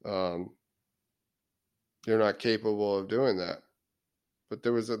um, you're not capable of doing that. But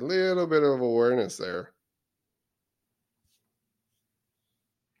there was a little bit of awareness there.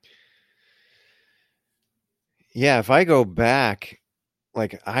 Yeah, if I go back,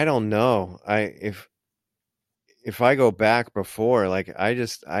 like I don't know. If I go back before, like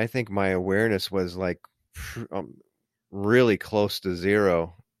I think my awareness was like really close to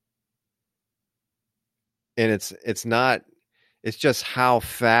zero. And it's not, it's just how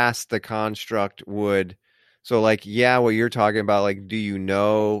fast the construct would. So like, yeah, what you're talking about, like, do you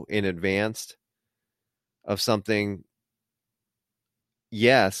know in advance of something?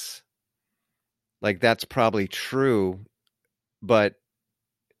 Yes, like that's probably true, but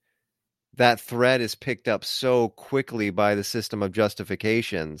that thread is picked up so quickly by the system of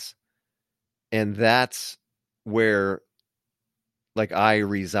justifications, and that's where like I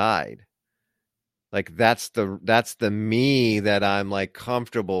reside. Like that's the me that I'm like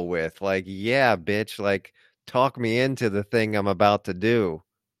comfortable with. Like, yeah, bitch, like talk me into the thing I'm about to do.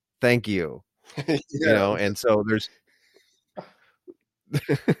 Thank you. Yeah. And so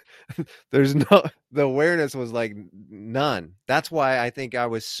there's no, the awareness was like none. That's why I think I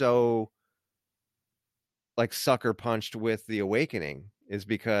was so like sucker punched with the awakening, is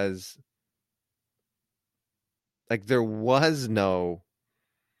because like there was no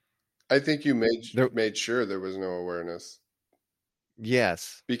I think you there. made sure there was no awareness,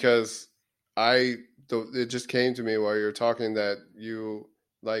 Yes. because it just came to me while you were talking that you,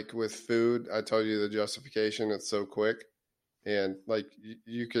 like with food, I told you the justification, it's so quick. And like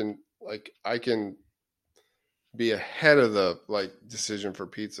you can, like I can be ahead of the like decision for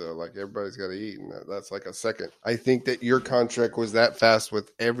pizza, like everybody's got to eat, and that's like a second. I think that your contract was that fast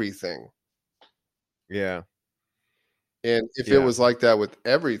with everything. Yeah. And if it Yeah. was like that with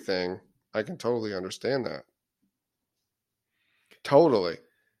everything, I can totally understand that. Totally.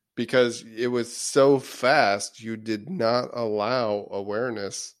 Because it was so fast, you did not allow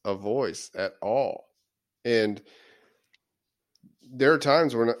awareness of voice at all. And there are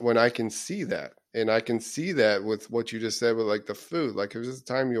times when I can see that. And I can see that with what you just said with like the food. Like if it's the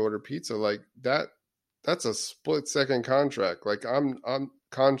time you order pizza, like that's a split second contract. Like I'm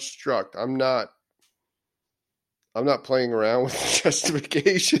construct. I'm not playing around with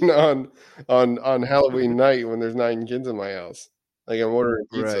justification on Halloween night when there's 9 kids in my house. Like I'm ordering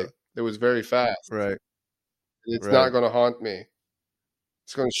pizza. Right. It was very fast. Right. It's not Right. going to haunt me.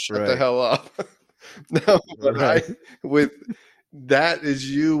 It's going to shut the Right. hell up. No, but Right. with that is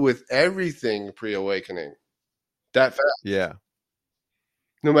you with everything pre-awakening. That fast, Yeah.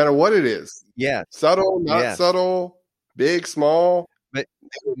 no matter what it is, Yes. subtle, not Yes. subtle, big, small. But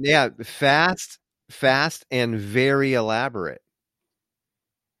yeah, fast and very elaborate.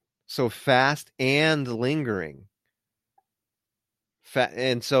 So fast and lingering.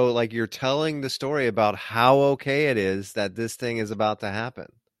 And so like you're telling the story about how okay it is that this thing is about to happen.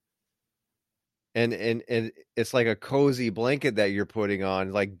 And it's like a cozy blanket that you're putting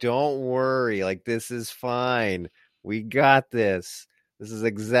on. Like, don't worry, like this is fine. We got this. This is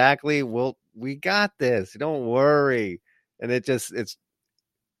exactly we got this. Don't worry. And it's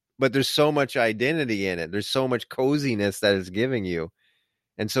but there's so much identity in it. There's so much coziness that it's giving you.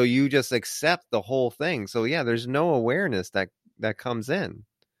 And so you just accept the whole thing. So yeah, there's no awareness that comes in.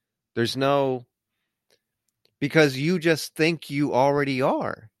 There's no, because you just think you already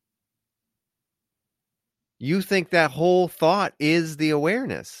are. You think that whole thought is the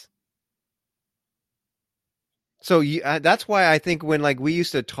awareness. So that's why I think when like we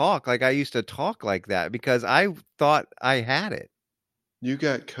used to talk, like I used to talk like that because I thought I had it. You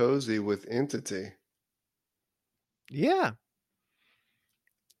got cozy with entity. Yeah.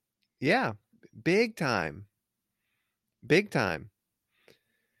 Yeah. Big time. Big time.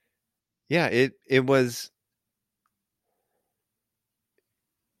 Yeah, it was.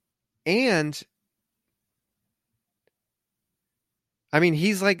 And I mean,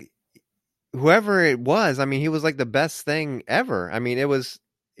 he's like whoever it was, I mean, he was like the best thing ever. I mean, it was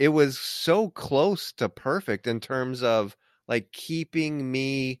so close to perfect in terms of like keeping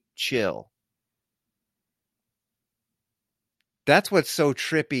me chill. That's what's so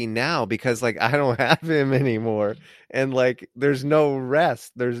trippy now because like I don't have him anymore and like there's no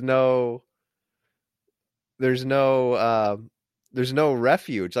there's no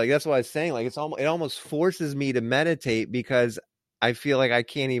refuge. Like that's what I was saying. Like it almost forces me to meditate because I feel like I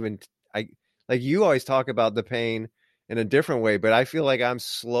can't even I like you always talk about the pain in a different way, but I feel like I'm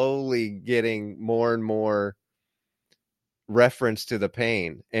slowly getting more and more reference to the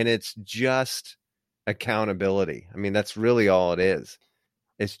pain and it's just accountability. I mean, that's really all it is.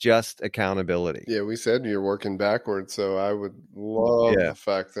 It's just accountability. Yeah, we said you're working backwards, so I would love Yeah. the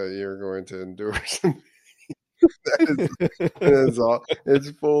fact that you're going to endure some. That is all.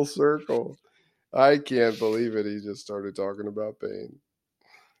 It's full circle. I can't believe it. He just started talking about pain.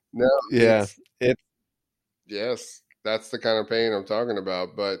 No, Yeah. it's It yes, that's the kind of pain I'm talking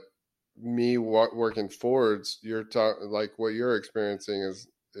about. But me working forwards, you're talking like what you're experiencing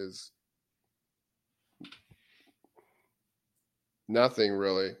is nothing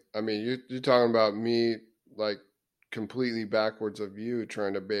really. I mean, you're talking about me like completely backwards of you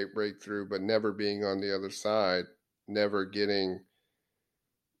trying to break through, but never being on the other side, never getting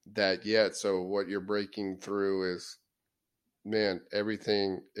that yet. So what you're breaking through is, man,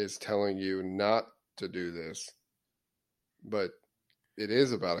 everything is telling you not to do this, but it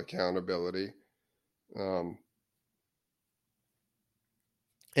is about accountability. Um,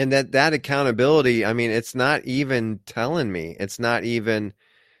 and that accountability, I mean, it's not even telling me. It's not even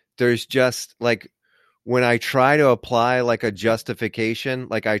there's just like when I try to apply like a justification,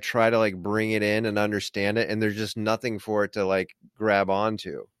 like I try to like bring it in and understand it, and there's just nothing for it to like grab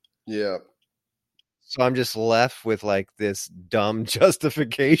onto. yeah. So I'm just left with like this dumb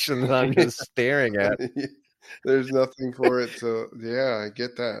justification that I'm just staring at. There's nothing for it to, yeah, I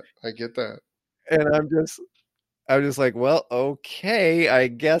get that. I get that. And I'm just like, well, okay, I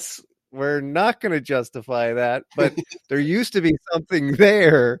guess we're not going to justify that. But there used to be something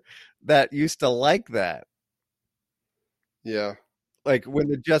there that used to like that. Yeah. Like when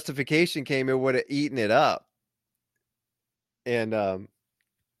the justification came, it would have eaten it up. And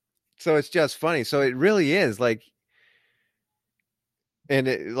so it's just funny. So it really is like,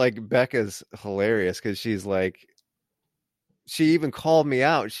 and like Becca's hilarious because she's like, she even called me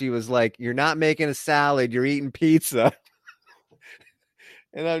out. She was like, "You're not making a salad. You're eating pizza."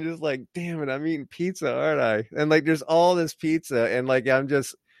 And I'm just like, "Damn it, I'm eating pizza, aren't I?" And like, there's all this pizza, and like,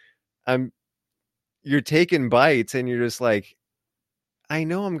 I'm. You're taking bites, and you're just like, I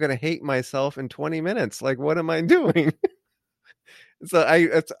know I'm gonna hate myself in 20 minutes. Like, what am I doing? So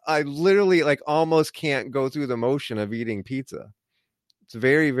I literally like almost can't go through the motion of eating pizza. It's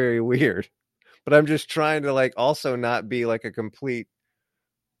very, very weird. But I'm just trying to like also not be like a complete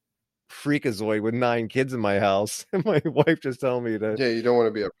freakazoid with 9 kids in my house. And my wife just telling me to Yeah, you don't want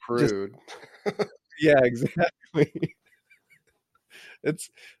to be a just prude. yeah, exactly. It's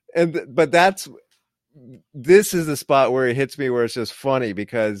but that's this is the spot where it hits me where it's just funny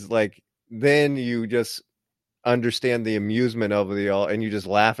because like then you just understand the amusement of the all and you just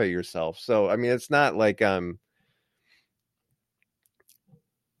laugh at yourself. So I mean it's not like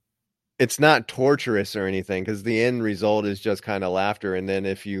it's not torturous or anything because the end result is just kind of laughter. And then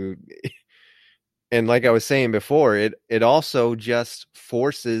if you, and like I was saying before, it also just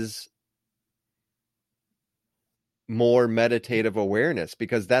forces more meditative awareness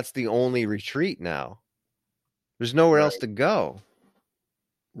because that's the only retreat now. There's nowhere else Right. to go.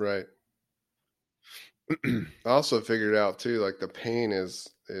 Right. I also figured out too, like the pain is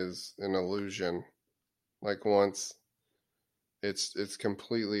an illusion. Like once it's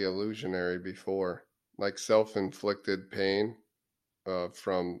completely illusionary before. Like self-inflicted pain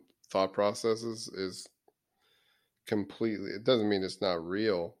from thought processes is completely, it doesn't mean it's not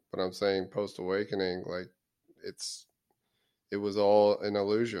real, but I'm saying post awakening, like it's it was all an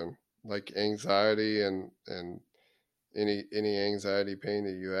illusion. Like anxiety and any anxiety pain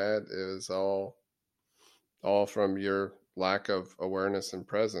that you had, it was all from your lack of awareness and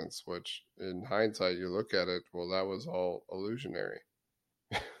presence, which in hindsight you look at it, well, that was all illusionary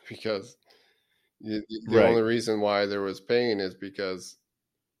because the only Right. reason why there was pain is because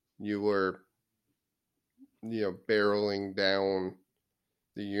you were, barreling down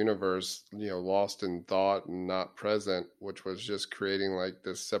the universe, lost in thought and not present, which was just creating like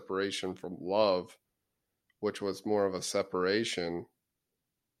this separation from love, which was more of a separation.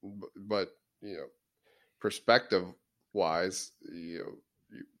 But, perspective wise, you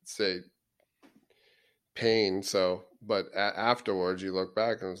say pain. So, but afterwards you look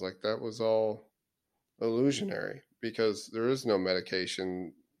back and it was like, that was all illusionary because there is no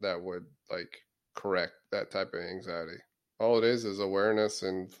medication that would like correct that type of anxiety. All it is awareness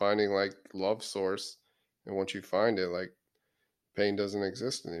and finding like love source. And once you find it, like pain doesn't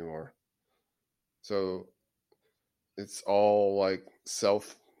exist anymore. So it's all like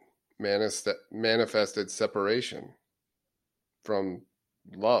self manifested separation from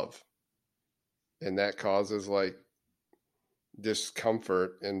love. And that causes like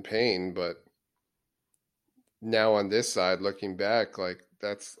discomfort and pain. But now on this side, looking back, like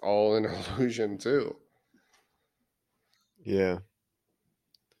that's all an illusion too. Yeah.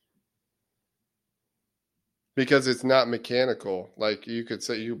 Because it's not mechanical. Like you could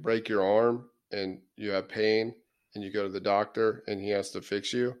say you break your arm and you have pain and you go to the doctor and he has to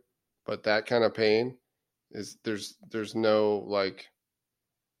fix you. But that kind of pain is there's no like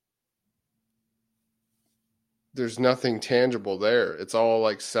there's nothing tangible there. It's all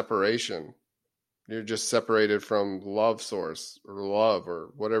like separation. You're just separated from love source or love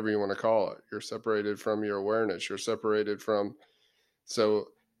or whatever you want to call it. You're separated from your awareness. You're separated from, so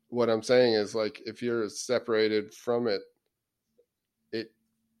what I'm saying is like if you're separated from it, it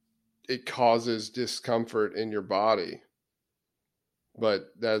it causes discomfort in your body.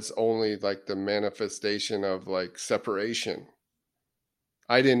 But that's only like the manifestation of like separation.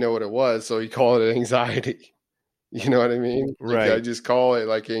 I didn't know what it was, so he called it anxiety. You know what I mean? Like I Right. just call it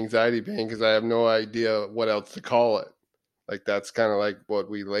like anxiety pain because I have no idea what else to call it. Like that's kind of like what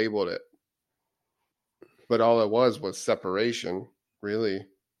we labeled it. But all it was separation, really.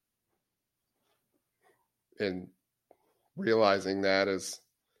 And realizing that is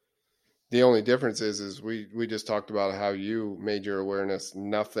the only difference is we just talked about how you made your awareness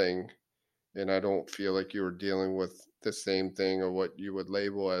nothing, and I don't feel like you were dealing with the same thing or what you would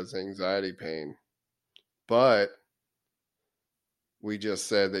label as anxiety pain. But we just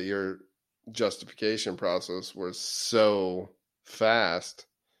said that your justification process was so fast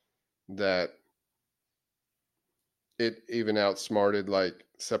that it even outsmarted like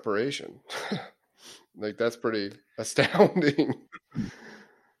separation. Like that's pretty astounding.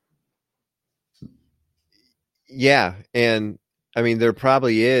 Yeah. And I mean, there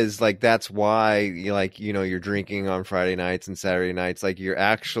probably is like, that's why you like, you're drinking on Friday nights and Saturday nights. Like you're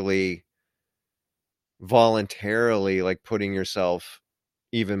actually voluntarily like putting yourself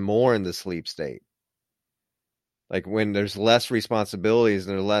even more in the sleep state. Like when there's less responsibilities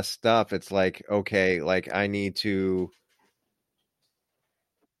and there's less stuff, it's like, okay, like I need to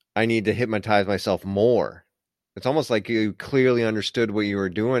hypnotize myself more. It's almost like you clearly understood what you were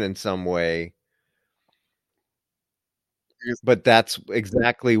doing in some way, but that's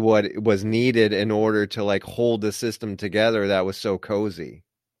exactly what was needed in order to like hold the system together that was so cozy.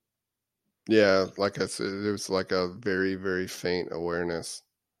 Yeah, like I said, it was like a very, very faint awareness.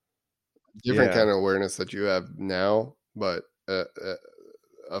 Different Yeah. kind of awareness that you have now, but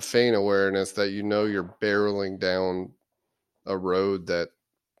a faint awareness that you're barreling down a road that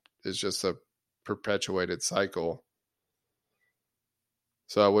is just a perpetuated cycle.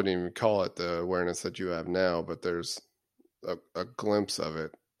 So I wouldn't even call it the awareness that you have now, but there's a glimpse of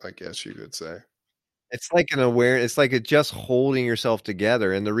it, I guess you could say. It's like it's like it just holding yourself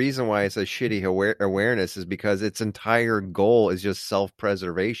together. And the reason why it's a shitty awareness is because its entire goal is just self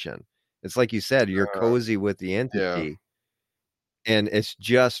preservation. It's like you said, you're Uh, cozy with the yeah. entity, and it's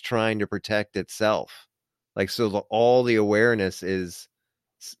just trying to protect itself. Like, so all the awareness is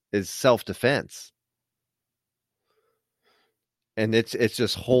self-defense, and it's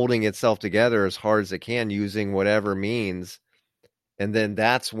just holding itself together as hard as it can using whatever means. And then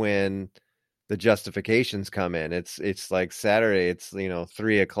that's when the justifications come in. It's like Saturday, it's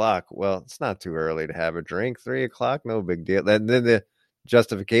 3 o'clock. Well, it's not too early to have a drink. 3 o'clock, no big deal. And then the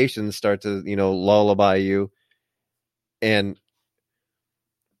justifications start to lullaby you, and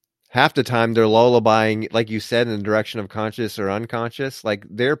half the time they're lullabying, like you said, in the direction of conscious or unconscious. Like,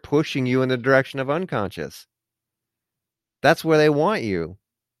 they're pushing you in the direction of unconscious. That's where they want you,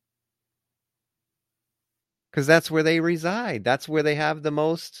 because that's where they reside. That's where they have the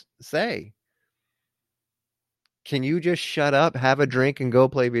most say. Can you just shut up, have a drink, and go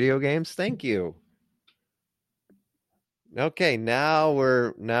play video games? Thank you. Okay, now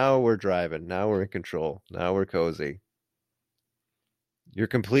we're driving. Now we're in control. Now we're cozy. You're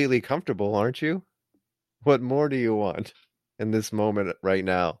completely comfortable, aren't you? What more do you want in this moment right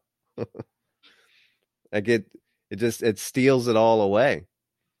now? Like, it steals it all away,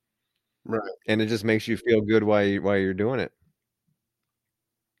 Right. and it just makes you feel good while you're doing it.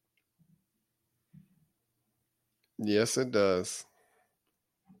 Yes, it does.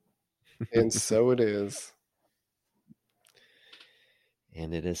 And so it is.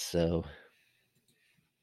 And it is so.